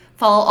like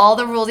follow all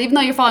the rules, even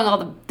though you're following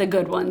all the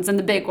good ones and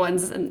the big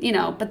ones, and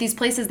but these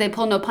places, they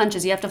pull no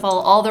punches. You have to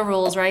follow all the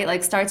rules, right?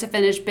 Like start to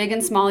finish, big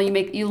and small.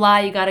 You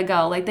lie, you got to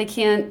go. Like they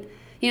can't,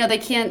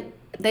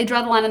 they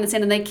draw the line in the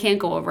sand and they can't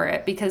go over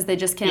it because they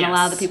just can't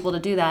allow the people to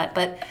do that.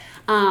 But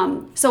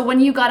so when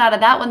you got out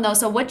of that one though,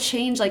 so what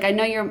changed? Like I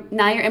know you're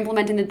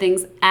implementing the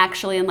things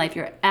actually in life.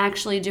 You're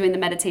actually doing the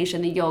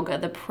meditation, the yoga,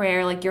 the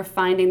prayer, like you're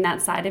finding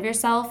that side of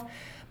yourself.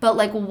 But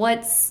like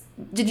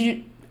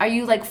are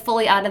you like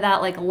fully out of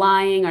that, like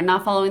lying or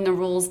not following the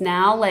rules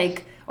now?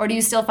 Like, or do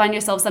you still find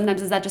yourself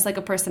sometimes, is that just like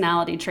a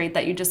personality trait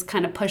that you just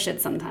kind of push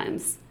it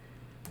sometimes?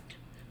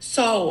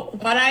 So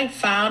what I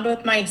found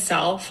with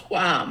myself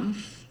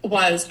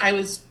was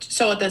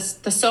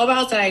the sober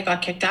house that I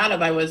got kicked out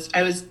of, I was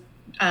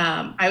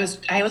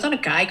on a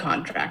guy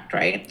contract,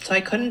 right? So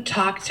I couldn't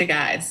talk to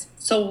guys.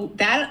 So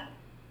that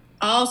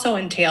also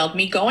entailed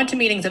me going to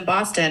meetings in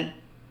Boston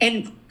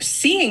and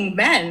seeing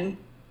men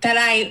that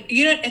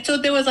so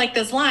there was like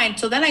this line.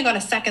 So then I got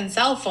a second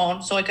cell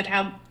phone so I could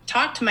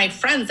talk to my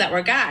friends that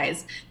were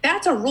guys.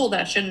 That's a rule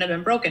that shouldn't have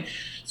been broken.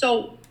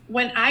 So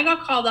when I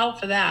got called out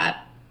for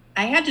that,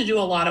 I had to do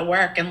a lot of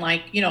work, and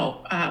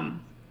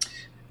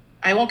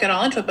I won't get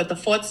all into it, but the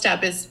fourth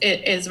step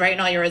is writing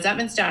all your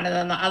resentments down. And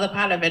then the other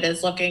part of it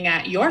is looking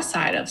at your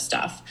side of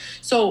stuff.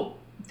 So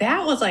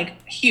that was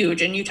like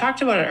huge. And you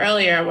talked about it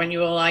earlier when you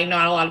were like,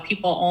 not a lot of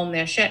people own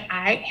their shit.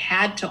 I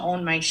had to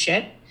own my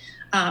shit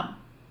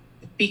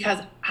because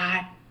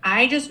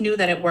I just knew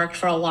that it worked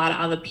for a lot of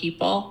other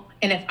people.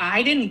 And if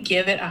I didn't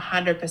give it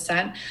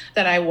 100%,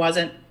 that I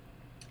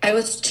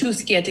was too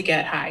scared to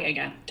get high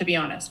again, to be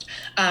honest.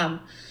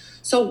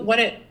 So what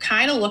it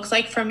kind of looks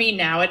like for me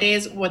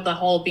nowadays with the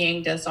whole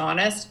being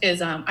dishonest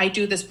is I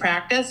do this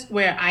practice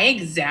where I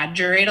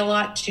exaggerate a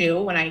lot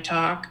too when I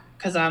talk,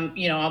 because I'm,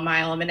 a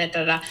mile a minute,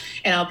 and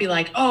I'll be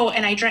like, oh,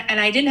 and I drank,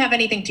 and I didn't have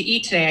anything to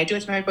eat today. I do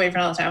it to my boyfriend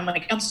all the time. I'm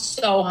like, I'm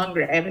so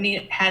hungry. I haven't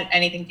had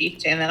anything to eat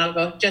today. And then I'll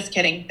go, just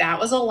kidding. That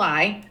was a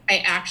lie.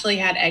 I actually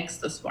had eggs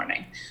this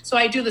morning. So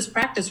I do this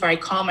practice where I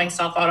call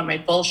myself out of my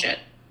bullshit.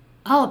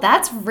 Oh,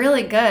 that's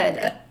really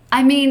good.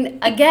 I mean,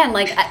 again,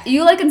 like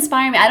you like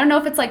inspire me. I don't know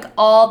if it's like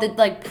all the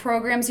like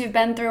programs you've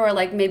been through or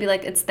like maybe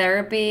like it's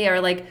therapy or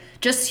like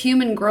just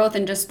human growth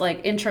and just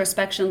like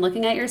introspection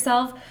looking at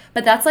yourself,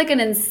 but that's like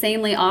an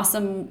insanely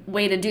awesome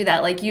way to do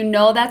that. Like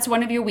that's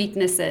one of your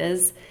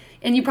weaknesses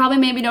and you probably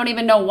maybe don't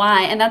even know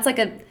why. And that's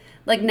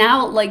like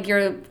now like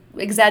your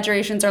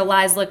exaggerations or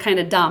lies look kind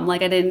of dumb,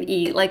 like I didn't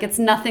eat, like it's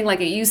nothing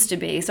like it used to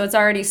be, so it's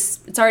already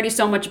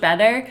so much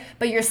better,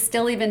 but you're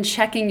still even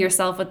checking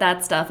yourself with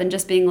that stuff and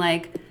just being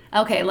like,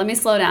 okay, let me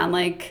slow down,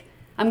 like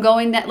I'm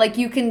going that, like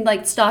you can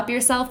like stop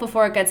yourself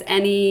before it gets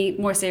any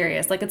more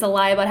serious. Like it's a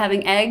lie about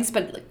having eggs,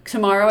 but like,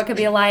 tomorrow it could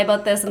be a lie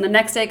about this and the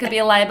next day it could be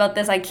a lie about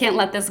this. I can't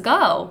let this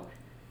go.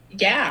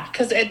 Yeah,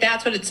 because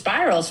that's what it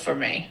spirals for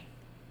me.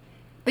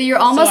 But you're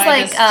almost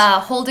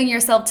holding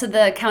yourself to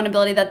the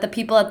accountability that the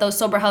people at those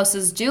sober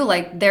houses do.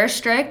 Like they're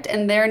strict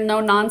and they're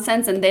no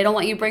nonsense and they don't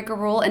let you break a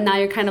rule. And now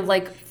you're kind of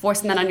like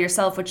forcing that on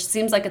yourself, which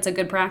seems like it's a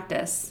good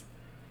practice.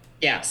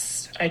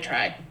 Yes, I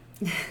try.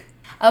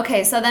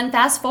 Okay, so then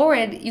fast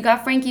forward, you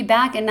got Frankie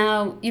back and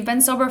now you've been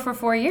sober for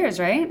 4 years,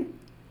 right?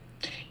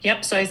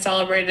 Yep. So I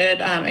celebrated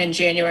in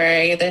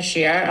January this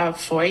year of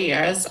 4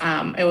 years.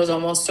 It was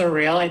almost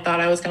surreal. I thought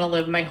I was going to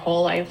live my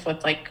whole life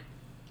with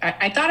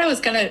I thought I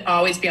was going to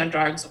always be on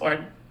drugs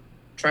or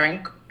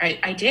drink.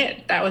 I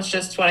did. That was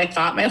just what I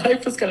thought my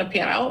life was going to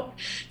pan out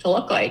to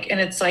look like. And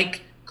it's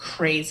like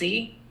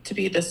crazy to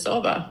be this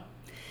sober.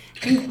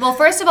 Well,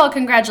 first of all,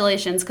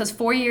 congratulations, because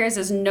 4 years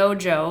is no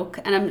joke.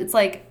 And it's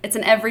like, it's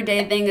an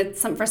everyday thing.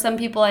 For some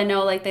people I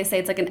know, like they say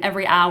it's like an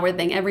every hour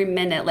thing, every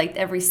minute, like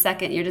every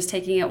second, you're just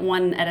taking it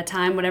one at a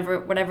time,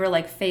 whatever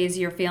like phase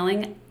you're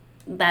feeling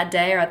that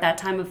day or at that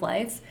time of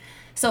life.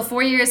 So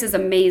 4 years is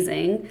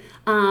amazing.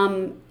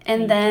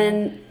 And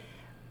then,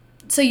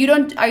 so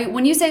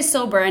when you say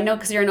sober, I know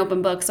because you're an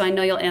open book, so I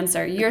know you'll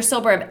answer. You're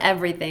sober of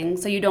everything.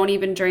 So you don't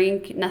even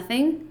drink,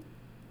 nothing?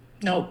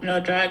 Nope, no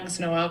drugs,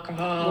 no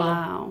alcohol.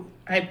 Wow.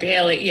 I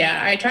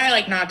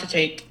try not to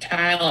take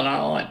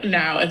Tylenol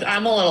now.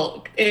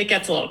 It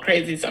gets a little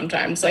crazy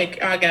sometimes.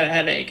 Like I'll get a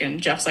headache and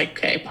Jeff's like,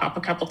 okay, pop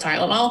a couple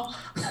Tylenol.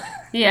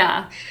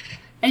 Yeah.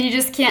 And you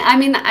just can't, I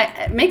mean,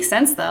 it makes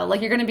sense though.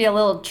 Like you're going to be a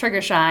little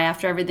trigger shy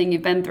after everything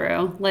you've been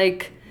through.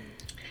 Like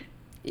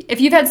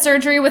if you've had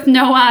surgery with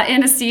no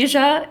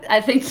anesthesia,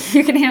 I think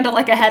you can handle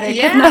like a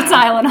headache with no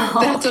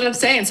Tylenol. That's what I'm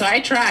saying. So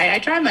I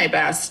try my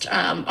best.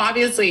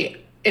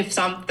 Obviously, if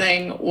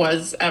something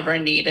was ever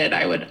needed,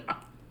 I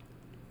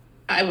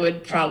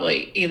would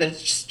probably either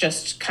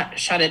just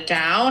shut it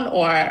down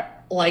or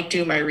like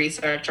do my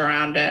research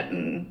around it.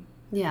 And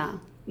now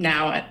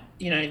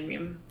you know what I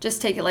mean? Just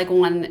take it like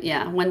one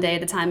day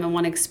at a time and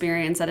one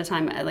experience at a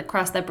time, like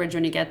cross that bridge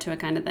when you get to it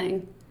kind of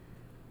thing.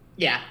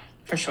 Yeah,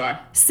 for sure.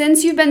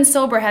 Since you've been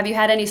sober, have you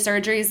had any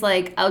surgeries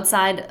like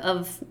outside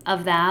of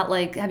that?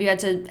 Like have you had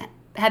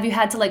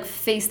to like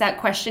face that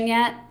question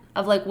yet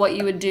of like what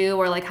you would do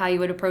or like how you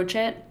would approach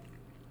it?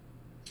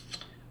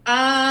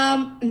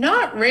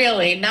 Not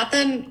really.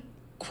 Nothing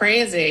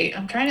crazy.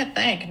 I'm trying to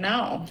think.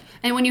 No.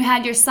 And when you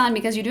had your son,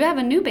 because you do have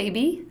a new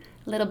baby,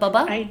 little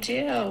Bubba. I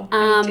do.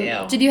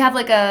 Did you have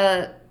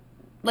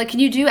can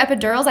you do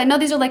epidurals? I know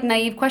these are like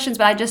naive questions,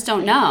 but I just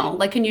don't know.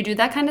 Like, can you do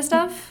that kind of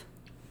stuff?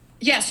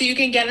 Yeah, so you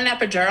can get an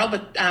epidural,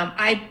 but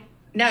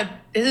now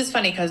this is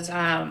funny because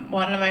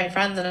one of my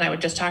friends and I were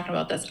just talking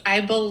about this.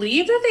 I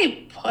believe that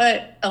they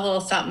put a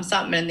little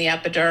something in the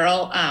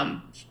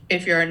epidural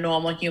if you're a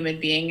normal human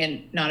being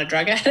and not a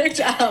drug addict,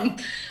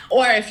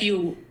 or if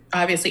you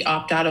obviously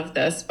opt out of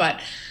this. But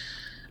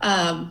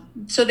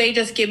so they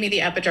just give me the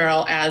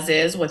epidural as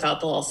is without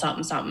the little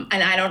something.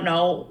 And I don't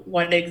know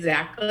what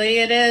exactly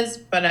it is,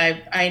 but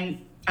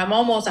I'm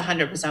almost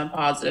 100%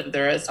 positive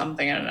there is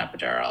something in an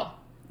epidural.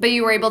 But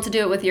you were able to do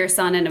it with your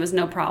son and it was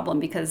no problem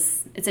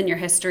because it's in your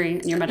history,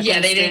 in your medical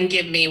history. Yeah, they didn't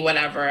give me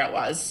whatever it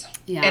was.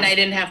 Yeah. And I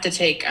didn't have to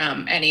take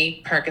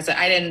any Percocet.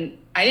 I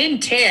didn't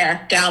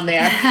tear down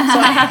there, so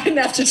I didn't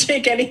have to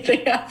take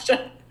anything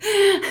after.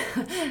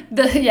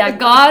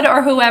 God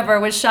or whoever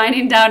was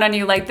shining down on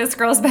you like, this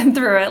girl's been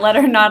through it. Let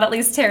her not at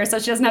least tear so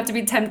she doesn't have to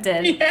be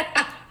tempted.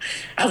 Yeah.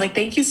 I was like,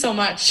 thank you so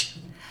much.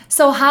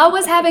 So how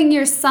was having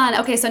your son?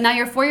 Okay, so now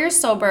you're 4 years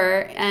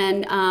sober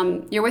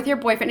and you're with your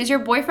boyfriend. Is your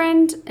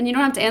boyfriend, and you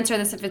don't have to answer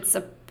this if it's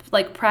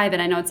private,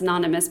 I know it's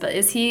anonymous, but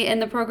is he in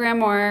the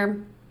program or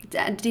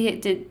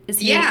is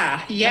he?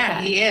 Yeah,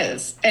 okay. He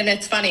is. And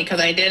it's funny because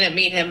I didn't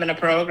meet him in a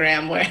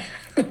program where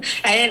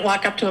I didn't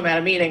walk up to him at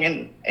a meeting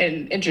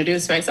and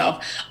introduce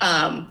myself.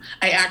 I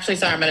actually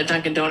saw him at a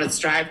Dunkin' Donuts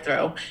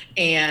drive-thru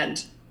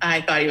and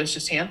I thought he was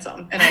just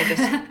handsome. And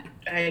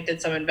I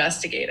did some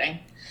investigating.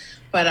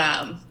 But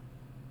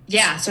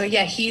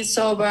he's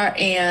sober,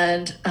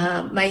 and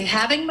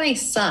having my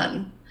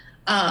son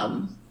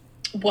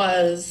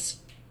was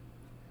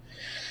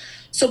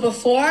So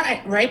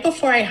right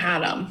before I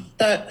had him,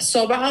 the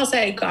sober house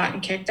I had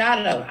gotten kicked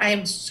out of, I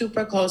am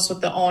super close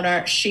with the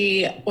owner.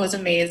 She was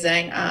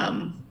amazing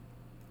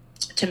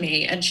to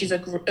me, and she's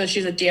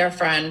a dear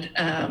friend.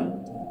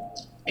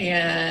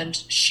 And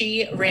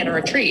she ran a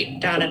retreat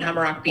down in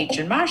Hammerock Beach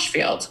in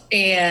Marshfield,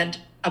 and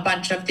a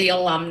bunch of the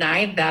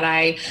alumni that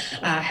I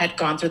had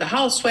gone through the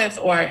house with,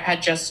 or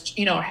had just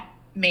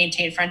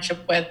maintained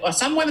friendship with, or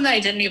some women that I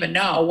didn't even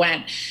know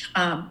went.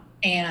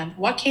 And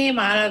what came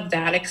out of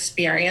that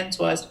experience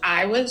was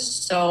I was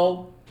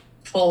so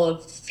full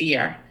of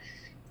fear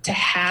to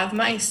have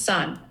my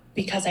son,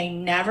 because I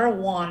never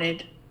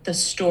wanted the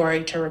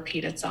story to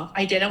repeat itself.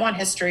 I didn't want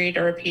history to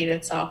repeat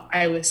itself.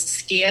 I was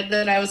scared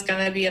that I was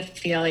going to be a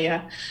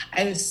failure.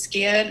 I was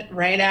scared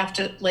right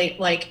after,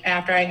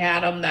 after I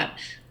had him, that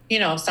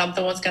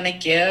something was going to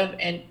give,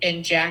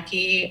 and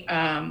Jackie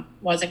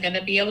wasn't going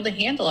to be able to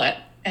handle it.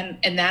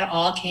 And that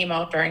all came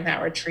out during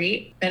that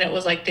retreat. And it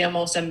was like the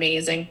most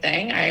amazing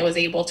thing. I was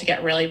able to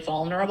get really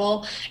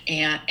vulnerable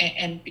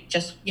and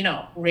just,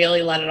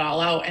 really let it all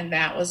out. And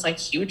that was like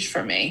huge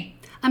for me.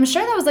 I'm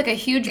sure that was like a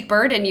huge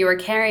burden you were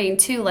carrying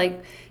too.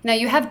 Like,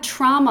 you have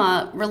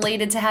trauma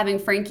related to having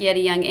Frankie at a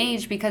young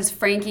age, because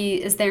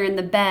Frankie is there in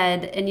the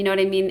bed, and you know what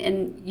I mean?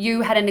 And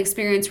you had an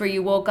experience where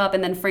you woke up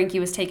and then Frankie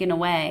was taken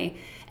away.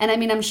 And I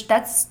mean,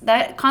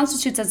 that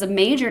constitutes as a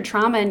major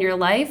trauma in your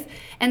life.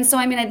 And so,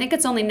 I mean, I think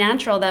it's only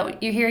natural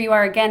that here you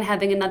are again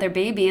having another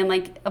baby. And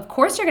like, of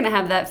course you're going to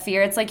have that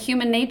fear. It's like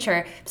human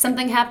nature. If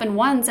something happened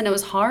once and it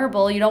was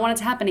horrible, you don't want it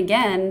to happen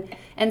again.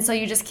 And so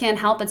you just can't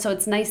help it. So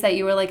it's nice that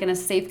you were like in a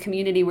safe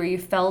community where you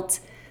felt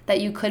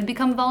that you could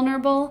become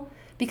vulnerable.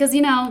 Because,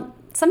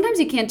 sometimes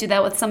you can't do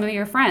that with some of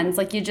your friends.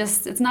 Like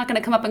it's not going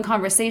to come up in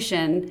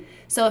conversation.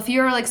 So if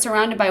you're like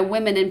surrounded by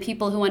women and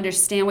people who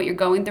understand what you're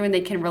going through and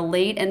they can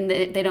relate and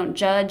they don't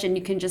judge, and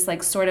you can just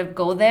like sort of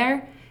go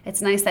there,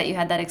 it's nice that you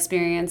had that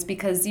experience,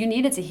 because you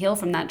needed to heal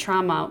from that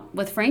trauma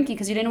with Frankie,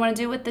 because you didn't want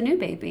to do it with the new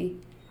baby.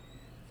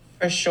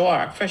 For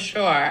sure.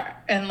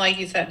 And like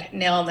you said,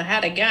 nail on the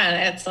head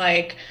again. It's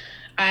like,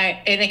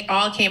 it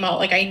all came out.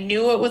 Like I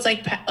knew it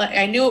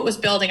was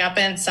building up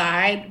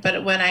inside,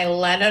 but when I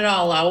let it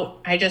all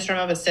out, I just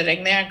remember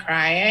sitting there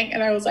crying,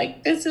 and I was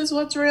like, this is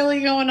what's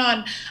really going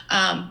on.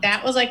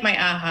 That was like my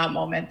aha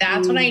moment.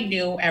 That's when I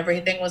knew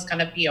everything was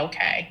going to be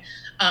okay.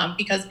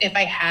 Because if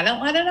I hadn't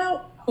let it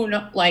out,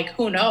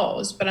 who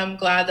knows? But I'm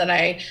glad that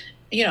I,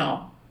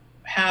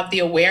 have the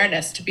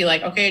awareness to be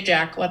like, okay,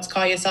 Jack, let's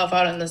call yourself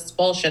out on this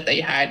bullshit that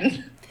you're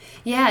hiding.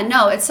 Yeah,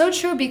 no, it's so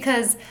true,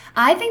 because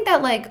I think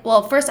that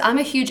first, I'm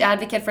a huge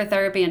advocate for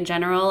therapy in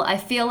general. I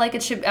feel like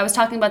it should. I was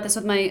talking about this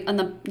with on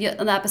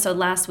the episode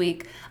last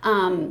week.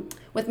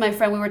 With my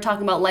friend, we were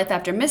talking about life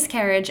after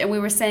miscarriage, and we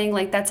were saying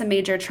like that's a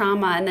major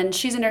trauma. And then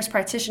she's a nurse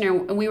practitioner,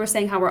 and we were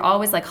saying how we're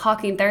always like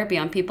hawking therapy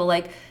on people,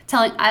 like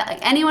telling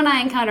anyone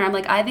I encounter, I'm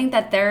like, I think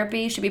that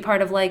therapy should be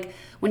part of like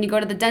when you go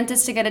to the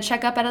dentist to get a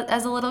checkup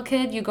as a little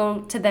kid, you go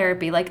to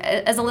therapy. Like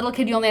as a little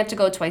kid, you only have to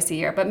go twice a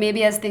year, but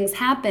maybe as things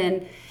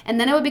happen, and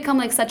then it would become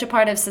like such a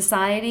part of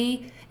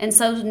society and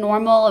so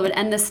normal, it would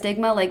end the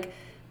stigma. Like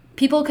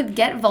people could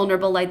get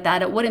vulnerable like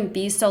that. It wouldn't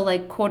be so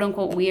like quote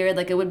unquote weird.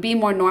 Like it would be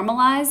more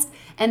normalized.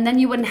 And then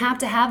you wouldn't have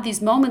to have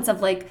these moments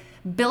of like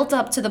built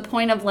up to the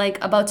point of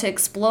like about to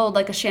explode,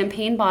 like a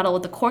champagne bottle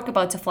with the cork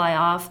about to fly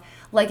off.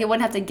 Like it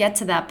wouldn't have to get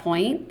to that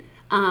point.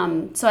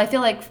 So I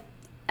feel like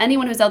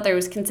anyone who's out there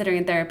who's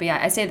considering therapy,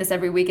 I say this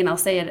every week, and I'll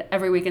say it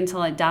every week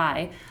until I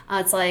die.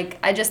 It's like,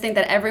 I just think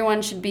that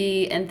everyone should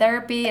be in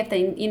therapy if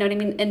they, you know what I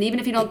mean? And even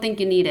if you don't think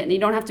you need it, and you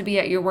don't have to be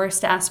at your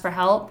worst to ask for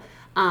help.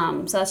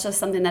 So that's just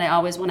something that I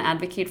always want to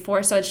advocate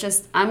for. So it's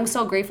just, I'm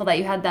so grateful that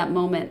you had that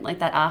moment, like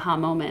that aha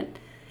moment.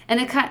 And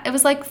it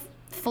was like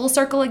full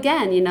circle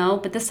again,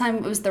 but this time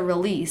it was the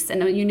release,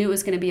 and you knew it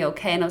was going to be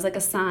okay, and it was like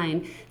a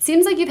sign.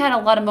 Seems like you've had a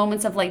lot of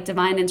moments of like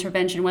divine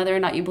intervention, whether or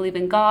not you believe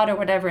in God or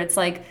whatever. It's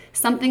like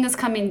something is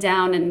coming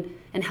down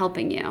and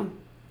helping you.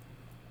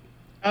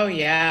 Oh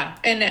yeah.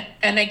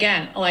 And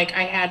again, like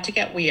I had to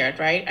get weird,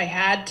 right? I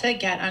had to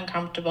get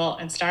uncomfortable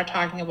and start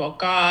talking about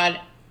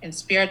God and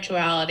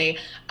spirituality.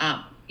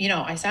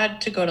 I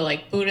started to go to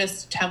like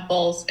Buddhist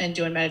temples and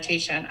doing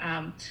meditation.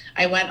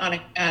 I went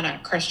on a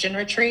Christian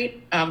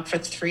retreat for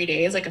 3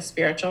 days, like a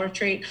spiritual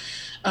retreat,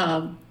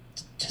 to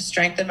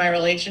strengthen my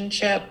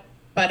relationship.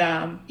 But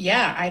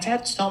I've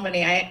had so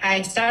many.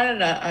 I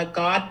started a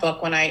God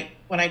book when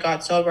I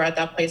got sober at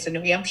that place in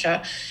New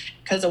Hampshire,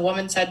 because a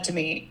woman said to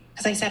me,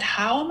 because I said,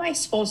 how am I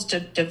supposed to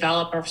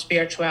develop our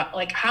spiritual,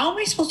 like, how am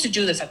I supposed to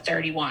do this at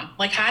 31?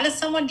 Like, how does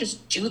someone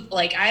just do,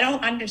 like, I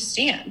don't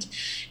understand,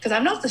 because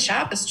I'm not the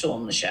sharpest tool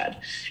in the shed,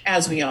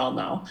 as we all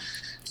know.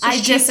 So I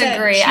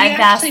disagree. I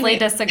vastly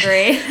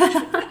disagree.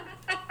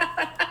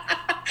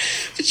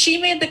 But she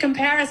made the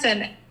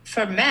comparison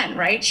for men,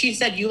 right? She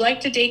said, you like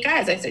to date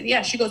guys. I said,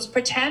 yeah. She goes,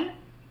 pretend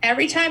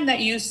every time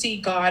that you see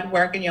God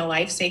work in your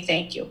life, say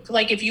thank you.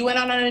 Like if you went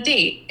on a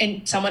date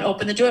and someone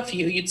opened the door for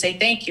you, you'd say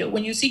thank you.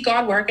 When you see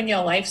God work in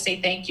your life, say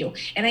thank you.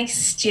 And I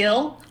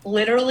still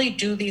literally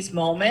do these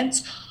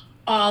moments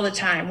all the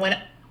time.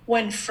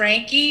 When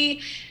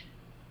Frankie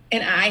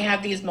and I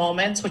have these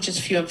moments, which is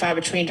few and far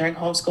between during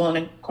homeschooling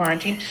and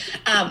quarantine.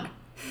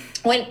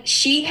 When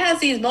she has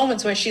these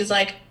moments where she's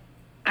like,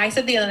 I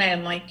said the other night,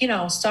 I'm like,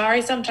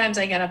 sorry, sometimes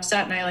I get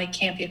upset and I like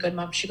can't be a good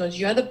mom. She goes,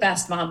 you're the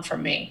best mom for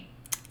me.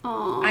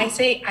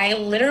 Aww. I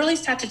literally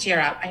start to tear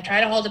up. I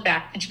try to hold it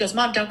back. And she goes,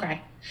 Mom, don't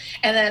cry.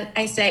 And then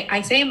I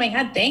say in my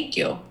head, thank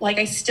you. Like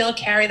I still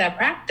carry that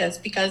practice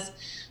because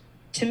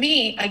to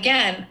me,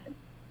 again,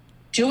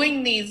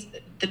 doing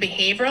the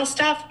behavioral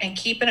stuff and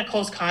keeping a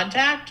close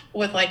contact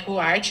with like who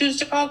I choose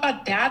to call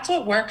God, that's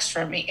what works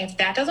for me. If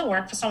that doesn't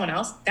work for someone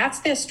else,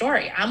 that's their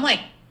story. I'm like,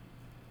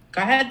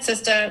 go ahead,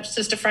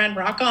 sister friend,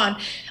 rock on.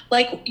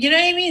 Like, you know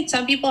what I mean?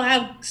 Some people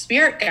have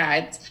spirit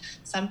guides.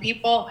 Some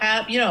people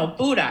have,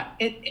 Buddha.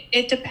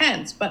 It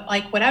depends. But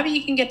like whatever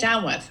you can get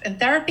down with. In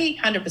therapy,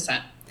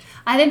 100%.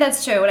 I think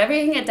that's true. Whatever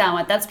you can get down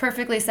with, that's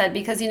perfectly said.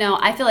 Because,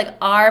 I feel like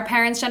our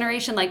parents'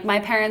 generation, like my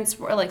parents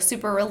were like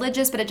super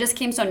religious, but it just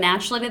came so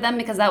naturally to them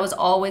because that was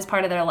always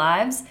part of their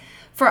lives.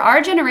 For our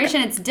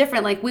generation, it's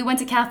different. Like we went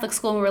to Catholic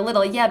school when we were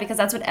little. Yeah, because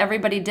that's what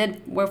everybody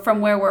did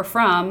from where we're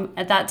from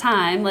at that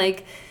time.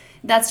 Like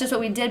that's just what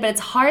we did, but it's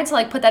hard to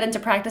like put that into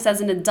practice as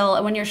an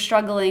adult when you're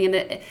struggling,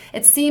 and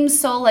it seems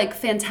so like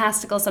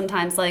fantastical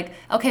sometimes, like,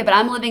 okay, but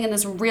I'm living in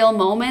this real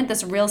moment,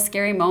 this real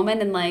scary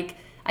moment, and like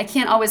I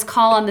can't always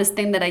call on this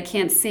thing that I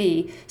can't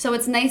see. So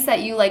it's nice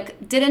that you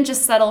like didn't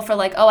just settle for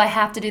like, oh, I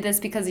have to do this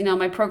because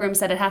my program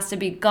said it has to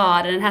be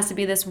God and it has to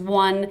be this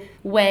one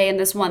way and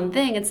this one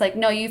thing. It's like,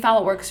 no, you found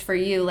what works for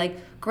you, like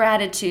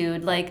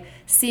gratitude, like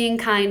seeing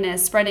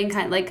kindness, spreading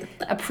like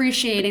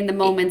appreciating the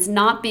moments,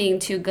 not being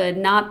too good,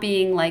 not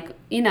being like,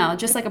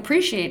 just like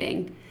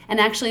appreciating and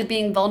actually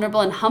being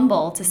vulnerable and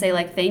humble to say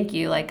like, thank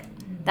you, like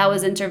that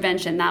was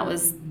intervention, that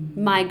was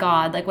my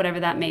God, like whatever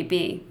that may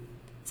be.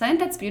 So I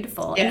think that's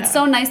beautiful. Yeah. And it's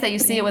so nice that you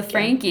see it with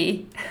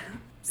Frankie.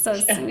 So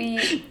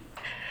sweet.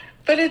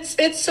 But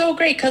it's so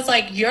great because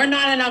like you're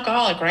not an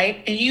alcoholic,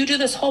 right? And you do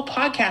this whole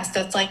podcast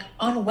that's like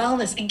on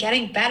wellness and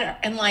getting better.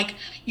 And like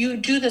you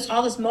do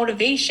all this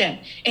motivation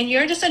and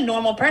you're just a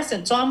normal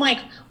person. So I'm like,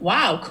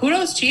 wow,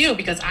 kudos to you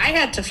because I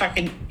had to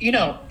fucking,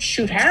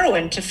 shoot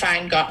heroin to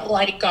find God,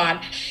 like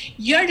God.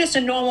 You're just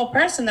a normal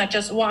person that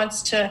just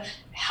wants to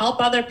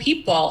help other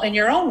people in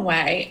your own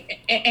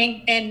way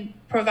and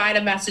provide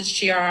a message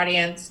to your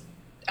audience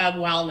of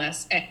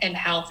wellness and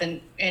health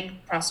and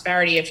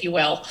prosperity, if you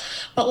will.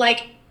 But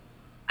like,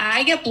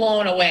 I get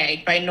blown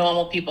away by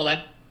normal people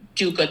that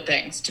do good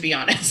things, to be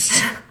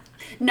honest.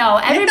 No,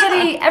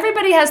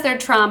 everybody has their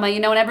trauma,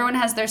 and everyone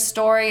has their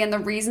story and the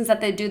reasons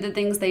that they do the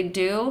things they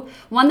do.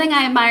 One thing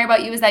I admire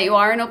about you is that you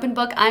are an open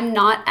book. I'm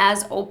not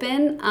as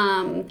open,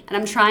 and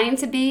I'm trying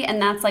to be, and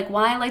that's like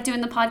why I like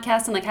doing the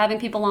podcast and like having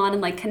people on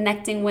and like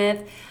connecting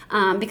with,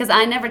 because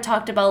I never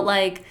talked about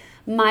like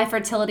my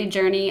fertility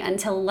journey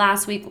until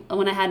last week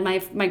when I had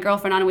my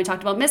girlfriend on and we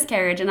talked about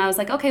miscarriage, and I was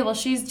like, okay, well,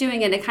 she's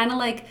doing it. It kind of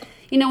like,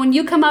 when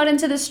you come out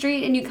into the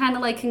street and you kind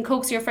of like can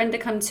coax your friend to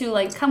come too,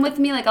 like come with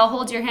me, like I'll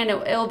hold your hand,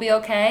 it'll be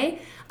okay.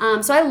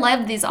 So I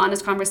love these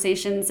honest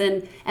conversations,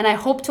 and I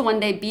hope to one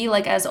day be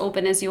like as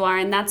open as you are,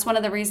 and that's one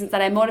of the reasons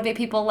that I motivate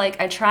people.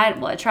 Like I try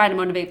to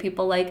motivate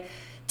people, like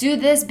do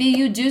this, be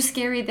you, do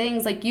scary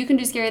things, like you can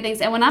do scary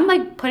things. And when I'm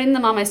like putting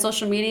them on my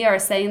social media or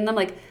saying them,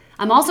 like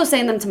I'm also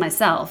saying them to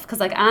myself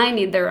because like I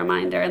need the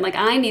reminder and like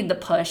I need the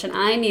push and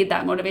I need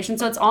that motivation.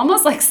 So it's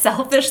almost like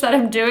selfish that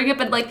I'm doing it,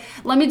 but like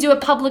let me do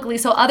it publicly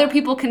so other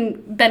people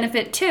can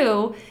benefit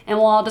too, and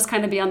we'll all just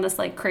kind of be on this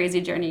like crazy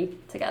journey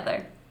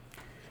together.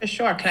 For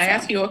sure. Can I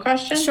ask you a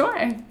question?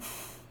 Sure.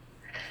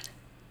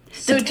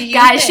 So do you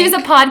guys, she's a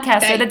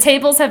podcaster. The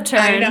tables have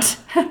turned.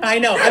 I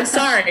know. I'm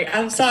sorry.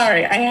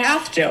 I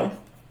have to.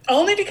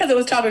 Only because it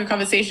was topic of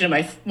conversation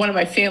in one of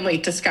my family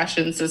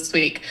discussions this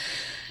week.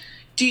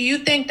 Do you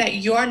think that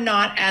you're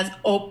not as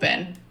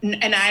open?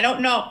 And I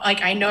don't know,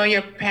 like I know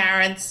your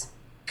parents,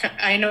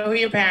 I know who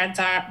your parents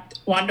are,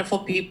 wonderful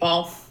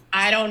people.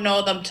 I don't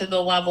know them to the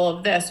level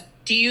of this.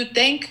 Do you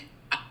think,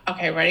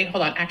 okay, ready?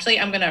 Hold on. Actually,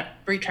 I'm going to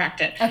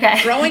retract it.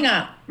 Okay. Growing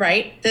up,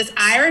 right? This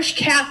Irish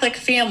Catholic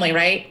family,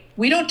 right?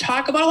 We don't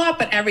talk about a lot,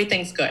 but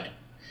everything's good.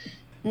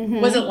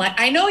 Mm-hmm. Was it like,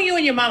 I know you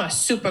and your mom are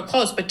super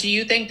close, but do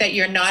you think that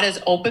you're not as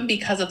open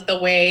because of the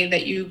way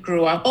that you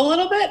grew up a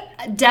little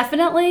bit?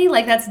 Definitely.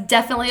 Like that's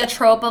definitely a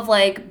trope of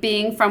like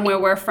being from where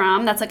we're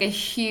from. That's like a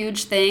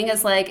huge thing,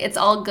 is like it's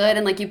all good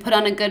and like you put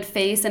on a good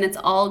face and it's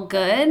all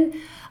good.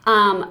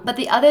 But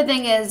the other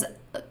thing is,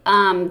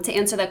 to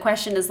answer that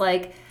question, is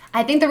like,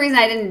 I think the reason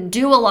I didn't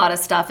do a lot of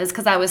stuff is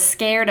because I was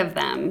scared of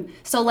them.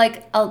 So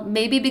like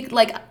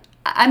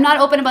I'm not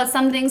open about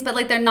some things, but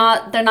like they're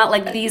not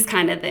like these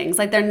kind of things.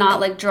 Like they're not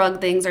like drug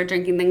things or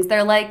drinking things.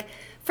 They're like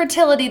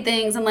fertility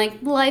things and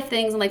like life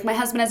things, and like my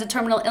husband has a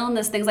terminal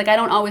illness things. Like I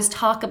don't always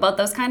talk about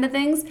those kind of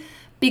things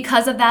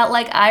because of that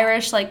like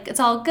Irish, like it's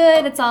all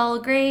good, it's all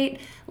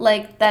great,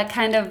 like that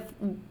kind of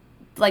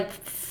like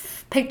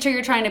picture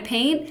you're trying to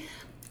paint.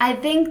 I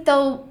think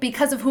though,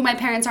 because of who my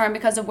parents are and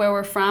because of where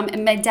we're from,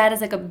 and my dad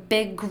is like a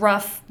big,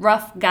 rough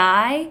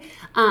guy,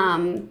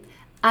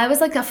 I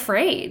was like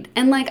afraid.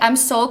 And like I'm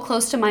so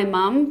close to my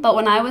mom, but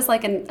when I was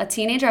like a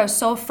teenager, I was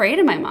so afraid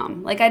of my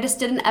mom. Like I just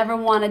didn't ever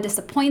want to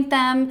disappoint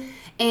them.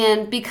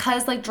 And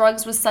because like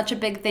drugs was such a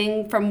big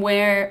thing from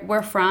where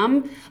we're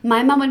from,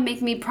 my mom would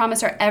make me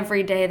promise her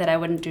every day that I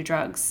wouldn't do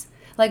drugs.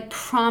 Like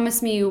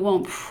promise me you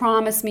won't,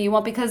 promise me you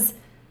won't, because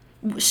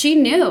she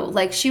knew,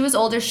 like she was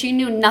older, she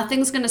knew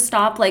nothing's going to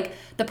stop like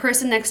the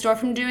person next door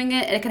from doing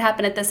it. And it could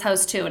happen at this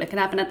house too, and it can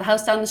happen at the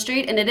house down the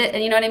street, and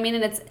you know what I mean.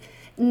 And it's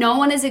no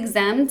one is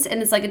exempt,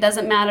 and it's like it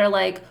doesn't matter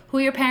like who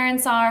your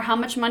parents are, how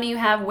much money you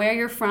have, where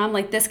you're from.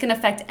 Like this can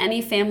affect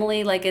any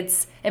family. Like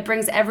it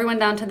brings everyone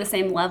down to the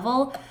same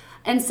level.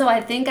 And so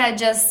I think I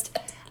just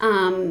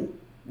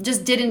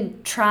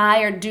didn't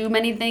try or do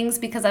many things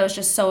because I was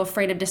just so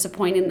afraid of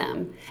disappointing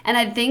them. And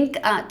I think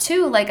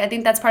too, like I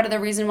think that's part of the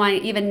reason why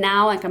even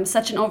now, like I'm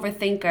such an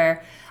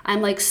overthinker.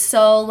 I'm like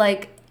so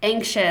like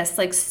anxious,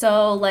 like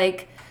so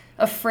like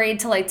afraid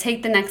to like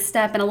take the next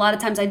step. And a lot of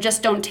times I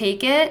just don't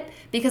take it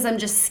because I'm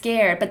just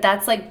scared. But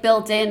that's like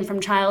built in from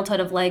childhood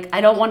of like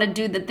I don't want to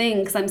do the thing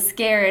because I'm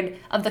scared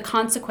of the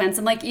consequence.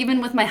 And like even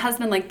with my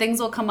husband, like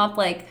things will come up,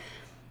 like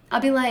I'll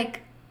be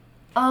like,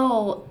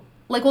 oh,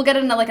 like we'll get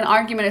into like an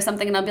argument or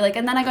something, and I'll be like,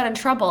 and then I got in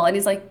trouble. And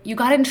he's like, you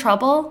got in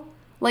trouble?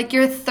 Like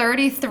you're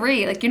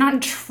 33, like you're not in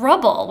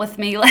trouble with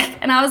me. Like,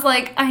 and I was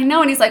like, I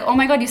know. And he's like, oh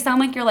my God, you sound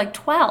like you're like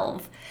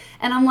 12.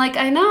 And I'm like,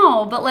 I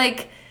know, but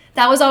like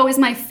that was always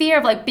my fear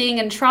of like being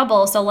in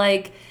trouble. So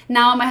like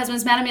now when my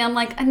husband's mad at me, I'm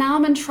like, and now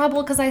I'm in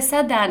trouble because I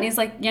said that. And he's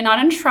like, you're not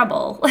in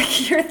trouble.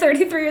 Like you're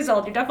 33 years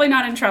old. You're definitely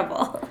not in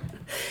trouble.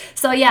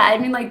 So yeah, I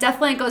mean like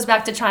definitely it goes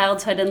back to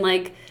childhood and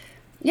like,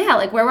 yeah,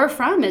 like where we're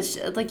from, it's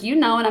like, you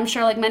know, and I'm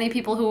sure like many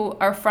people who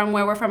are from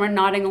where we're from are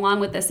nodding along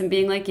with this and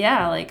being like,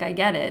 yeah, like I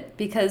get it.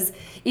 Because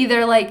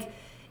either like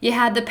you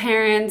had the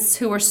parents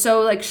who were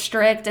so like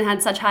strict and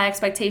had such high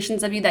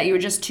expectations of you that you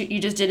just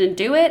didn't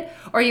do it,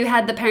 or you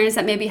had the parents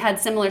that maybe had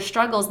similar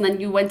struggles and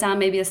then you went down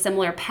maybe a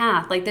similar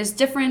path. Like there's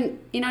different,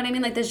 you know what I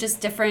mean? Like there's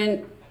just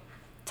different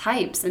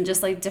types and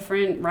just like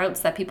different routes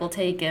that people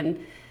take.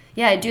 And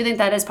yeah, I do think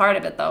that is part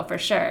of it though, for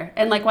sure.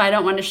 And like why I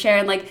don't want to share.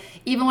 And like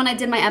even when I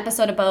did my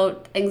episode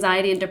about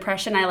anxiety and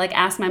depression, I like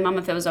asked my mom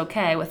if it was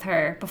okay with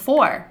her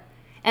before.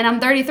 And I'm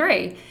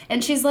 33.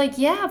 And she's like,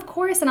 yeah, of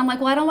course. And I'm like,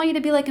 well, I don't want you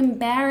to be like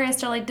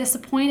embarrassed or like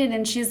disappointed.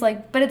 And she's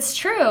like, but it's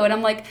true. And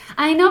I'm like,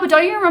 I know, but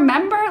don't you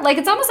remember? Like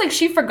it's almost like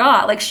she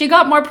forgot. Like she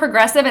got more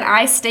progressive and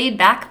I stayed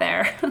back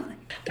there.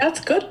 That's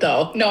good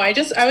though. No, I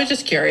was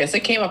just curious.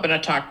 It came up in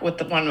a talk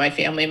with one of my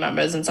family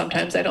members, and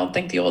sometimes I don't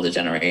think the older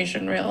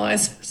generation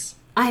realizes.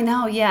 I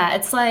know, yeah.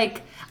 It's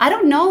like, I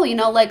don't know, you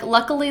know, like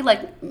luckily,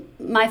 like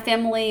my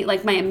family,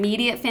 like my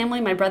immediate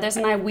family, my brothers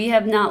and I, we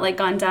have not like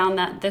gone down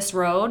this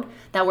road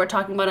that we're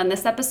talking about on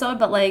this episode,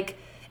 but like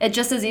it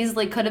just as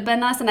easily could have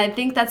been us. And I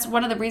think that's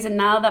one of the reasons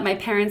now that my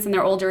parents in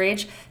their older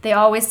age, they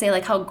always say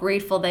like how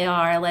grateful they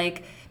are,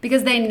 like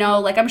because they know,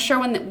 like I'm sure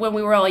when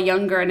we were all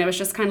younger and it was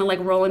just kind of like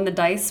rolling the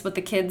dice with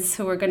the kids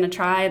who were going to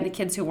try and the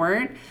kids who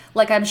weren't,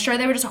 like I'm sure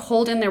they were just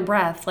holding their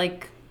breath,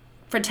 like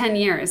for 10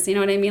 years, you know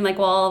what I mean? Like,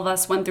 well, all of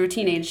us went through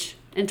teenage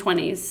and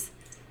 20s.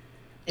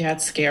 Yeah,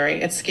 it's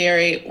scary. It's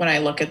scary when I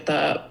look at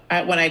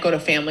when I go to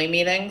family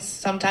meetings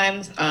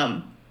sometimes.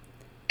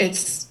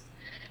 It's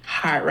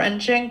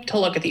heart-wrenching to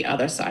look at the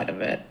other side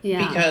of it.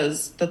 Yeah.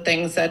 Because the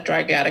things that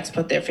drug addicts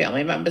put their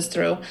family members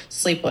through,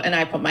 and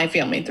I put my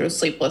family through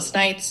sleepless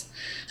nights.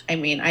 I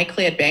mean, I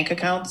cleared bank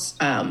accounts.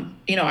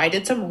 You know, I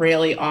did some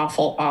really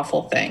awful,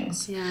 awful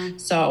things. Yeah.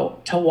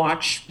 So to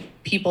watch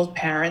people's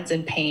parents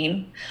in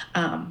pain,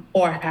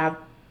 or have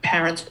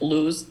parents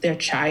lose their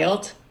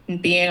child,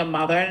 and being a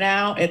mother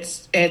now,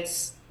 it's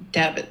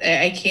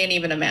I can't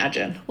even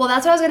imagine. Well,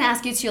 that's what I was going to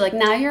ask you too. Like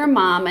now you're a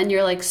mom and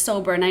you're like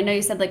sober, and I know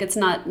you said like it's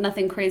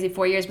nothing crazy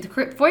 4 years,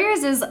 but 4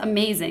 years is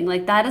amazing.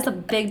 Like that is a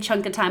big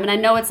chunk of time, and I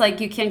know it's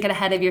like you can't get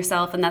ahead of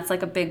yourself, and that's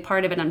like a big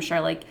part of it. I'm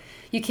sure like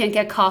you can't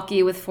get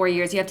cocky with 4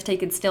 years. You have to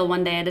take it still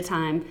one day at a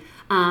time.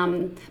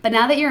 But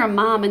now that you're a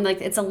mom and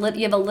like you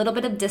have a little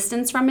bit of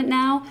distance from it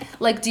now,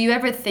 like do you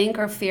ever think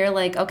or fear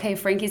like, okay,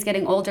 Frankie's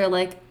getting older,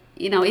 like,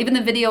 you know, even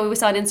the video we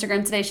saw on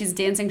Instagram today, she's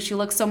dancing, she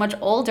looks so much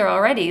older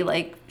already,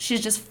 like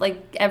she's just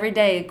like every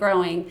day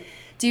growing.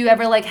 Do you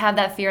ever like have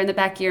that fear in the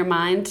back of your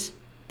mind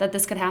that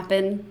this could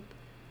happen?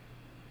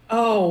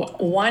 Oh,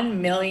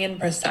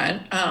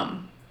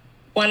 1,000,000%.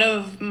 One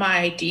of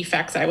my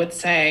defects, I would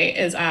say,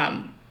 is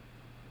I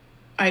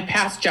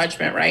pass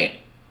judgment, right,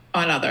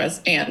 on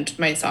others and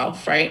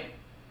myself, right?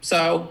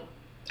 So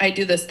I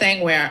do this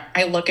thing where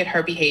I look at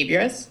her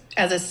behaviors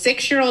as a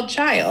 6-year-old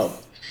child,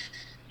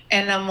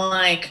 and I'm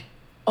like,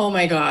 oh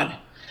my God,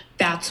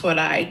 that's what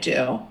I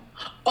do.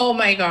 Oh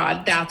my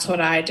God, that's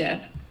what I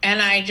did.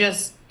 And I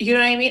just, you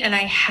know what I mean? And I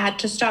had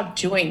to stop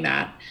doing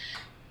that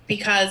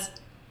because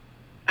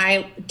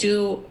I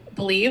do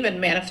believe in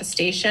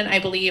manifestation. I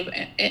believe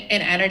in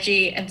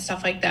energy and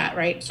stuff like that,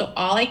 right? So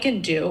all I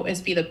can do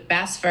is be the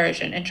best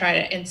version and try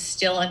to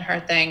instill in her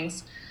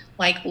things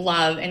like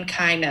love and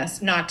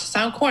kindness, not to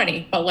sound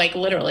corny, but like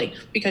literally,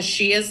 because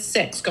she is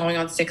 6 going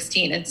on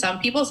 16. And some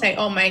people say,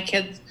 oh, my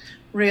kid's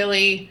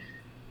really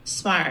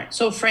Smart.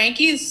 So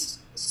Frankie's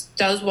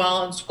does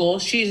well in school.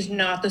 She's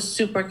not the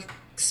super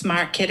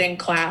smart kid in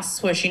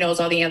class where she knows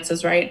all the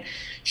answers, right?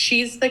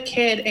 She's the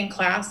kid in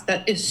class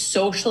that is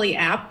socially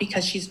apt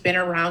because she's been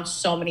around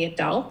so many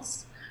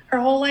adults her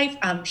whole life.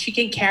 She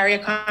can carry a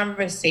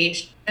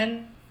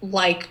conversation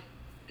like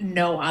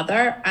no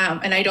other.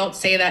 And I don't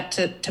say that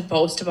to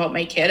boast about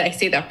my kid. I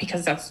say that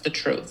because that's the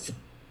truth.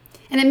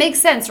 And it makes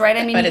sense, right?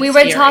 I mean, we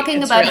were scary.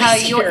 talking about really how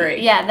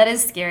scary. yeah, that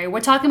is scary.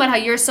 We're talking about how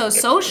you're so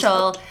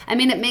social. I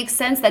mean, it makes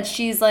sense that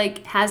she's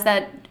like, has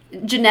that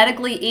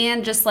genetically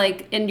and just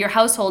like in your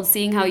household,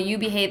 seeing how you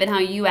behave and how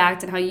you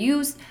act and how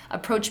you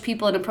approach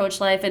people and approach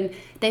life. And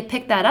they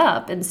pick that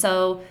up. And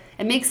so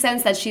it makes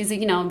sense that she's,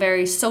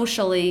 very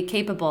socially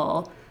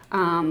capable.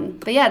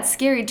 But yeah, it's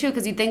scary too,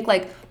 because you think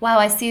like, wow,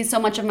 I see so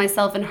much of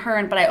myself in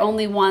her, but I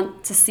only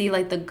want to see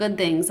like the good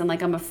things, and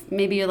like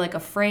maybe you're like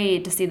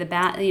afraid to see the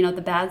bad,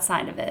 the bad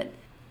side of it.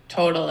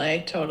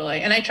 Totally.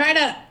 And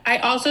I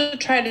also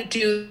try to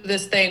do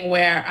this thing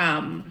where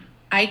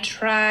I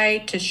try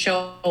to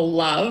show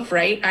love,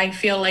 right? I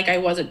feel like I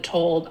wasn't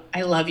told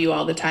I love you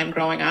all the time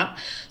growing up.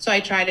 So I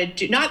try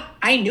to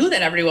I knew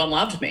that everyone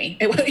loved me.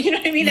 You know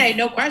what I mean? I had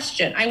no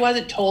question. I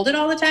wasn't told it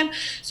all the time.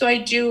 So I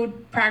do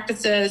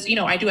practices,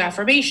 I do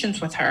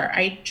affirmations with her.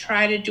 I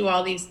try to do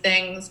all these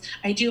things.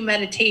 I do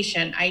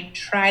meditation. I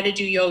try to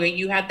do yoga.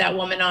 You had that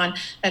woman on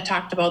that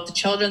talked about the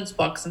children's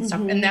books and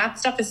stuff. And that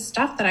stuff is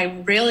stuff that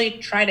I really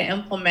try to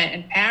implement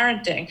in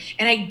parenting.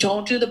 And I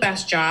don't do the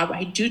best job.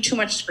 I do too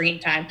much screen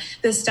time.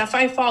 The stuff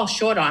I fall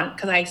short on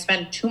because I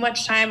spend too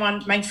much time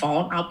on my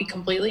phone. I'll be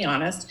completely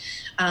honest.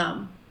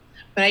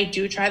 But I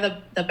do try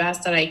the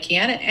best that I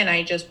can. And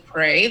I just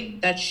pray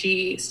that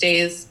she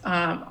stays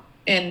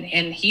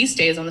and he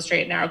stays on the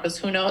straight and narrow, because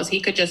who knows,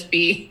 he could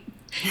be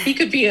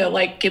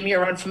like, give me a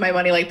run for my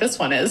money like this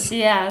one is.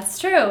 Yeah, it's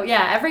true.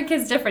 Yeah, every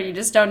kid's different. You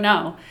just don't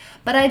know.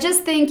 But I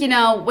just think,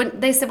 when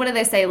they say, what do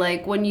they say?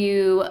 Like, when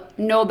you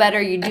know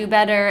better, you do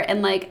better.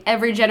 And like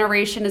every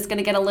generation is going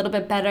to get a little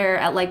bit better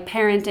at like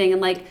parenting and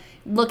like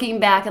looking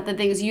back at the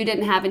things you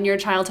didn't have in your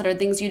childhood, or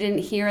things you didn't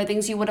hear, or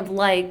things you would have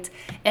liked,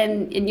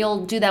 and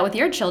you'll do that with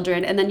your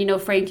children, and then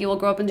Frankie will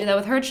grow up and do that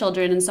with her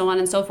children, and so on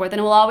and so forth, and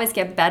it will always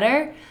get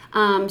better.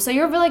 So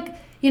you're like,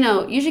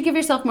 you should give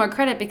yourself more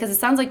credit, because it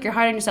sounds like you're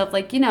hard on yourself.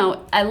 Like,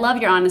 I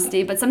love your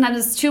honesty, but sometimes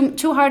it's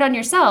too hard on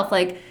yourself.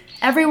 Like,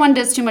 everyone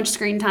does too much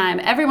screen time.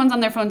 Everyone's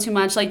on their phone too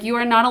much. Like, you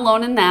are not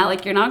alone in that.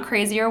 Like, you're not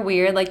crazy or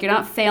weird. Like, you're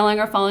not failing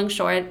or falling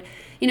short.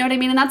 You know what I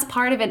mean? And that's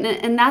part of it.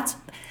 And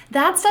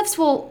that stuff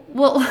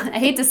will I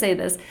hate to say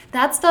this,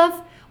 that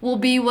stuff will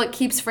be what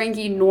keeps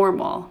Frankie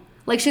normal.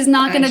 Like, she's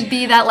not going to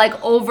be that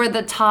like over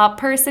the top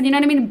person, you know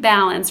what I mean?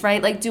 Balance,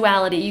 right? Like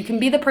duality. You can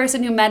be the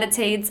person who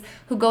meditates,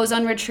 who goes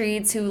on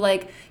retreats, who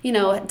like,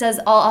 does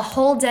a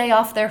whole day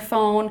off their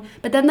phone.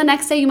 But then the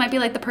next day you might be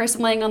like the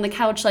person laying on the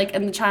couch, like,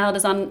 and the child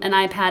is on an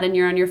iPad and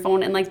you're on your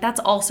phone. And like, that's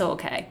also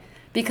okay.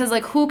 Because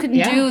like, who can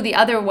do the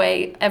other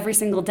way every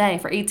single day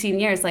for 18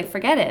 years? Like,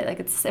 forget it.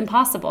 Like, it's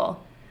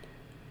impossible.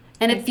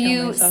 And if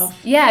you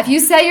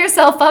set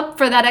yourself up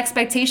for that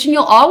expectation,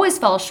 you'll always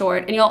fall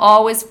short and you'll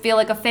always feel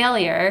like a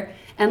failure.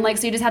 And like,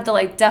 so you just have to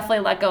like definitely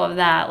let go of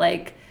that.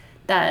 Like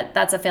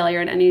that's a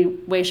failure in any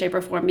way, shape,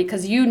 or form,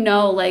 because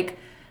like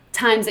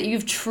times that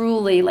you've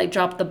truly like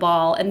dropped the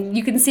ball, and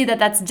you can see that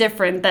that's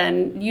different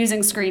than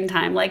using screen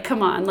time. Like,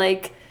 come on,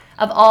 like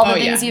of all the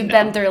things you've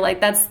been through,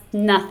 like that's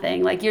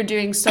nothing. Like, you're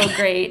doing so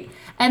great.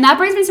 And that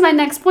brings me to my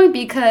next point,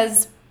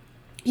 because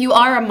you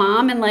are a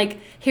mom, and like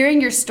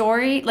hearing your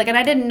story, like, and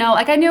I didn't know,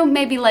 like I knew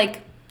maybe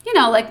like,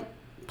 like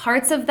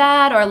parts of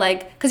that, or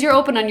like, because you're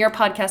open on your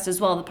podcast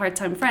as well, the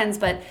Part-Time Friends,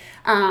 but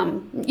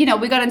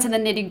we got into the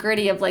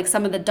nitty-gritty of like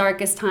some of the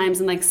darkest times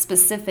and like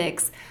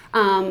specifics.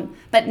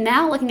 But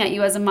now looking at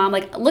you as a mom,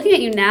 like looking at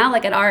you now,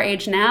 like at our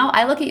age now,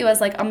 I look at you as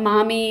like a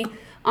mommy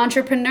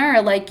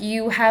entrepreneur. Like,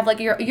 you have like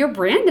your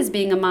brand as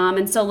being a mom,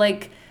 and so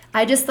like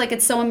I just like,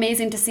 it's so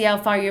amazing to see how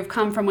far you've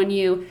come from when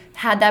you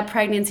had that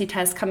pregnancy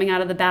test, coming out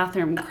of the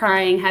bathroom,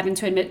 crying, having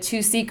to admit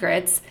 2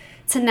 secrets,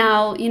 to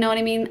now, you know what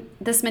I mean,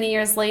 this many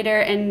years later,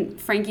 and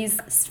Frankie's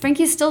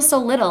still so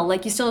little.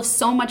 Like, you still have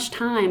so much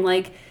time.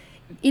 Like,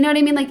 you know what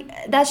I mean?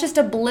 Like, that's just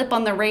a blip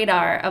on the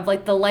radar of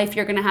like the life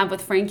you're going to have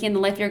with Frankie and the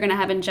life you're going to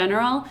have in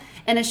general.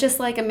 And it's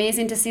just like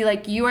amazing to see,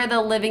 like, you are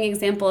the living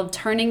example of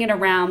turning it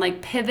around,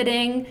 like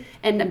pivoting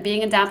and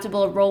being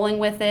adaptable, rolling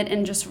with it,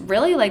 and just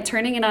really like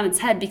turning it on its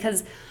head.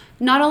 Because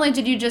not only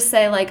did you just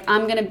say like,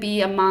 I'm going to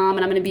be a mom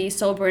and I'm going to be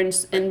sober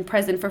and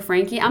present for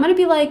Frankie, I'm going to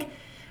be like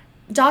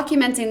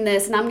documenting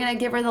this, and I'm going to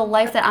give her the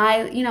life that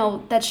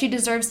that she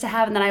deserves to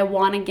have and that I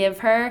want to give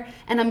her.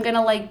 And I'm going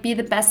to like be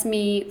the best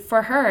me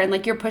for her. And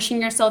like, you're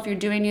pushing yourself, you're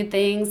doing new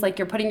things, like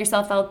you're putting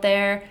yourself out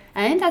there.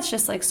 I think that's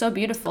just like so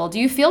beautiful. Do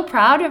you feel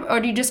proud, or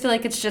do you just feel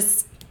like it's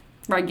just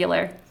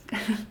regular?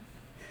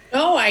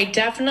 No, I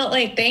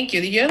definitely, thank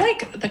you. You're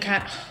like the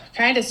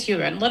kindest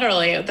human,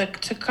 literally. The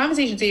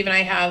conversations even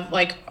I have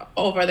like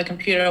over the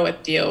computer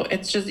with you,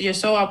 it's just, you're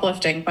so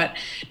uplifting. But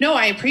no,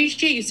 I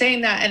appreciate you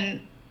saying that.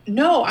 And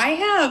no, I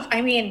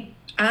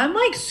I'm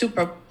like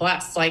super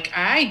blessed. Like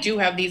I do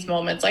have these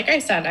moments. Like I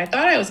said, I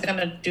thought I was going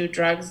to do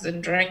drugs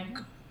and drink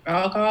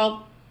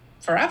alcohol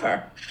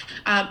forever.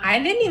 I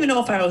didn't even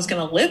know if I was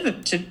going to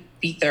live to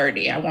be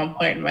 30 at one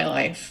point in my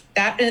life.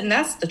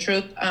 That's the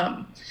truth.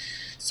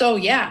 So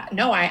yeah,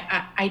 no,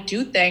 I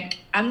do think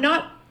I'm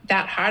not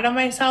that hard on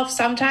myself.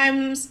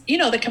 Sometimes,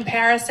 the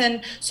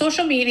comparison,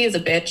 social media is a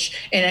bitch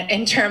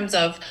in terms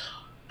of,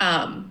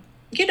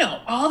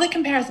 all the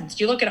comparisons.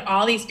 You look at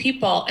all these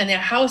people and their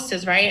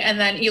houses, right? And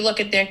then you look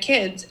at their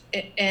kids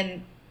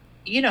and,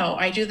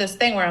 I do this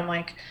thing where I'm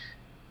like,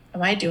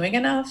 am I doing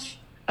enough?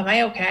 Am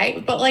I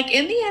okay? But like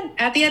at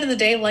the end of the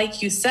day,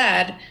 like you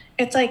said,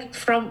 it's like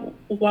from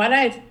what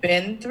I've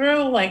been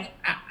through, like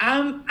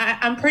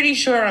I'm pretty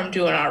sure I'm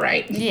doing all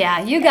right.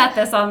 Yeah, you got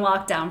this on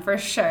lockdown for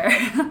sure.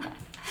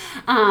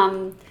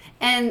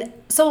 And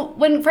so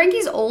when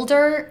Frankie's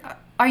older,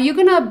 are you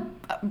gonna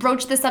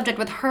broach the subject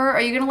with her?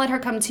 Are you gonna let her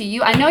come to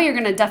you? I know you're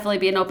gonna definitely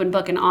be an open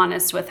book and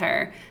honest with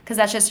her because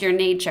that's just your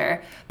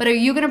nature. But are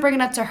you gonna bring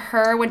it up to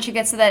her when she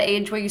gets to that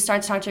age where you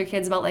start to talk to your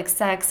kids about like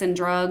sex and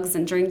drugs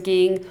and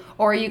drinking?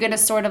 Or are you gonna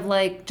sort of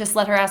like just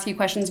let her ask you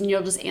questions and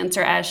you'll just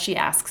answer as she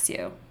asks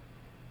you?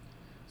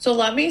 So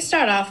let me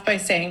start off by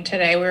saying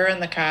today we were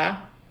in the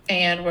car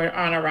and we're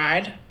on a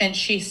ride and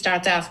she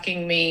starts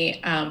asking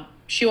me,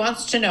 she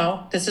wants to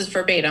know, this is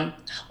verbatim,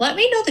 let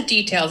me know the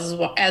details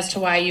as to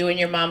why you and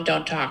your mom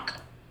don't talk.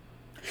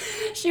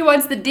 She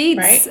wants the deets.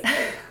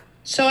 Right?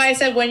 So I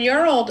said, when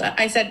you're old,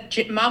 I said,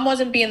 mom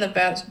wasn't being the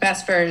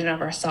best version of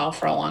herself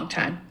for a long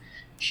time.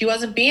 She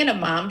wasn't being a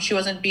mom. She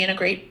wasn't being a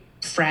great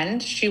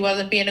friend. She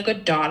wasn't being a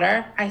good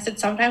daughter. I said,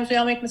 sometimes we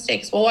all make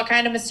mistakes. Well, what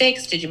kind of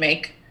mistakes did you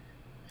make?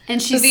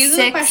 And she's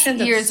 6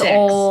 years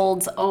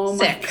old. Oh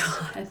my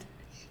God.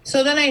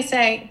 So then I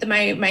say, my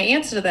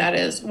answer to that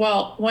is,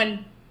 well,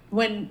 when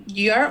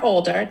you're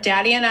older,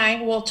 Daddy and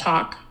I will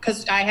talk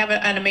because I have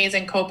an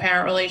amazing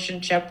co-parent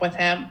relationship with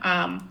him.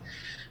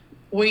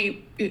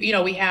 We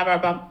have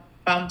our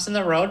bumps in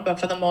the road, but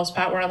for the most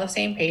part, we're on the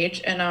same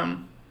page.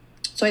 And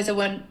so I said,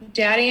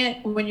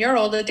 when you're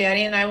older,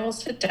 Daddy and I will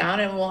sit down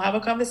and we'll have a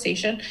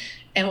conversation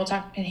and we'll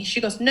talk. And she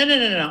goes,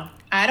 no.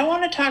 I don't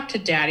want to talk to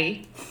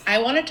Daddy.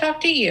 I want to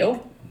talk to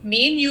you.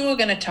 Me and you are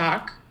going to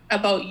talk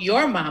about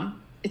your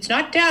mom. It's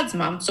not Dad's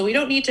mom, so we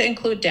don't need to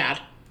include Dad.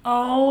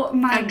 Oh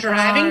my God. I'm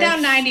driving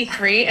down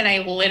 93 and I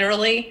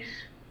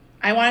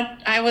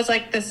was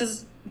like, this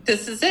is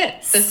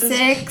it.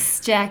 Six,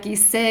 Jackie,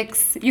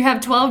 6. You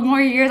have 12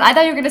 more years. I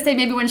thought you were going to say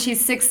maybe when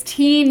she's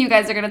 16, you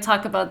guys are going to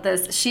talk about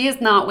this. She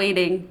is not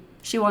waiting.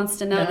 She wants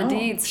to know the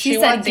deeds. She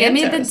said, give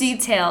me the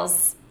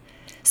details.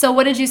 So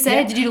what did you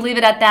say? Yeah. Did you leave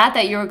it at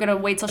that you were going to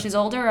wait till she's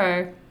older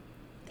or?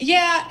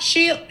 Yeah,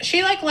 she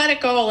like let it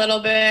go a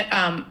little bit.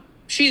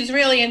 She's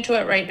really into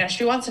it right now.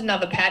 She wants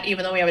another pet,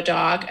 even though we have a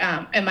dog.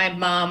 And my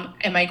mom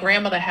and my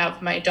grandmother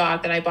have my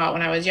dog that I bought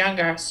when I was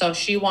younger. So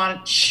she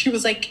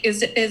was like,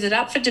 is it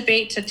up for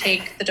debate to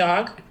take the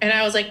dog? And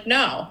I was like,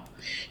 no.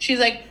 She's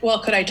like, well,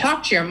 could I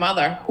talk to your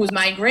mother, who's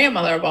my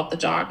grandmother, about the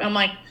dog? I'm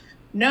like,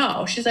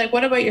 no. She's like,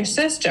 what about your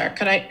sister?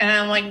 Could I? And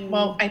I'm like,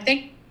 well, I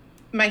think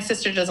my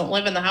sister doesn't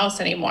live in the house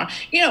anymore,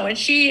 and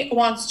she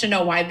wants to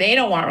know why they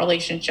don't want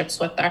relationships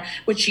with her.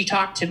 Would she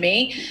talk to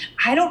me?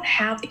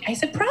 I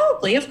said,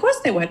 probably, of course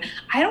they would.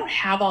 I don't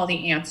have all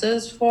the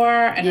answers for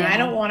her, and I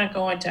don't want to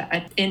go into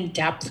an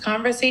in-depth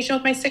conversation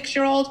with my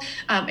 6-year-old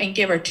and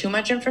give her too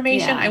much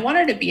information. Yeah. I want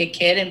her to be a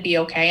kid and be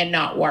okay and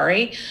not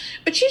worry.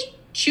 But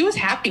she was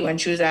happy when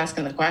she was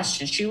asking the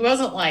questions. She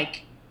wasn't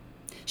like,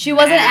 she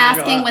wasn't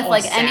asking with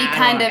like any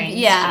kind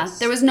of,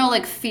 there was no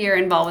like fear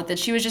involved with it.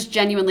 She was just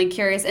genuinely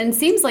curious. And it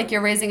seems like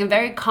you're raising a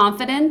very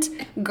confident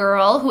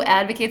girl who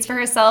advocates for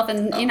herself.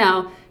 And,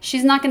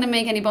 she's not going to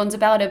make any bones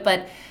about it.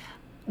 But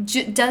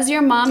does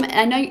your mom,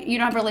 I know you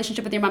don't have a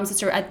relationship with your mom and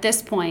sister at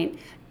this point.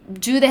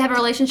 Do they have a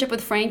relationship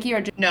with Frankie?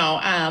 No,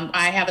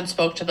 I haven't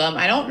spoke to them.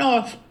 I don't know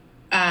if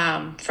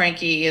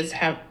Frankie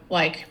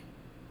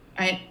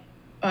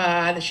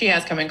she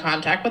has come in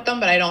contact with them,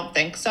 but I don't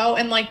think so.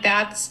 And like,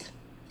 that's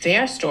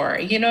their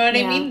story. You know what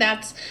I mean?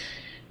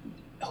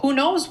 Who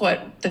knows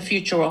what the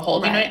future will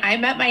hold. Right. I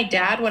met my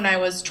dad when I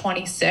was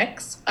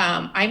 26.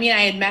 I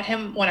had met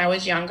him when I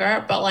was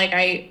younger, but like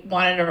I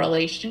wanted a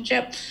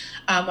relationship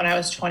when I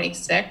was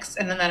 26.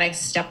 And then I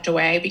stepped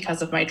away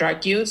because of my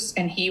drug use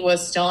and he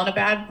was still in a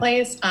bad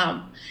place.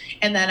 And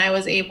then I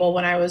was able,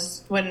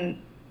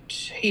 when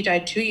he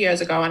died 2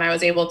 years ago, and I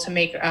was able to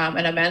make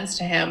an amends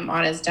to him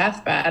on his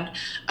deathbed.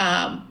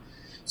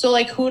 So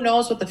like, who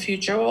knows what the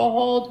future will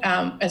hold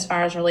as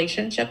far as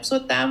relationships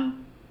with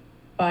them.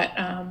 But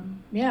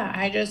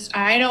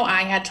I know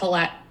I had to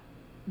let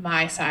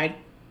my side,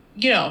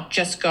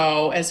 just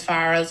go as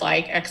far as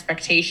like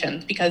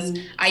expectations, because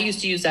I used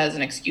to use that as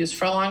an excuse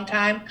for a long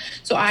time.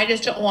 So I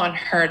just don't want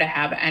her to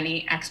have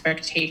any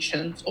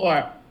expectations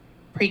or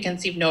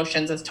preconceived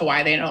notions as to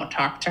why they don't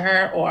talk to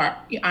her or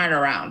aren't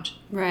around.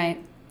 Right.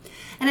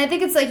 And I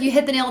think it's like you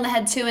hit the nail on the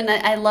head too. And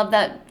I love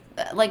that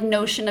like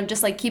notion of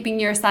just like keeping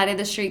your side of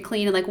the street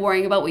clean and like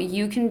worrying about what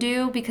you can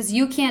do, because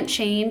you can't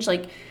change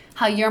like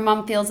how your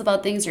mom feels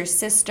about things, your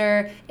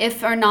sister,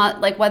 if or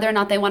not, like whether or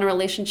not they want a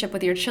relationship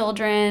with your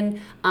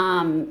children.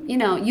 You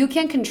know, you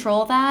can't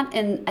control that.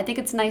 And I think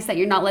it's nice that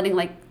you're not letting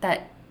like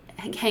that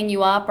hang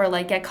you up or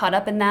like get caught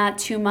up in that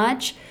too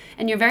much.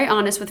 And you're very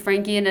honest with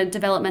Frankie in a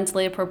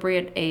developmentally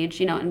appropriate age,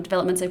 you know, in a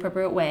developmentally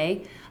appropriate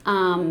way.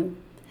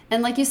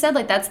 And like you said,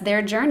 like that's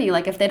their journey.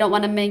 Like if they don't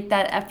want to make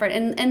that effort,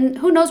 and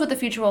who knows what the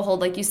future will hold,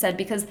 like you said,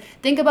 because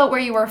think about where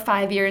you were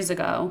 5 years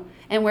ago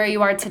and where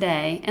you are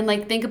today. And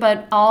like think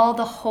about all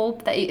the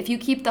hope that if you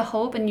keep the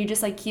hope and you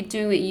just like keep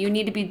doing what you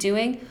need to be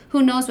doing,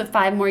 who knows what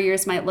 5 more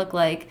years might look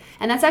like.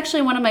 And that's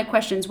actually one of my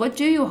questions. What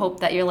do you hope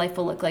that your life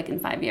will look like in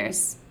 5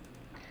 years?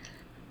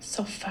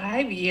 So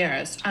 5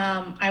 years,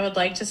 I would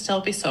like to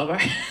still be sober.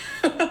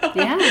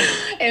 Yeah.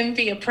 And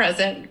be a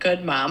present,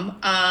 good mom.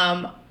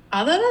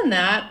 Other than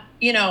that,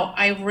 you know,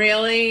 I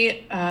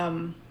really,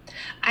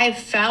 I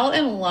fell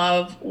in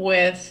love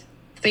with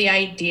the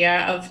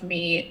idea of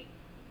me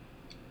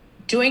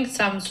doing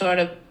some sort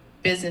of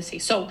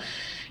businessy. So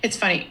it's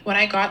funny, when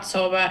I got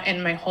sober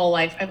in my whole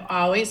life, I've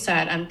always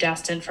said I'm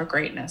destined for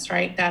greatness,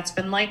 right? That's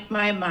been like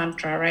my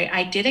mantra, right?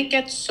 I didn't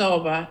get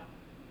sober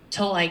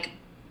to like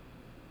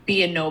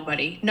be a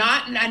nobody.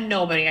 Not a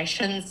nobody, I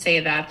shouldn't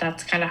say that.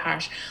 That's kind of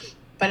harsh.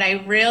 But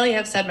I really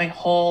have said my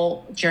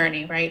whole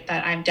journey, right,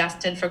 that I'm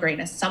destined for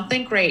greatness,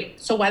 something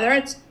great. So whether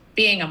it's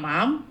being a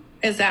mom,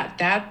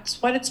 that's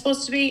what it's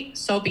supposed to be,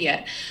 so be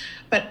it.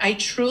 But I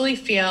truly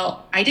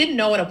feel, I didn't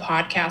know what a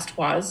podcast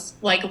was.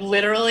 Like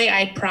literally,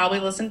 I'd probably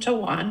listened to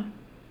one.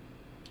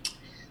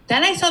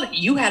 Then I saw that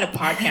you had a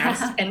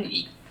podcast and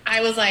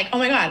I was like, oh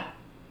my God,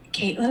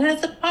 Caitlin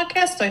has a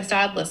podcast. So I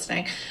started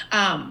listening.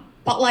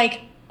 But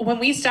like, when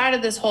we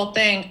started this whole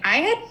thing, I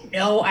had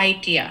no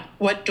idea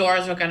what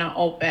doors were going to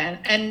open.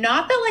 And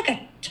not that like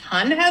a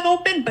ton have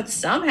opened, but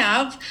some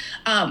have.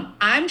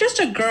 I'm just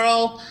a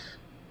girl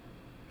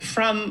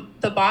from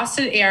the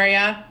Boston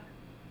area.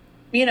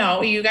 You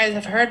know, you guys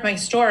have heard my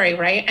story,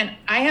 right? And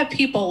I have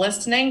people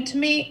listening to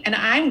me and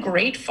I'm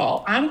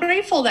grateful. I'm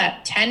grateful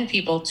that 10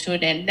 people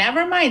tune in,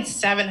 never mind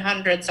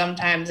 700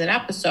 sometimes an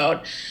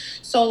episode.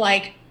 So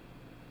like,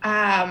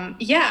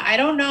 yeah, I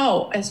don't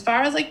know. As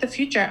far as like the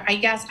future, I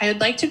guess I would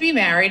like to be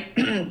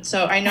married.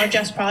 So I know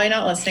Jeff's probably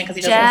not listening because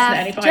he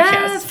doesn't listen to any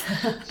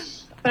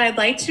podcasts. But I'd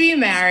like to be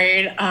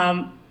married,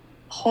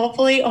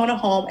 hopefully own a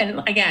home.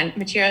 And again,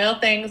 material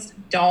things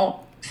don't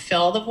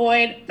fill the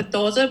void, but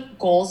those are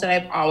goals that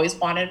I've always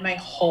wanted my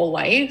whole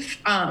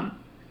life. And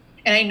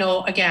I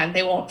know, again,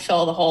 they won't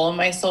fill the hole in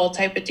my soul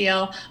type of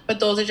deal, but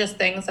those are just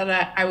things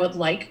that I would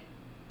like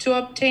to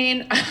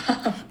obtain.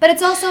 But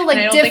it's also like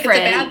I don't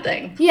different. think it's a bad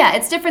thing. Yeah,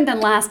 it's different than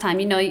last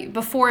time. You know,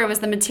 before it was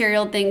the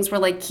material things were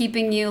like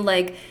keeping you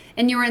like,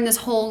 and you were in this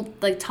whole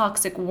like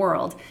toxic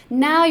world.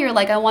 Now you're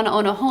like, I want to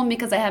own a home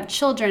because I have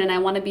children and I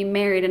want to be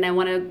married and I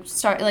want to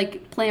start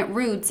like plant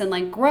roots and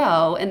like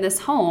grow in this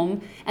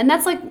home. And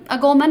that's like a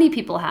goal many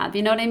people have.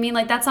 You know what I mean?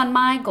 Like that's on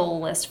my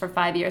goal list for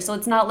 5 years. So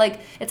it's not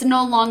like, it's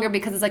no longer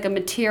because it's like a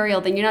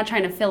material thing. You're not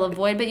trying to fill a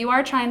void, but you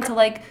are trying to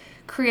like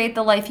create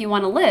the life you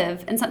want to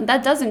live, and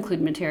that does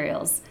include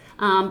materials,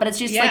 but it's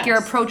just like you're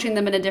approaching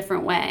them in a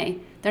different way.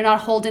 They're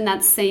not holding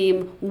that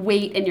same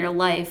weight in your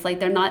life, like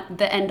they're not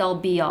the end all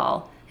be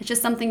all. It's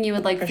just something you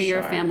would like for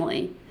your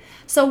family.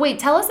 So wait,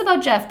 tell us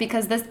about Jeff,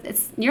 because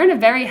you're in a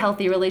very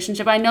healthy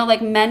relationship. I know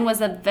like men was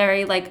a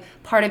very like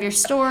part of your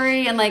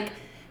story, and like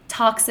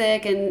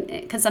toxic and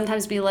it can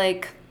sometimes be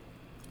like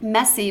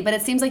messy, but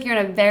it seems like you're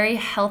in a very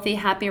healthy,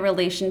 happy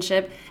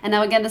relationship. And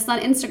now again, this is on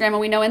Instagram,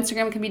 and we know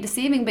Instagram can be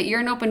deceiving, but you're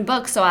an open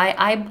book. So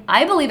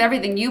I believe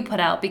everything you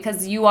put out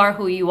because you are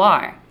who you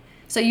are.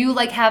 So you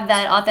like have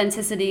that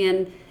authenticity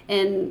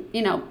and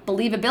you know,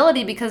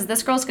 believability, because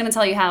this girl's going to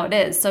tell you how it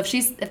is. So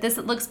if this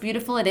looks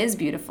beautiful, it is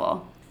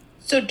beautiful.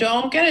 So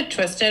don't get it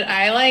twisted.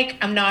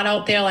 I'm not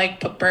out there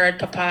like Bird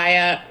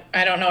Papaya.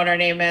 I don't know what her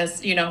name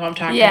is. You know who I'm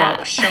talking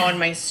about, showing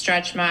my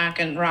stretch mark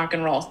and rock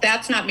and rolls.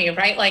 That's not me,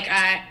 right? Like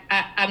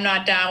I'm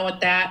not down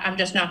with that. I'm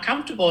just not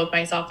comfortable with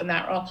myself in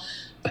that role.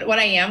 But what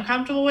I am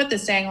comfortable with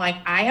is saying like,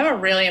 I have a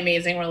really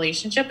amazing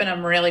relationship and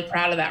I'm really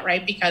proud of that,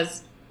 right?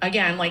 Because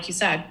again, like you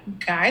said,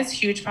 guys,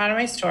 huge part of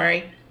my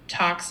story,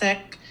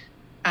 toxic,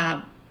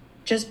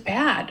 just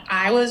bad.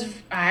 I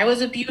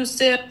was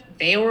abusive.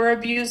 They were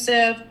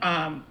abusive.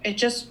 It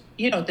just,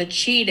 you know, the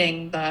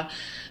cheating, the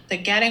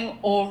getting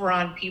over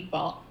on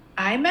people.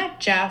 I met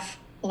Jeff,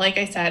 like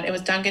I said, it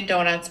was Dunkin'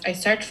 Donuts. I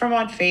searched for him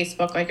on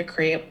Facebook like a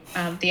creep.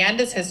 The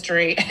end is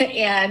history.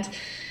 And,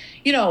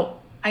 you know,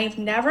 I've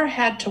never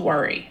had to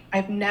worry.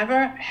 I've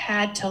never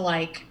had to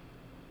like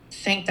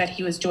think that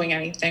he was doing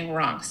anything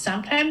wrong.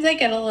 Sometimes I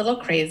get a little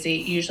crazy,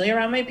 usually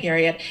around my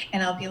period,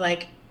 and I'll be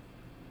like,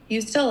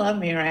 you still love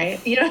me,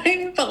 right? You know what I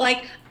mean? But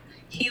like,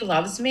 he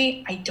loves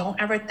me. I don't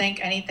ever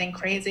think anything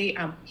crazy.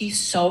 He's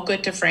so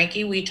good to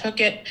Frankie. We took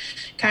it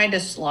kind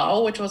of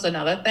slow, which was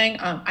another thing.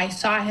 I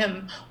saw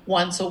him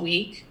once a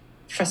week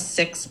for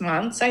 6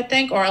 months, I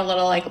think, or a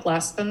little like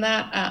less than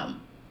that.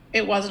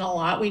 It wasn't a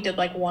lot. We did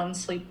like one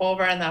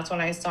sleepover, and that's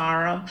when I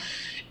saw him.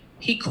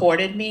 He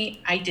courted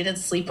me. I didn't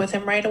sleep with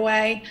him right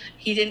away.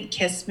 He didn't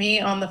kiss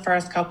me on the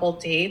first couple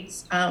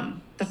dates.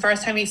 The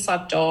first time he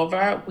slept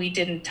over, we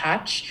didn't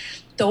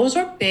touch. Those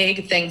were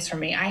big things for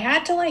me. I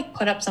had to like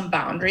put up some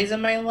boundaries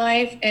in my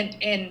life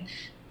and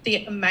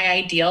my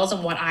ideals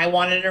and what I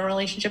wanted in a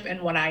relationship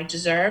and what I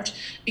deserved.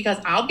 Because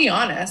I'll be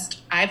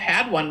honest, I've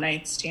had one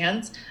night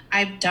stands.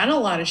 I've done a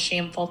lot of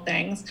shameful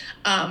things.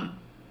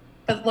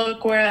 But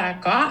look where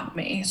that got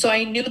me. So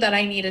I knew that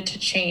I needed to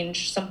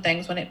change some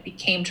things when it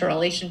came to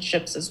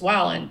relationships as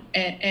well.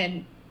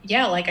 And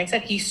yeah, like I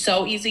said, he's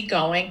so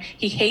easygoing.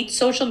 He hates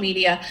social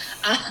media.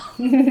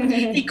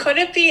 He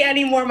couldn't be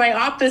any more my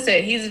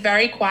opposite. He's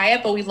very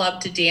quiet, but we love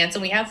to dance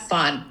and we have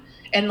fun.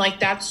 And like,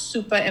 that's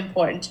super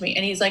important to me.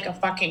 And he's like a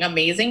fucking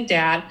amazing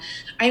dad.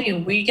 I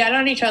mean, we get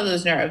on each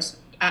other's nerves.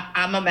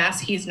 I'm a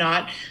mess. He's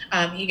not.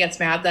 He gets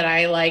mad that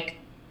I like,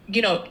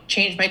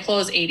 change my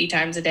clothes 80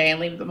 times a day and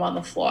leave them on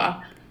the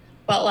floor.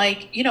 But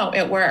like,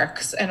 it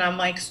works. And I'm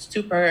like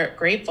super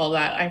grateful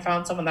that I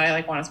found someone that I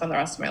like want to spend the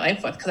rest of my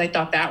life with, because I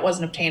thought that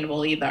wasn't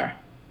obtainable either.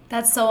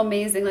 That's so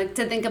amazing. Like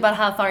to think about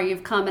how far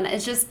you've come. And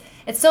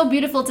it's so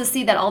beautiful to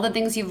see that all the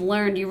things you've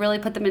learned, you really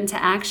put them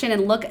into action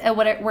and look at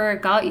where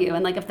it got you.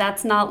 And like, if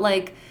that's not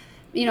like,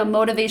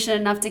 motivation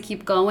enough to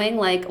keep going,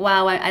 like,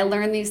 wow, I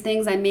learned these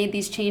things, I made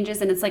these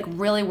changes, and it's like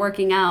really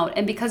working out.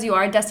 And because you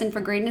are destined for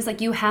greatness, like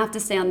you have to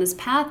stay on this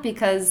path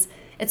because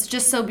it's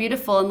just so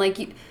beautiful. And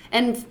like,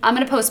 and I'm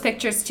going to post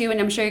pictures too, and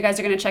I'm sure you guys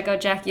are going to check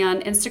out Jackie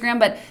on Instagram,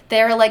 but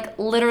they're like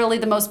literally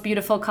the most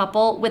beautiful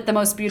couple with the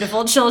most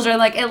beautiful children.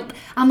 Like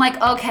I'm like,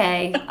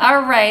 okay,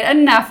 all right,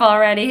 enough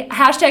already.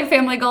 Hashtag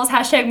family goals,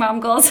 hashtag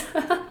mom goals.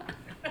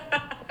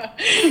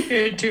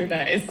 You're too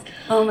nice.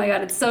 Oh my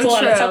God, it's so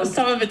true.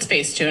 Some of it's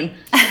Facetune.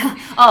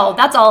 Oh,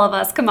 that's all of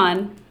us. Come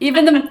on.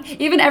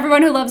 Even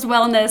everyone who loves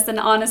wellness and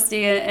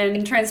honesty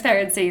and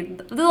transparency,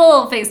 the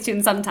little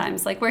Facetune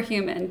sometimes. Like we're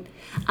human.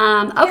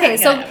 Okay,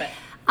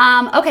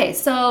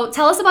 so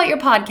tell us about your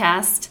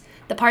podcast,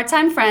 The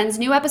Part-Time Friends.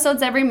 New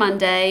episodes every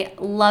Monday.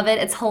 Love it.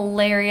 It's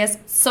hilarious.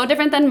 So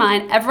different than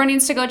mine. Everyone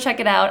needs to go check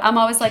it out. I'm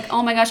always like,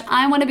 oh my gosh,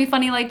 I want to be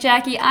funny like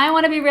Jackie. I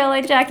want to be real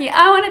like Jackie.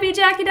 I want to be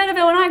Jackie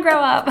Donovan when I grow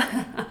up.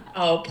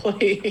 Oh,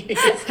 please.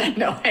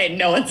 No,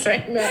 no one's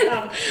saying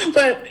that.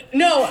 But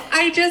no,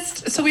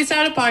 so we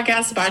started a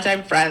podcast, The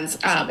Part-Time Friends.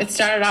 It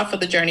started off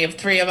with a journey of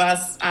three of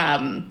us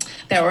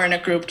that were in a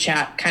group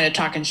chat kind of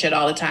talking shit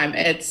all the time.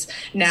 It's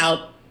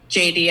now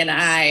JD and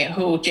I,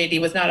 who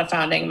JD was not a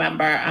founding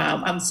member.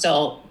 I'm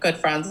still good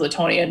friends with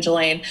Tony and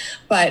Jelaine,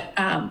 but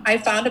I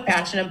found a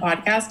passion in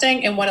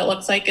podcasting, and what it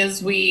looks like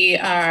is we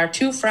are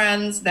two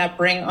friends that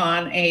bring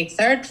on a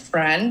third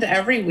friend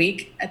every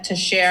week to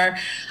share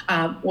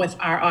with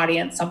our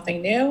audience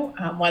something new,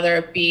 whether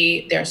it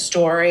be their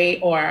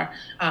story or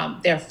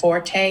their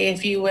forte,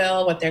 if you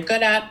will, what they're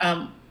good at.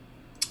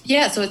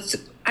 So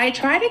I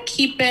try to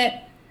keep it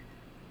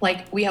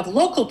like we have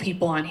local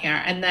people on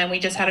here, and then we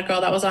just had a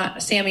girl that was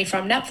on, Sammy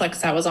from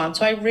Netflix, that was on.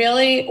 So I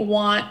really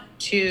want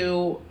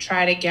to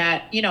try to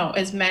get,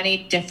 as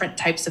many different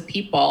types of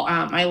people.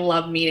 I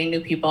love meeting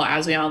new people,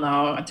 as we all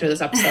know through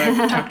this episode.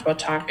 I've talked about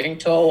talking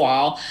to a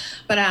wall,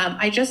 but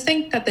I just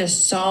think that there's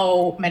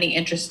so many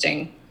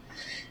interesting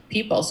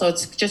people. So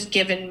it's just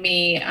given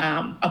me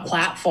a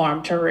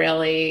platform to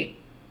really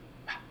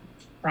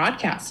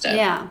broadcast it.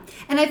 Yeah.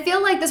 And I feel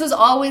like this was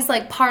always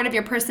like part of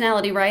your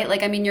personality, right?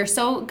 Like, I mean, you're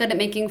so good at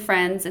making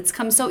friends. It's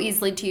come so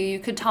easily to you. You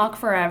could talk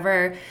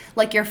forever.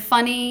 Like, you're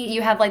funny.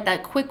 You have like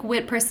that quick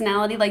wit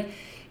personality. Like,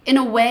 in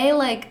a way,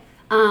 like,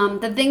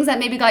 the things that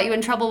maybe got you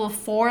in trouble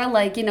before,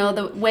 like,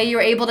 the way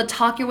you're able to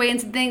talk your way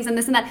into things and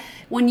this and that.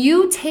 When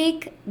you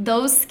take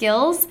those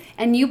skills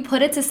and you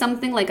put it to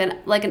something like an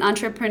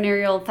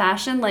entrepreneurial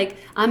fashion, like,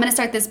 I'm going to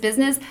start this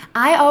business.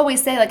 I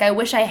always say, like, I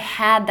wish I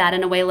had that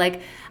in a way.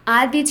 Like,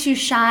 I'd be too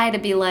shy to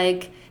be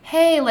like,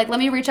 hey, like, let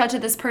me reach out to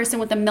this person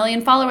with 1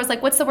 million followers.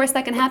 Like, what's the worst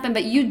that can happen?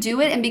 But you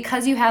do it. And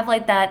because you have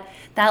like that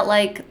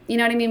like, you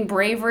know what I mean?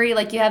 Bravery,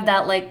 like you have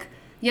that, like,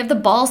 you have the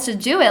balls to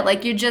do it.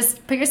 Like, you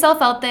just put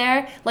yourself out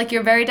there. Like,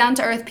 you're very down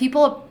to earth.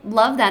 People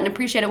love that and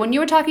appreciate it. When you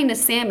were talking to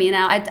Sammy,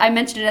 now I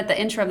mentioned it at the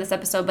intro of this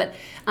episode, but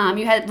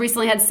you had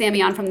recently had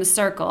Sammy on from The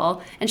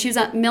Circle, and she was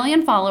 1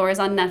 million followers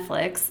on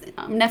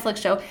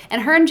Netflix show.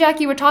 And her and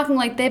Jackie were talking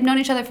like they've known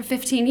each other for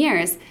 15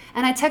 years.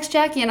 And I text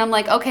Jackie and I'm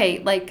like, okay,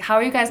 like, how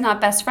are you guys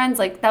not best friends?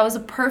 Like, that was a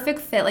perfect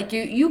fit. Like,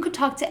 you could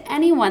talk to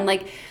anyone.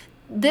 Like,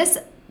 this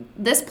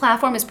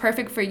platform is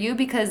perfect for you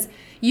because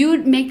you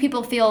make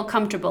people feel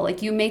comfortable.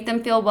 Like, you make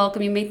them feel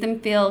welcome. You make them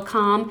feel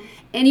calm.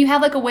 And you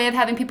have like a way of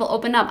having people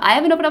open up. I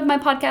haven't opened up my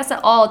podcast at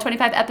all,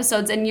 25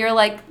 episodes. And you're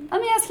like, let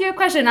me ask you a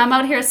question. I'm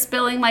out here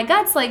spilling my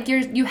guts. Like,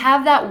 you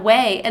have that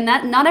way, and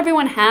that not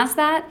everyone has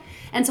that.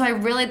 And so I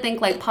really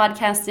think like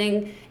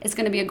podcasting is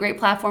going to be a great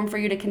platform for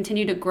you to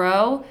continue to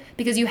grow,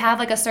 because you have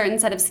like a certain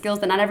set of skills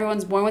that not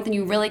everyone's born with and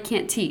you really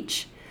can't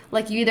teach.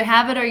 Like, you either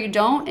have it or you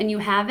don't, and you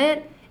have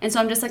it. And so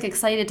I'm just like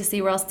excited to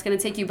see where else it's going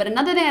to take you. But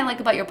another thing I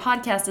like about your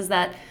podcast is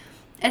that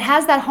it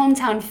has that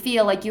hometown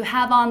feel. Like, you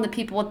have on the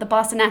people with the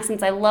Boston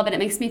accents. I love it. It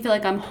makes me feel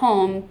like I'm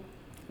home.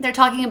 They're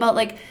talking about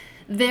like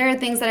there are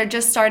things that are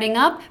just starting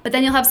up, but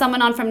then you'll have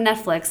someone on from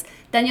Netflix.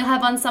 Then you'll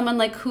have on someone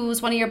like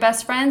who's one of your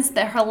best friends.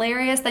 They're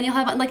hilarious. Then you'll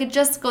have like, it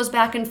just goes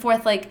back and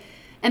forth. Like,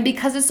 and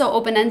because it's so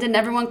open-ended and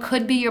everyone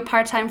could be your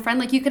part-time friend,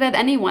 like you could have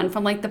anyone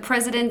from like the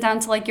president down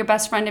to like your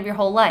best friend of your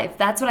whole life.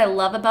 That's what I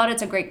love about it.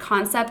 It's a great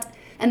concept.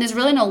 And there's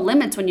really no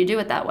limits when you do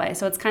it that way.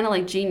 So it's kind of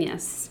like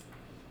genius.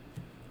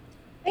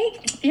 Hey,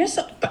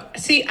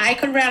 see, I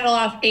could rattle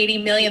off 80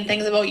 million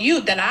things about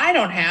you that I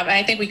don't have. And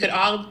I think we could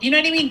all, you know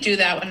what I mean, do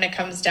that when it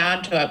comes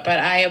down to it. But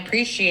I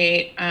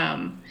appreciate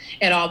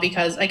it all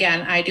because,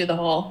 again, I do the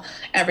whole,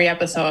 every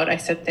episode I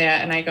sit there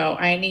and I go,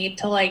 I need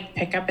to like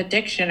pick up a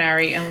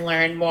dictionary and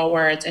learn more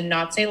words and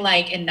not say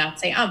like and not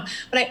say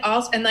But I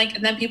also, and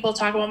then people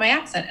talk about my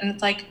accent. And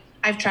it's like,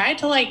 I've tried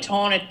to like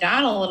tone it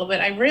down a little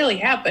bit. I really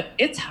have, but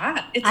it's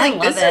hot. It's I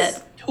like, love this it.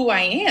 is who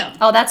I am.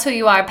 Oh, that's who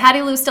you are.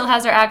 Patty Lou still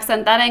has her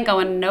accent. That ain't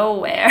going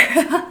nowhere.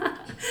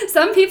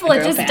 Some people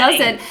it just Patty.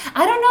 doesn't.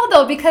 I don't know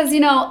though, because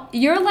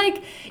you're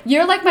like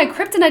my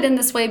kryptonite in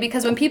this way,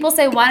 because when people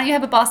say, why don't you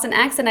have a Boston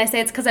accent? I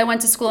say it's because I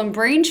went to school in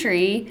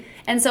Braintree.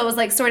 And so it was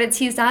like sort of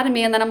teased out of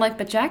me. And then I'm like,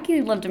 but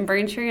Jackie lived in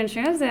Braintree and she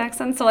has the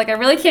accent. So like I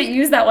really can't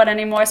use that one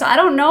anymore. So I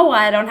don't know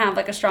why I don't have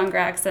like a stronger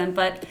accent,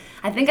 but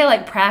I think I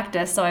like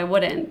practice, so I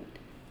wouldn't.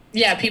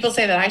 Yeah, people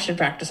say that I should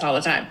practice all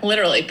the time.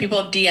 Literally,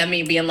 people DM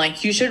me being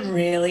like, you should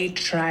really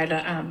try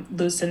to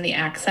loosen the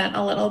accent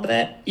a little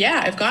bit.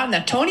 Yeah, I've gotten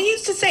that. Tony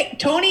used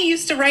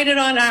to write it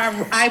on our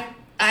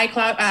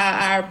iCloud,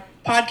 our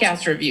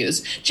podcast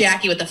reviews.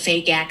 Jackie with a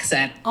fake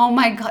accent. Oh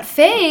my God,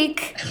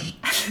 fake?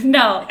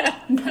 No,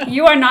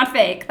 you are not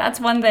fake. That's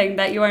one thing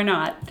that you are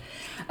not.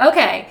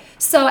 Okay,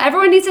 so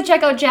everyone needs to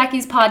check out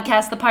Jackie's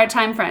podcast, The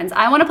Part-Time Friends.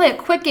 I want to play a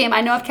quick game.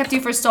 I know I've kept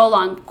you for so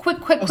long.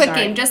 Quick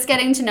game, just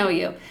getting to know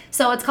you.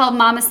 So it's called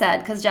Mama Said,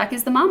 because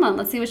Jackie's the mama.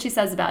 Let's see what she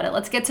says about it.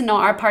 Let's get to know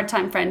our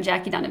part-time friend,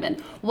 Jackie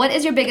Donovan. What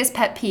is your biggest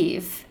pet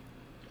peeve?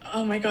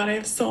 Oh my God, I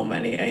have so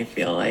many, I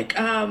feel like.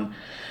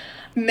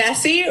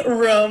 Messy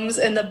rooms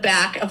in the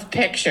back of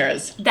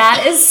pictures.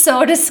 That is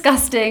so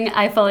disgusting.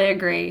 I fully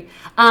agree.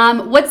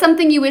 What's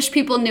something you wish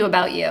people knew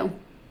about you?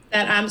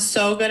 That I'm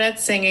so good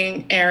at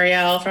singing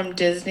Ariel from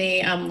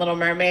Disney, Little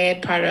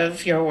Mermaid, part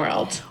of your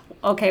world.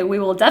 Okay, we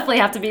will definitely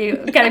have to be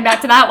getting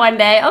back to that one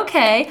day.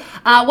 Okay.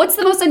 What's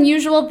the most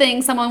unusual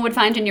thing someone would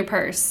find in your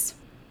purse?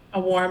 A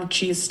warm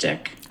cheese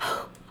stick.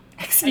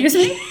 Excuse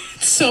me?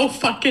 It's so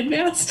fucking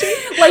nasty.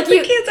 Like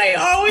the kids,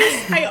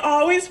 I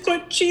always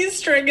put cheese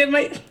string in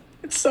my...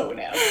 It's so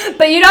nasty.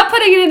 But you're not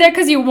putting it in there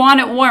because you want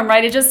it warm,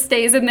 right? It just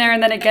stays in there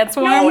and then it gets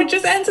warm? No, it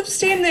just ends up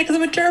staying there because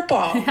I'm a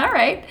dirtball. All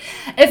right.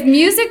 If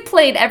music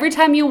played every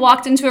time you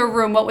walked into a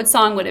room, what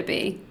song would it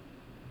be?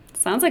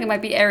 Sounds like it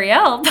might be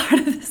Ariel,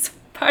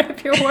 part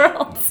of your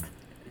world.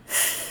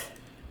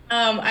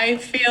 I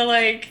feel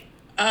like,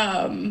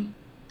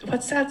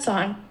 what's that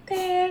song?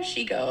 There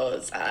she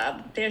goes.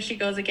 There she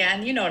goes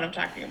again. You know what I'm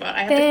talking about.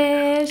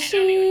 There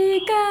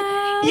she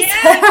goes.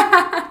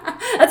 Yeah.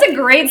 That's a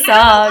great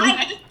song.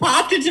 It just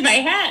popped into my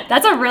head.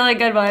 That's a really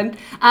good one.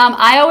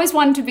 I always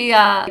wanted to be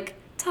like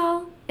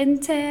tall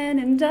and tan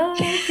and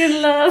dark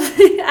and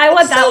lovely. I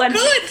want that one.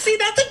 Good. See,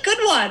 that's a good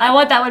one. I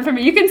want that one for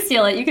me. You can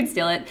steal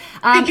it.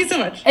 Thank you so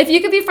much. If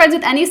you could be friends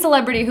with any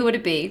celebrity, who would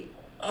it be?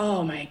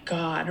 Oh my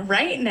God.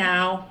 Right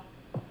now,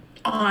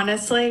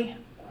 honestly,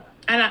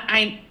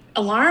 and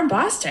Lauren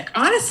Bostic,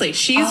 honestly,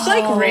 she's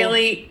like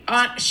really,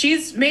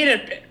 she's made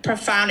a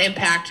profound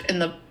impact in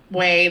the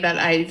way that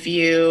I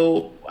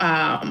view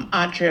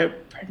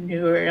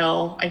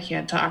entrepreneurial, I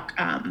can't talk,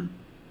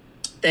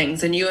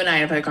 things. And you and I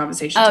have had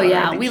conversations Oh about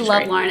yeah, we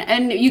love Lauren.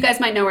 And you guys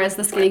might know her as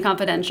the Skinny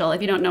Confidential.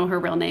 If you don't know her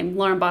real name,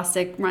 Lauren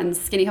Bostic runs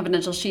Skinny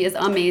Confidential. She is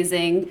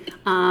amazing.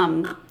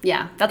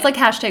 Yeah, that's like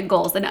hashtag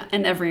goals in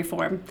every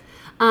form.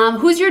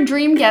 Who's your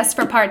dream guest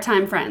for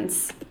Part-Time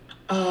Friends?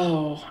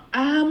 Oh,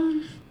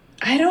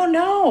 I don't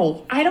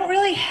know. I don't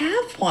really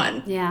have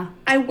one. Yeah.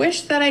 I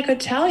wish that I could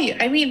tell you.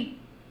 I mean,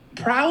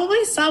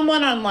 probably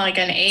someone on like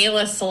an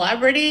A-list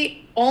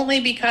celebrity, only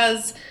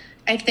because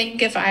I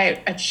think if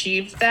I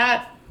achieved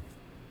that,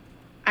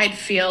 I'd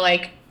feel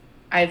like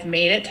I've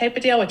made it type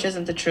of deal, which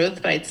isn't the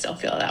truth, but I'd still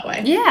feel that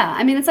way. Yeah.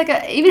 I mean, it's like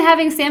even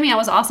having Sammy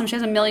was awesome. She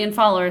has 1 million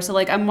followers. So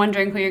like, I'm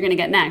wondering who you're going to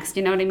get next.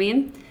 You know what I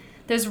mean?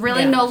 There's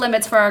really no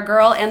limits for our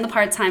girl and the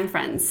Part-Time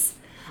Friends.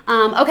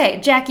 Okay,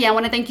 Jackie, I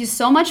want to thank you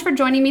so much for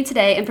joining me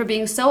today and for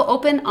being so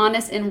open,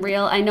 honest, and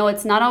real. I know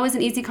it's not always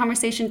an easy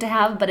conversation to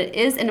have, but it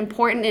is an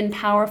important and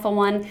powerful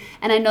one.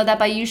 And I know that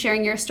by you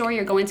sharing your story,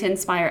 you're going to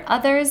inspire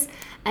others.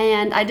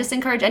 And I just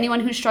encourage anyone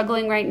who's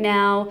struggling right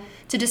now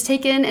to just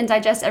take in and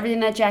digest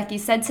everything that Jackie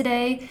said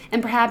today.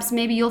 And perhaps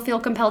maybe you'll feel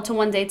compelled to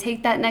one day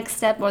take that next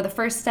step or the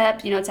first step,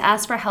 to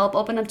ask for help,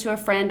 open up to a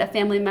friend, a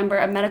family member,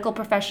 a medical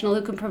professional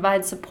who can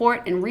provide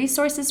support and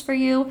resources for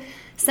you.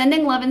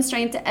 Sending love and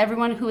strength to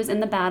everyone who is in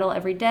the battle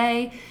every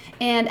day.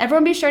 And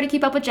everyone be sure to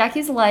keep up with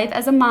Jackie's life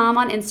as a mom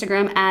on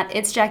Instagram at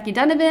It's Jackie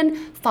Donovan.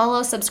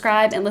 Follow,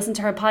 subscribe, and listen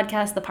to her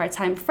podcast, The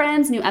Part-Time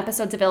Friends. New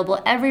episodes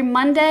available every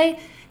Monday.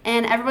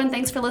 And everyone,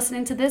 thanks for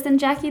listening to this. And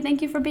Jackie,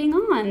 thank you for being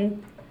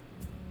on.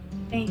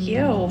 Thank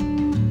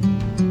you.